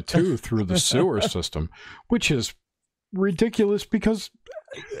 doing that too through the sewer system, which is ridiculous because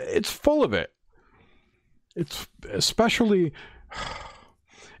it's full of it. It's especially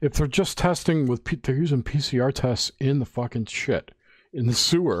if they're just testing with, they're using PCR tests in the fucking shit, in the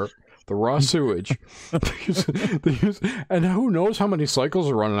sewer. The raw sewage. And who knows how many cycles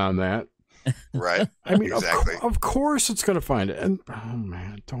are running on that? Right. I mean, exactly. of course it's going to find it. And, oh,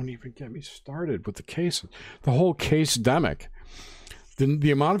 man, don't even get me started with the cases. The whole case-demic.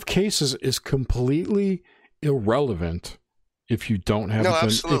 The amount of cases is completely irrelevant if you don't have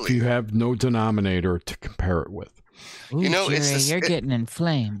if you have no denominator to compare it with. Ooh, You know, Jerry, it's you're getting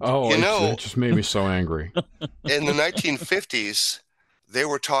inflamed. Oh, You it just made me so angry. In the 1950s, they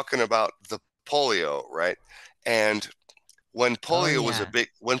were talking about the polio, right? And when polio was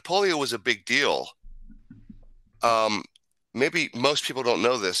a big deal, maybe most people don't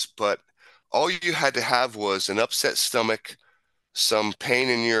know this, but all you had to have was an upset stomach, some pain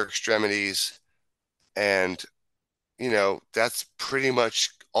in your extremities, and that's pretty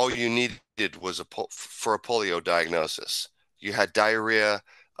much all you needed was for a polio diagnosis. You had diarrhea,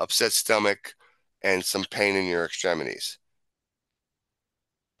 upset stomach, and some pain in your extremities.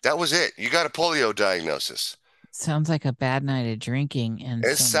 That was it. You got a polio diagnosis. Sounds like a bad night of drinking. And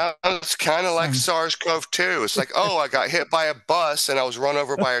It sounds kind of like SARS-CoV-2. It's like, oh, I got hit by a bus and I was run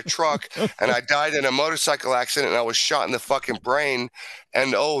over by a truck and I died in a motorcycle accident and I was shot in the fucking brain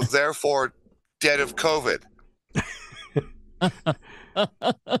and, oh, therefore dead of COVID.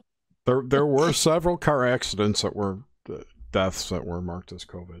 There were several car accidents that were deaths that were marked as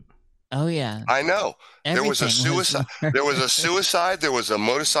COVID. Oh yeah, I know. There was a suicide. There was a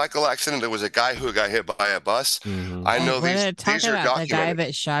motorcycle accident. There was a guy who got hit by a bus. Mm-hmm. I know these are documented. The guy documented.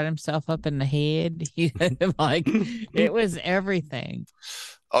 that shot himself up in the head. Like it was everything.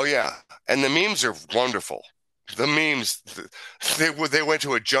 Oh yeah, and the memes are wonderful. The memes, they went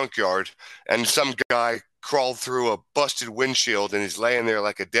to a junkyard and some guy crawled through a busted windshield and he's laying there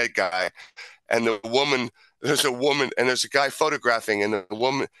like a dead guy, and there's a woman and there's a guy photographing, and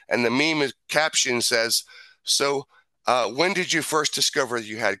the meme caption says, "So, when did you first discover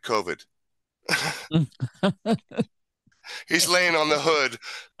you had COVID?" He's laying on the hood,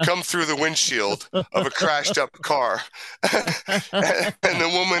 come through the windshield of a crashed up car. And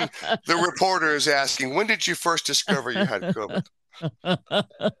the reporter is asking, when did you first discover you had COVID?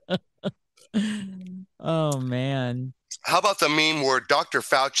 Oh, man. How about the meme where Dr.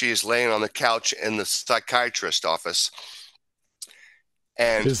 Fauci is laying on the couch in the psychiatrist office?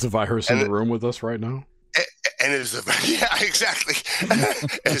 And is the virus in the room with us right now? And yeah, exactly.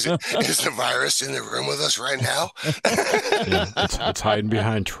 Is the virus in the room with us right now? Yeah, it's hiding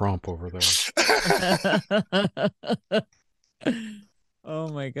behind Trump over there. Oh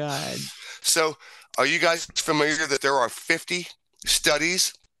my God. So, are you guys familiar that there are 50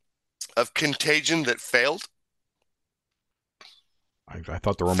 studies of contagion that failed? I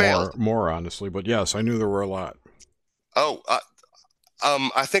thought there were more, honestly, but yes, I knew there were a lot. Oh,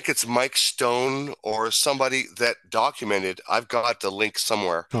 I think it's Mike Stone or somebody that documented. I've got the link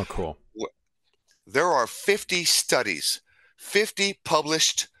somewhere. Oh, cool. There are 50 studies, 50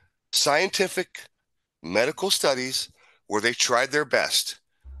 published scientific medical studies where they tried their best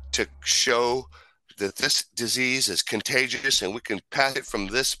to show that this disease is contagious and we can pass it from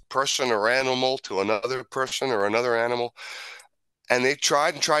this person or animal to another person or another animal. And they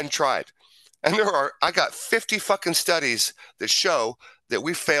tried and tried and tried. And I got 50 fucking studies that show that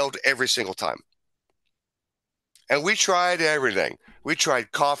we failed every single time. And we tried everything. We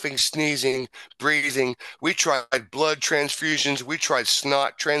tried coughing, sneezing, breathing. We tried blood transfusions. We tried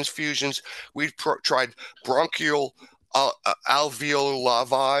snot transfusions. We tried bronchial alveolar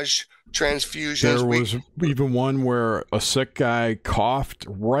lavage transfusions. There was even one where a sick guy coughed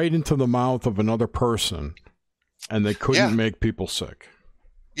right into the mouth of another person, and they couldn't make people sick.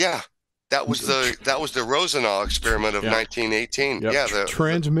 Yeah. That was the Rosenau experiment of 1918. Yep. Yeah,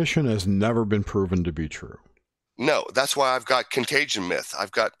 transmission has never been proven to be true. No, that's why I've got Contagion Myth.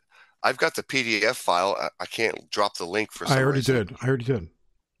 I've got the PDF file. I can't drop the link for some reason. I already did.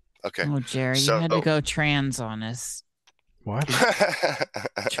 Okay. Oh, Jerry, you had to go trans on us. What?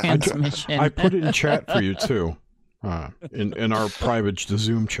 Transmission. I put it in chat for you too. In our private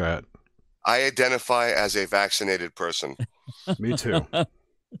Zoom chat. I identify as a vaccinated person. Me too.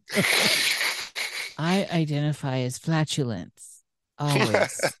 I identify as flatulence.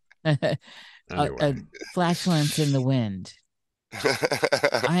 Always. Anyway. Flatulence in the wind.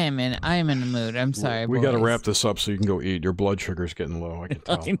 I am in the mood. I'm sorry. We got to wrap this up so you can go eat. Your blood sugar's getting low. I can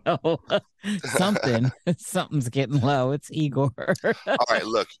tell. I know. Something's getting low. It's Igor. All right,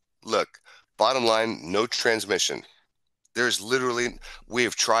 look. Bottom line, no transmission. There's literally, we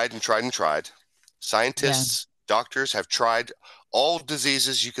have tried and tried and tried. Scientists, doctors have tried all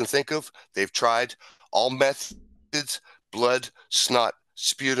diseases you can think of. They've tried all methods: blood, snot,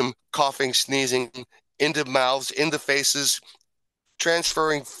 sputum, coughing, sneezing, into mouths, into faces,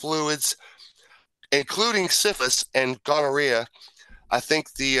 transferring fluids, including syphilis and gonorrhea. I think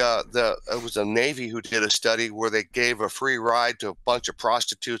it was a Navy who did a study where they gave a free ride to a bunch of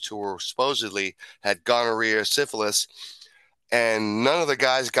prostitutes who were supposedly had gonorrhea or syphilis, and none of the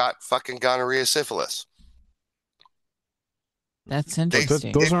guys got fucking gonorrhea syphilis. That's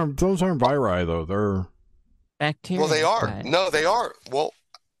interesting. Those aren't viri though. They're bacteria. Well, they are. But... No, they are. Well,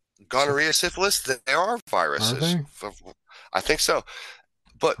 gonorrhea, syphilis, they are viruses. Are they? I think so.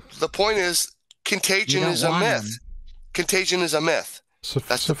 But the point is, contagion is a myth. Contagion is a myth.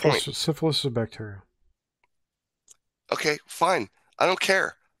 That's the point. Syphilis is a bacteria. Okay, fine. I don't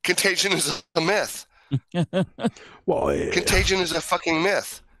care. Contagion is a myth. Well, contagion is a fucking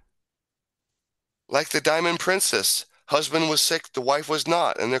myth. Like the Diamond Princess. Husband was sick, the wife was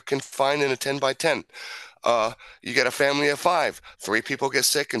not, and they're confined in a 10 by 10. You get a family of 5. 3 people get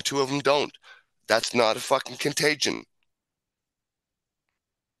sick and 2 of them don't. That's not a fucking contagion.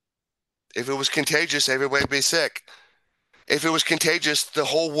 If it was contagious, everybody would be sick. If it was contagious, the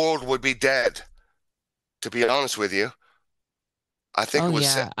whole world would be dead. To be honest with you, I think it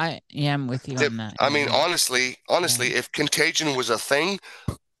was. I'm with you on that. I mean, honestly, if contagion was a thing,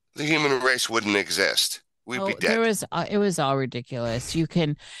 the human race wouldn't exist. We'd be dead. It was all ridiculous. You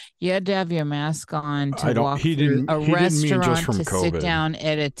had to have your mask on to walk through a restaurant to COVID. sit down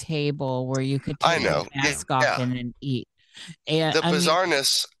at a table where you could take your mask off and then eat. And the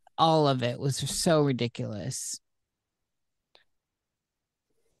bizarreness. All of it was so ridiculous.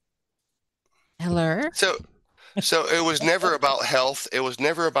 Hello? So it was never about health. It was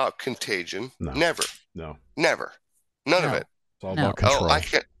never about contagion. No. Never. No. Never. None of it. It's all about control. I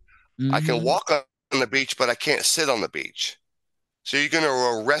can walk on the beach, but I can't sit on the beach. So you're going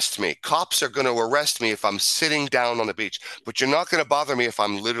to arrest me. Cops are going to arrest me if I'm sitting down on the beach, but you're not going to bother me if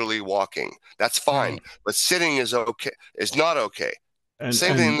I'm literally walking. That's fine. Right. But sitting is okay. Is not okay.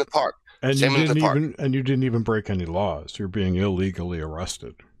 Same thing in the park. And you didn't even break any laws. You're being illegally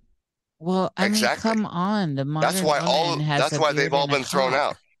arrested. Well, I mean, come on. The modern that's why they've all been thrown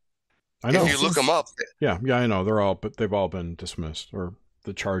out. I know. If you look them up. Yeah, I know. They've all been dismissed, or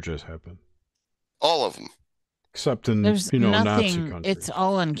the charges have been. All of them. Except in, There's Nazi nothing. countries. It's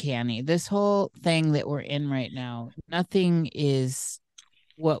all uncanny. This whole thing that we're in right now, nothing is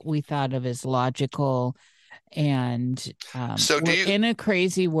what we thought of as logical. And we're in a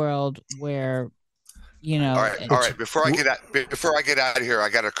crazy world where, All right. Before I get out of here, I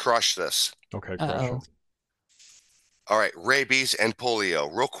got to crush this. Okay, crush it. All right, rabies and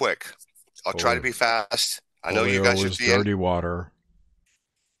polio, real quick. I'll try to be fast. I know you guys are dirty water.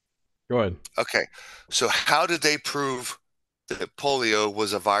 Go ahead. Okay, so how did they prove that polio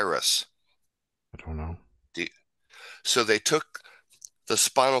was a virus? I don't know. So they took the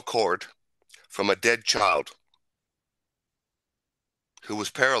spinal cord from a dead child who was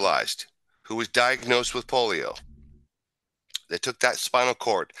paralyzed, who was diagnosed with polio. They took that spinal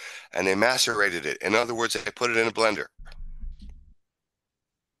cord and they macerated it. In other words, they put it in a blender.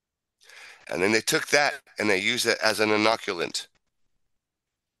 And then they took that and they used it as an inoculant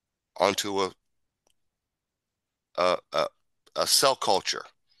onto a cell culture.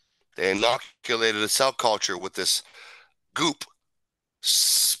 They inoculated a cell culture with this goop,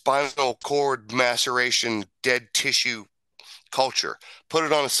 spinal cord maceration, dead tissue culture, put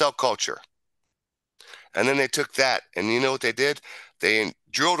it on a cell culture. And then they took that, and you know what they did? They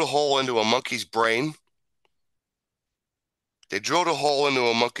drilled a hole into a monkey's brain. They drilled a hole into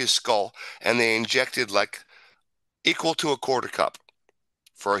a monkey's skull, and they injected equal to a quarter cup.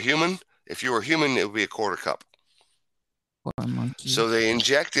 For a human, if you were a human, it would be a quarter cup. For a monkey. So they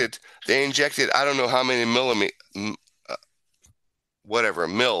injected, I don't know how many mils.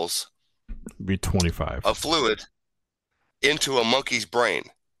 Be 25. Of fluid into a monkey's brain,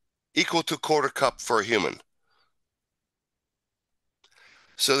 equal to a quarter cup for a human.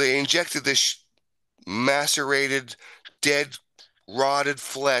 So they injected this macerated, dead, rotted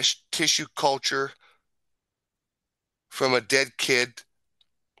flesh, tissue culture from a dead kid.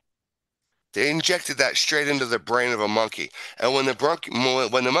 They injected that straight into the brain of a monkey. And when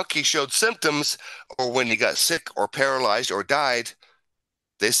the monkey showed symptoms, or when he got sick or paralyzed or died,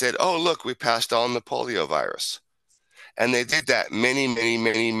 they said, oh, look, we passed on the polio virus. And they did that many, many,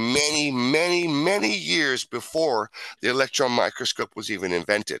 many, many, many, many years before the electron microscope was even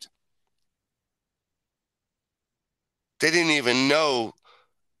invented. They didn't even know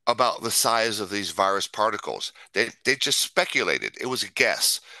about the size of these virus particles. They just speculated. It was a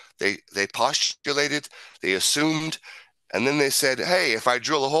guess. They postulated, they assumed, and then they said, hey, if I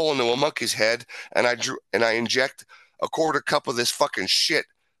drill a hole into a monkey's head and I inject a quarter cup of this fucking shit,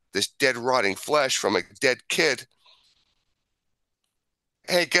 this dead rotting flesh from a dead kid,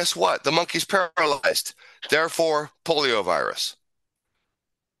 hey, guess what? The monkey's paralyzed. Therefore, polio virus.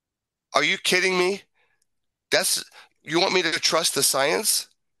 Are you kidding me? You want me to trust the science?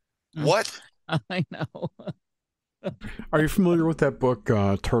 What? I know. Are you familiar with that book,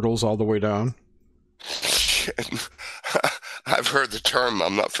 Turtles All the Way Down? I've heard the term.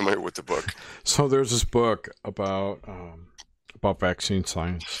 I'm not familiar with the book. So there's this book about vaccine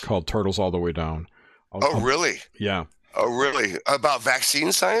science called Turtles All the Way Down. Really? Yeah. Oh, really? About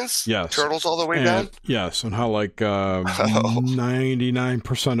vaccine science? Yes. Turtles all the way down? Yes, and how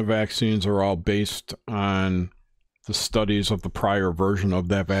 99% of vaccines are all based on the studies of the prior version of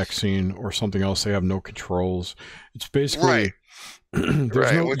that vaccine or something else. They have no controls. It's basically right.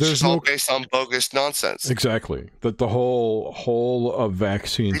 Which is all based on bogus nonsense. Exactly. That the whole of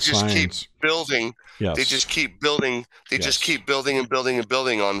vaccine science. Keep building. Yes. They just keep building. Just keep building and building and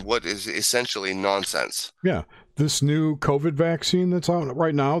building on what is essentially nonsense. Yeah. This new COVID vaccine that's out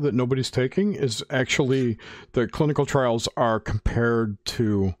right now that nobody's taking is actually, the clinical trials are compared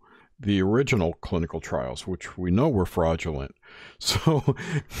to the original clinical trials, which we know were fraudulent. So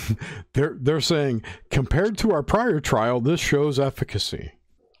they're saying, compared to our prior trial, this shows efficacy.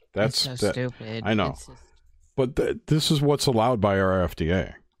 That's so stupid. I know. But this is what's allowed by our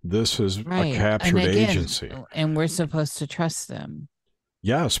FDA. This is a captured agency. And we're supposed to trust them.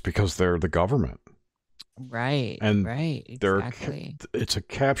 Yes, because they're the government. Right. And exactly. It's a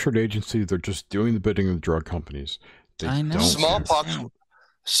captured agency. They're just doing the bidding of the drug companies. I know.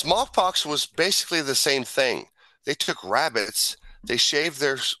 Smallpox was basically the same thing. They took rabbits, they shaved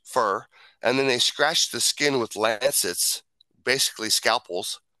their fur, and then they scratched the skin with lancets, basically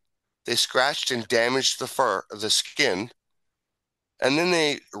scalpels. They scratched and damaged the skin, and then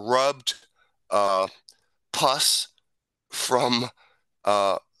they rubbed pus from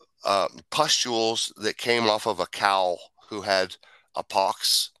pustules that came off of a cow who had a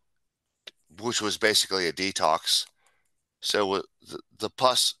pox, which was basically a detox. So the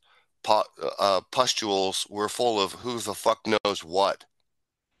pustules were full of who the fuck knows what.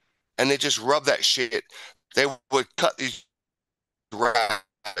 And they just rubbed that shit. They would cut these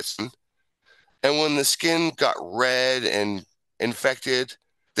rabbits, and when the skin got red and infected,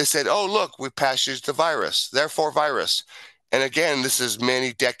 they said, oh, look, we passed the virus, therefore virus. And again, this is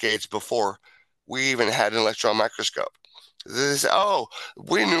many decades before we even had an electron microscope. They say, oh,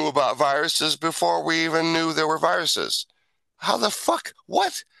 we knew about viruses before we even knew there were viruses. How the fuck?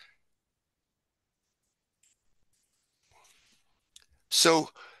 What? So,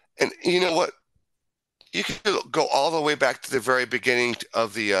 and you know what? You can go all the way back to the very beginning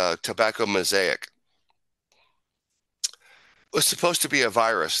of the tobacco mosaic. It was supposed to be a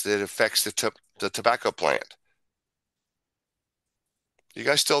virus that affects the tobacco plant. You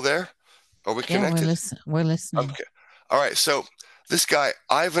guys still there? Are we connected? We're listening. Okay. All right. So this guy,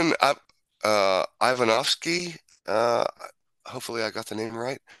 Ivanovsky, hopefully I got the name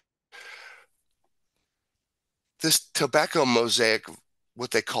right. This tobacco mosaic,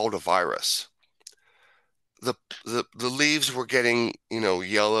 what they called a virus. The leaves were getting,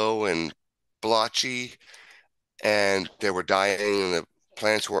 yellow and blotchy, and they were dying, and the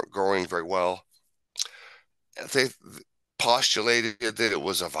plants weren't growing very well. They postulated that it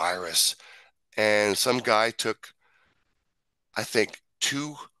was a virus, and some guy took, I think,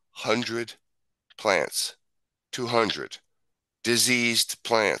 200 plants, 200 diseased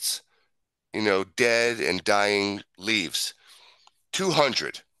plants, dead and dying leaves,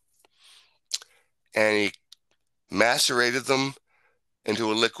 200, and he macerated them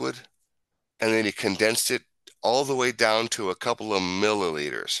into a liquid, and then he condensed it all the way down to a couple of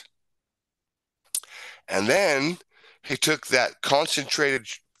milliliters. And then he took that concentrated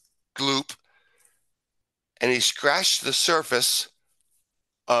gloop and he scratched the surface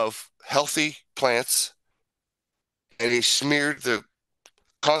of healthy plants, and he smeared the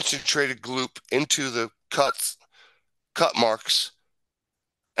concentrated gloop into the cuts cut marks.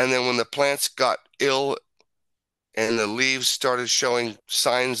 And then when the plants got ill and the leaves started showing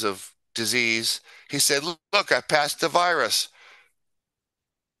signs of disease, he said, look, I passed the virus.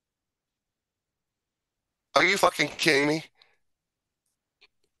 Are you fucking kidding me?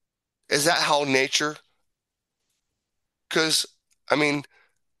 Is that how nature? Because, I mean,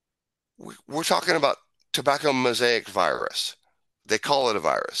 we're talking about tobacco mosaic virus. They call it a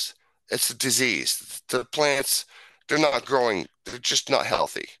virus. It's a disease. The plants, they're not growing. They're just not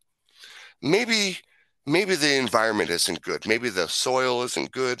healthy. Maybe the environment isn't good. Maybe the soil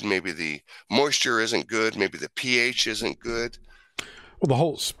isn't good. Maybe the moisture isn't good. Maybe the pH isn't good. Well, the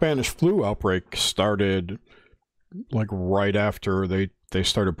whole Spanish flu outbreak started like right after they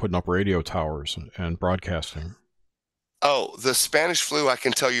started putting up radio towers and broadcasting. Oh, the Spanish flu, I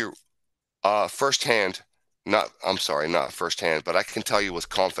can tell you firsthand, not firsthand, but I can tell you with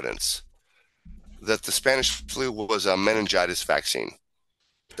confidence that the Spanish flu was a meningitis vaccine.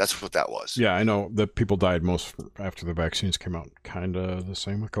 That's what that was. Yeah, I know that people died most after the vaccines came out. Kind of the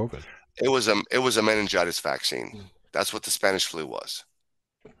same with COVID. It was a meningitis vaccine. That's what the Spanish flu was.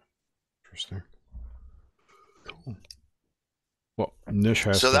 Interesting. Cool. Well, Nish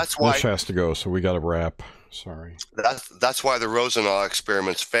has to go, so we got to wrap. Sorry. That's why the Rosenau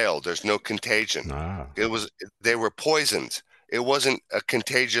experiments failed. There's no contagion. They were poisoned. It wasn't a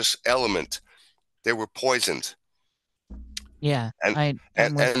contagious element. They were poisoned. Yeah, and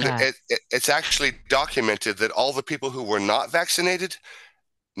it's actually documented that all the people who were not vaccinated,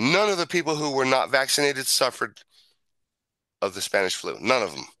 none of the people who were not vaccinated suffered of the Spanish flu. None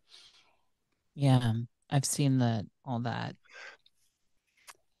of them. Yeah, I've seen all that.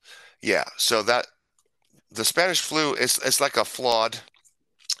 Yeah, so that the Spanish flu is like a flawed,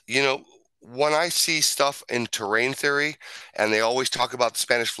 when I see stuff in terrain theory and they always talk about the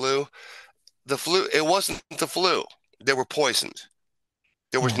Spanish flu, it wasn't the flu. They were poisoned.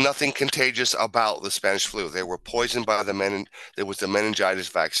 There was nothing contagious about the Spanish flu. They were poisoned by there was the meningitis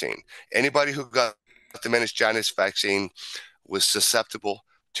vaccine. Anybody who got the meningitis vaccine was susceptible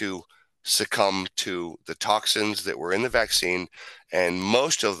to succumb to the toxins that were in the vaccine, and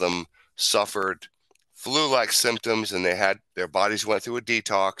most of them suffered flu-like symptoms, and their bodies went through a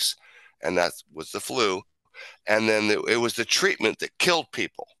detox, and that was the flu. And then it was the treatment that killed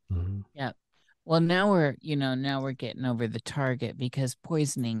people. Mm-hmm. Yeah. Well, now we're getting over the target, because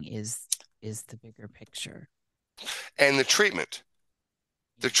poisoning is the bigger picture. And the treatment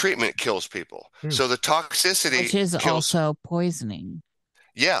kills people. So the toxicity, which is also poisoning.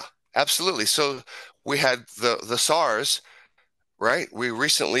 Yeah, absolutely. So we had the SARS, right? We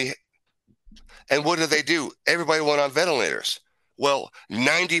recently, and what did they do? Everybody went on ventilators. Well,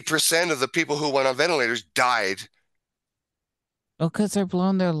 90% of the people who went on ventilators died. Well, because they're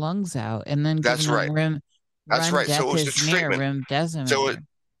blowing their lungs out, and then that's right. That's right. So it was the treatment.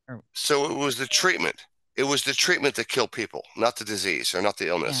 So it was the treatment. It was the treatment that killed people, not the disease, or not the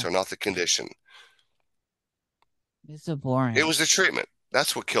illness, or not the condition. It's so boring. It was the treatment.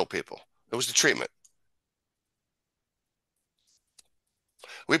 That's what killed people. It was the treatment.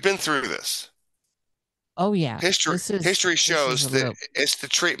 We've been through this. Oh yeah. History shows that it's the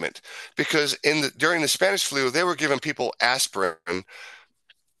treatment, because during the Spanish flu, they were giving people aspirin,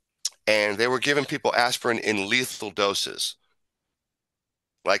 and they were giving people aspirin in lethal doses,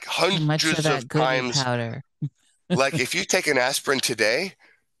 like hundreds of times. Powder. Like if you take an aspirin today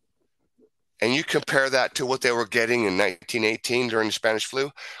and you compare that to what they were getting in 1918 during the Spanish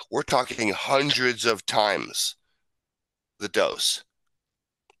flu, we're talking hundreds of times the dose.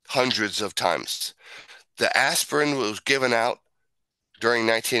 Hundreds of times. The aspirin was given out during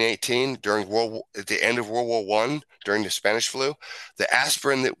 1918, at the end of World War I, during the Spanish flu. The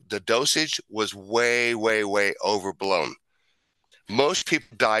aspirin, the dosage was way, way, way overblown. Most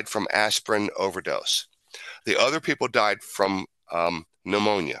people died from aspirin overdose. The other people died from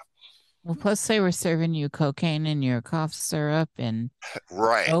pneumonia. Well, plus they were serving you cocaine in your cough syrup and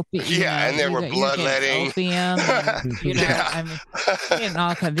and they were bloodletting. Opium, and, I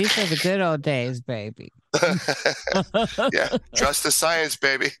mean, these are the good old days, baby. Yeah, trust the science,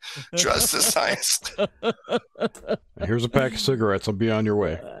 baby. Trust the science. Here's a pack of cigarettes. I'll be on your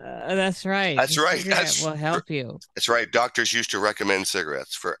way. That's right. That's right. That will help you. That's right. Doctors used to recommend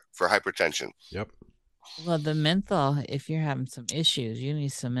cigarettes for hypertension. Yep. Well, the menthol, if you're having some issues, you need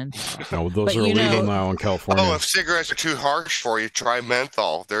some menthol. No, those are illegal now in California. Oh, if cigarettes are too harsh for you, try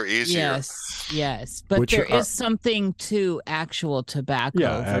menthol. They're easier. Yes. But there is something to actual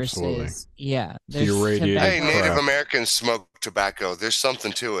tobacco versus, the irradiated Hey, Native Americans smoke tobacco. There's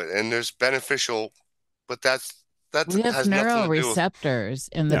something to it, and there's beneficial, but that's That We have has nothing to do with neuroreceptors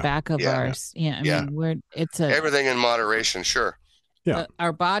in the back of our. Yeah, I mean, everything in moderation. Sure. Yeah.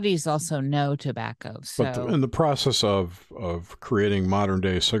 Our bodies also know tobacco. So, but in the process of creating modern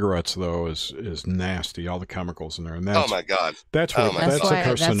day cigarettes, though, is nasty. All the chemicals in there, and that's, oh my God, that's what that's the why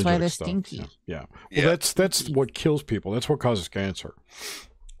carcinogenic they're stuff. stinky. Yeah. Well, that's what kills people. That's what causes cancer.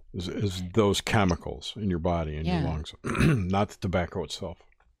 Is those chemicals in your body and your lungs, not the tobacco itself.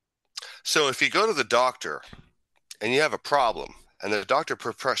 So if you go to the doctor and you have a problem, and the doctor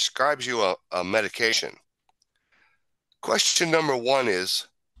prescribes you a medication, question number one is,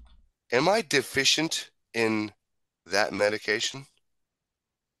 am I deficient in that medication?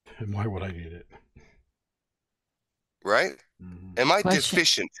 And why would I need it? Right? Mm-hmm. Am I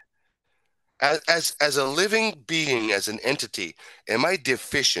deficient? As a living being, as an entity, am I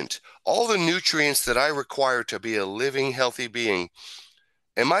deficient? All the nutrients that I require to be a living, healthy being,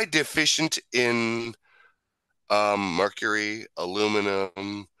 am I deficient in mercury,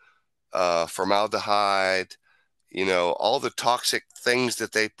 aluminum, formaldehyde, all the toxic things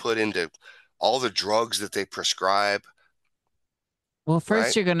that they put into all the drugs that they prescribe? Well,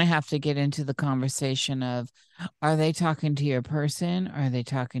 first you're going to have to get into the conversation of, are they talking to your person or are they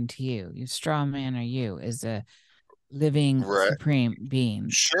talking to you? You straw man or you as a living supreme being.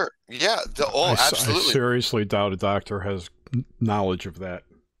 Sure. Yeah. I Absolutely. seriously doubt a doctor has knowledge of that.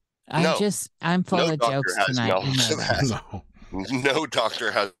 I'm full of jokes tonight. No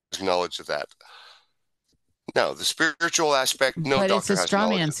doctor has knowledge of that. No, the spiritual aspect, no doctor has knowledge of that. But it's a straw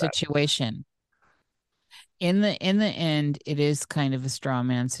man situation. In the end, it is kind of a straw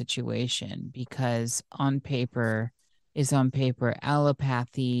man situation, because on paper,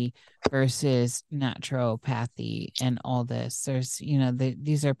 allopathy versus naturopathy and all this. There's,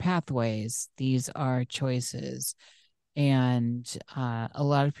 these are pathways, these are choices. And a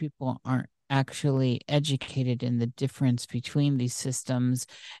lot of people aren't actually educated in the difference between these systems.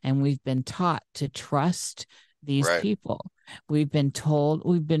 And we've been taught to trust these people. We've been told,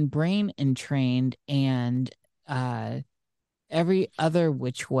 we've been brain entrained and every other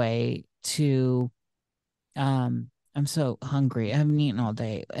which way to, I'm so hungry. I haven't eaten all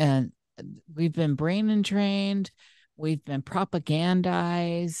day. And we've been brain entrained. We've been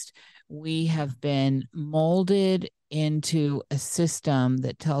propagandized. We have been molded into a system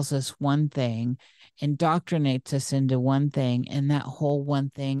that tells us one thing, indoctrinates us into one thing, and that whole one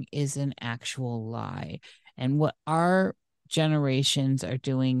thing is an actual lie. And what our generations are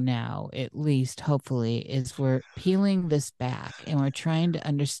doing now, at least hopefully, is we're peeling this back and we're trying to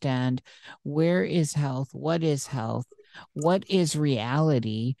understand, where is health, what is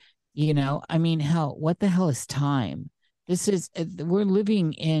reality. I mean, hell, what the hell is time? We're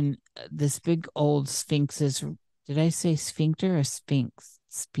living in this big old sphinx's. Did I say sphincter or sphinx?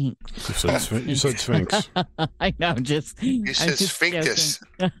 Sphinx. You said sphinx. I know. You said sphinctus.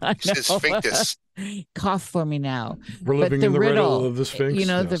 You said sphinctus. Cough for me now. We're living in the riddle of the sphinx.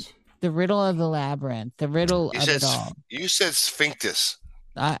 The riddle of the labyrinth. The riddle of it all. You said sphinctus.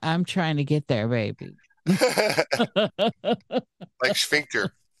 I'm trying to get there, baby. Like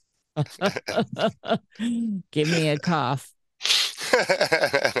sphincter. Give me a cough.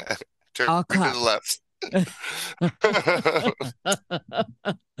 I'll cough. To the left.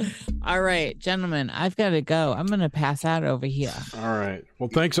 All right, gentlemen, I've got to go. I'm going to pass out over here. All right. Well,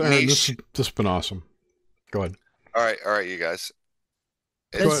 thanks, Aaron. This has been awesome. Go ahead. All right, you guys.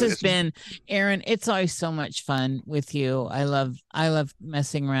 This has been, Aaron, it's always so much fun with you. I love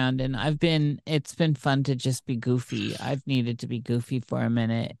messing around, and it's been fun to just be goofy. I've needed to be goofy for a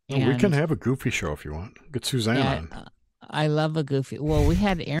minute. Well, we can have a goofy show if you want. Get Suzanne on. I love a goofy. Well, we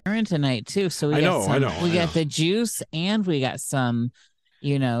had Aaron tonight too, so we got the juice and we got some,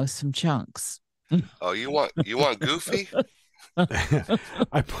 some chunks. Oh, you want goofy?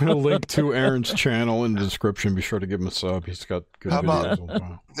 I put a link to Aaron's channel in the description. Be sure to give him a sub. He's got good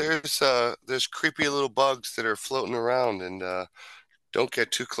videos. There's creepy little bugs that are floating around, and don't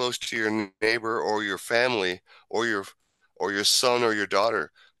get too close to your neighbor or your family or your son or your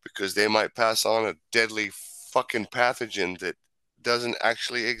daughter, because they might pass on a deadly fucking pathogen that doesn't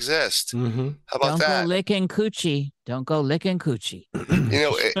actually exist. Mm-hmm. How about that? Don't go licking coochie.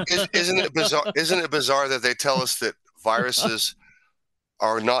 Isn't it bizarre? Isn't it bizarre that they tell us that viruses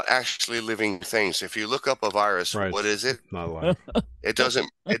are not actually living things? If you look up a virus, what is it? Not alive. It doesn't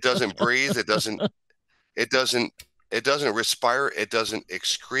breathe. It doesn't respire. It doesn't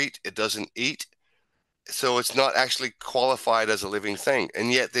excrete. It doesn't eat. So it's not actually qualified as a living thing.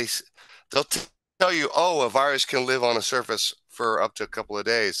 And yet they'll tell you, a virus can live on a surface for up to a couple of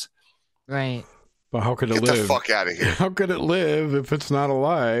days. Right. But how could it live? Get the fuck out of here. How could it live if it's not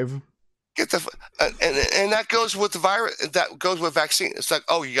alive? And that goes with the virus. That goes with vaccine. It's like,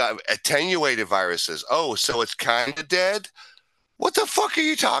 oh, you got attenuated viruses. Oh, so it's kind of dead. What the fuck are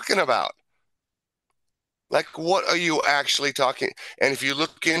you talking about? Like, what are you actually talking? And if you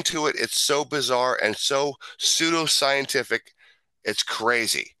look into it, it's so bizarre and so pseudoscientific. It's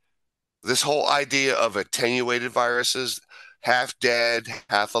crazy. This whole idea of attenuated viruses, half dead,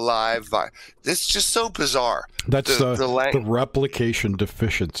 half alive. It's just so bizarre. That's the replication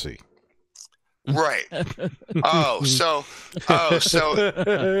deficiency. Right. So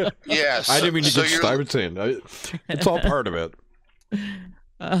yes. I didn't mean to get started saying it's all part of it.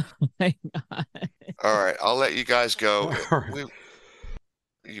 Oh my God. All right, I'll let you guys go. Right.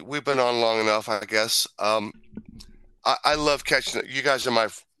 We've been on long enough, I guess. I love catching you guys are my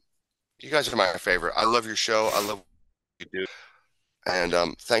favorite. I love your show. I love what you do.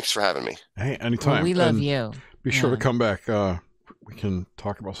 And thanks for having me. Hey, anytime. Well, we love you. Be sure to come back. We can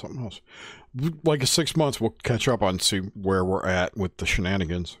talk about something else. Like in 6 months, we'll catch up on see where we're at with the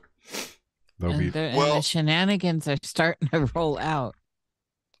shenanigans. And the shenanigans are starting to roll out.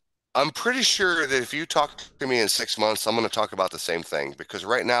 I'm pretty sure that if you talk to me in 6 months, I'm going to talk about the same thing, because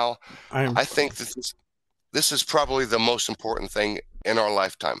right now I think this is probably the most important thing in our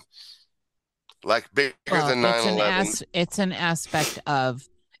lifetime. Like bigger than 9/11. It's an aspect of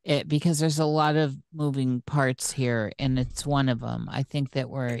it, because there's a lot of moving parts here, and it's one of them. I think that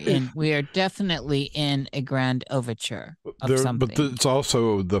we are definitely in a grand overture of something. But it's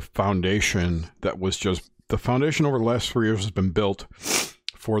also the foundation the foundation over the last 3 years has been built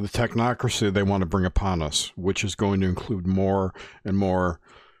for the technocracy they want to bring upon us, which is going to include more and more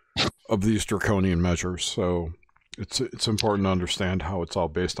of these draconian measures. So it's important to understand how it's all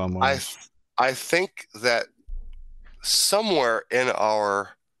based on life. I think that somewhere in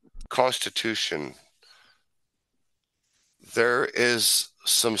our Constitution, there is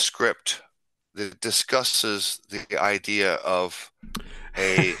some script that discusses the idea of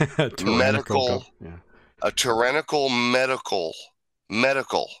a tyrannical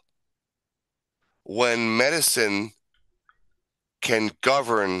medical, when medicine can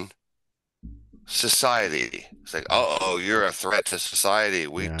govern society. It's like, you're a threat to society.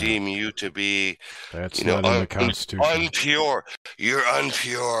 We deem you to be, that's not in the Constitution. Unpure. You're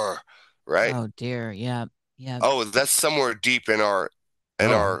unpure, right? Oh dear, yeah. Oh, that's somewhere deep in our.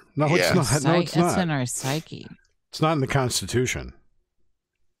 No, it's not. No, it's not. It's in our psyche. It's not in the Constitution.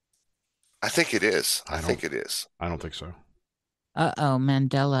 I think it is. I think it is. I don't think so.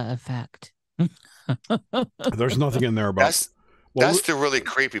 Mandela effect. There's nothing in there about. That's the really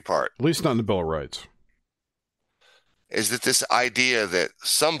creepy part. At least not in the Bill of Rights. Is that this idea that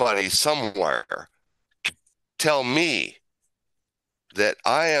somebody somewhere can tell me that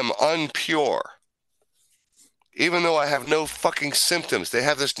I am unpure, even though I have no fucking symptoms. They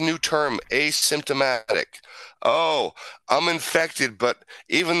have this new term, asymptomatic. Oh, I'm infected, but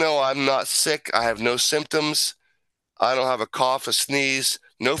even though I'm not sick, I have no symptoms. I don't have a cough, a sneeze,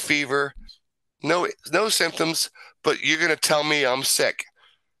 no fever, no symptoms, but you're going to tell me I'm sick.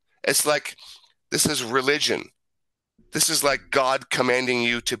 It's like, this is religion. This is like God commanding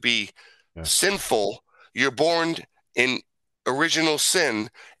you to be sinful. You're born in original sin,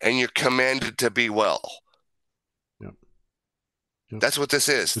 and you're commanded to be well. Yep. That's what this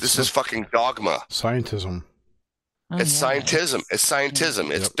is. This is fucking dogma. Scientism. It's scientism. It's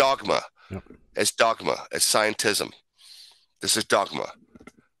scientism. It's dogma. Yep. It's dogma. It's scientism. This is dogma.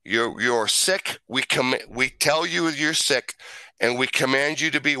 You're sick. We tell you you're sick, and we command you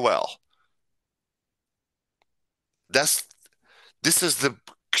to be well. This is the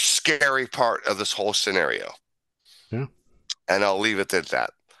scary part of this whole scenario. Yeah. And I'll leave it at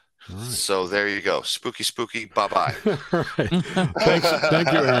that. All right. So there you go. Spooky. Bye-bye. All right.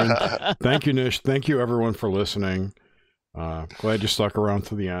 Thank you, Aaron. Thank you, Nish. Thank you, everyone, for listening. Glad you stuck around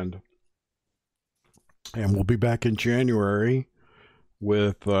to the end. And we'll be back in January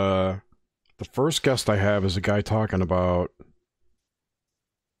with the first guest I have is a guy talking about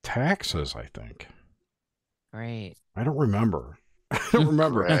taxes, I think. Great. I don't remember. I don't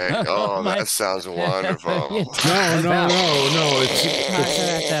remember. Right. Oh, that sounds wonderful. No.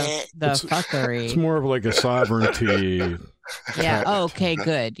 It's the fuckery. It's more of like a sovereignty. Yeah. Oh, okay.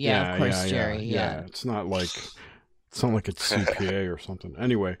 Good. Yeah. Of course, Jerry. Yeah. It's not like it's CPA or something.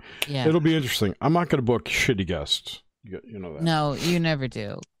 Anyway, yeah. It'll be interesting. I'm not going to book shitty guests. You know that. No, you never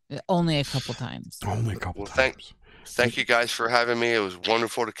do. Only a couple times. Only a couple times. Thank you guys for having me. It was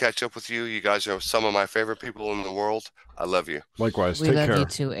wonderful to catch up with you. You guys are some of my favorite people in the world. I love you. Likewise. We Take love care. You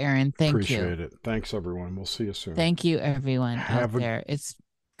too, Aaron. Thank you. Appreciate it. Thanks, everyone. We'll see you soon. Thank you, everyone out there. It's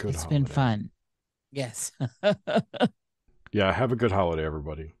been fun. Yes. Yeah. Have a good holiday,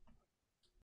 everybody.